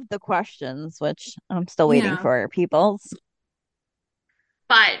would love the questions, which I'm still waiting for people's.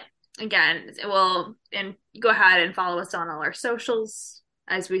 But again, go ahead and follow us on all our socials.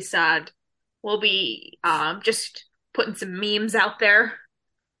 As we said, we'll be just putting some memes out there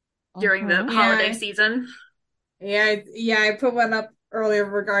during the holiday season. Yeah, I put one up earlier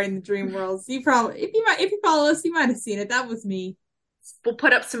regarding the Dream Worlds. You probably, if you follow us, you might have seen it. That was me. We'll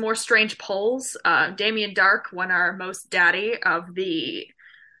put up some more strange polls. Damien Dark won our most daddy of the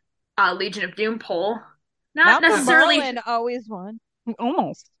Legion of Doom poll. Not Malcolm necessarily. Merlin always won.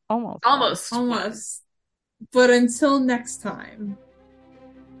 Almost. But until next time,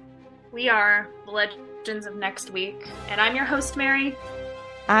 we are the Legends of Next Week, and I'm your host, Mary.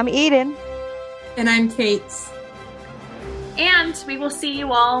 I'm Eden. And I'm Kate. And we will see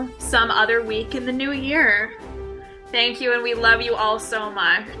you all some other week in the new year. Thank you, and we love you all so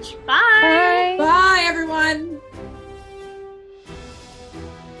much. Bye! Bye, Bye everyone!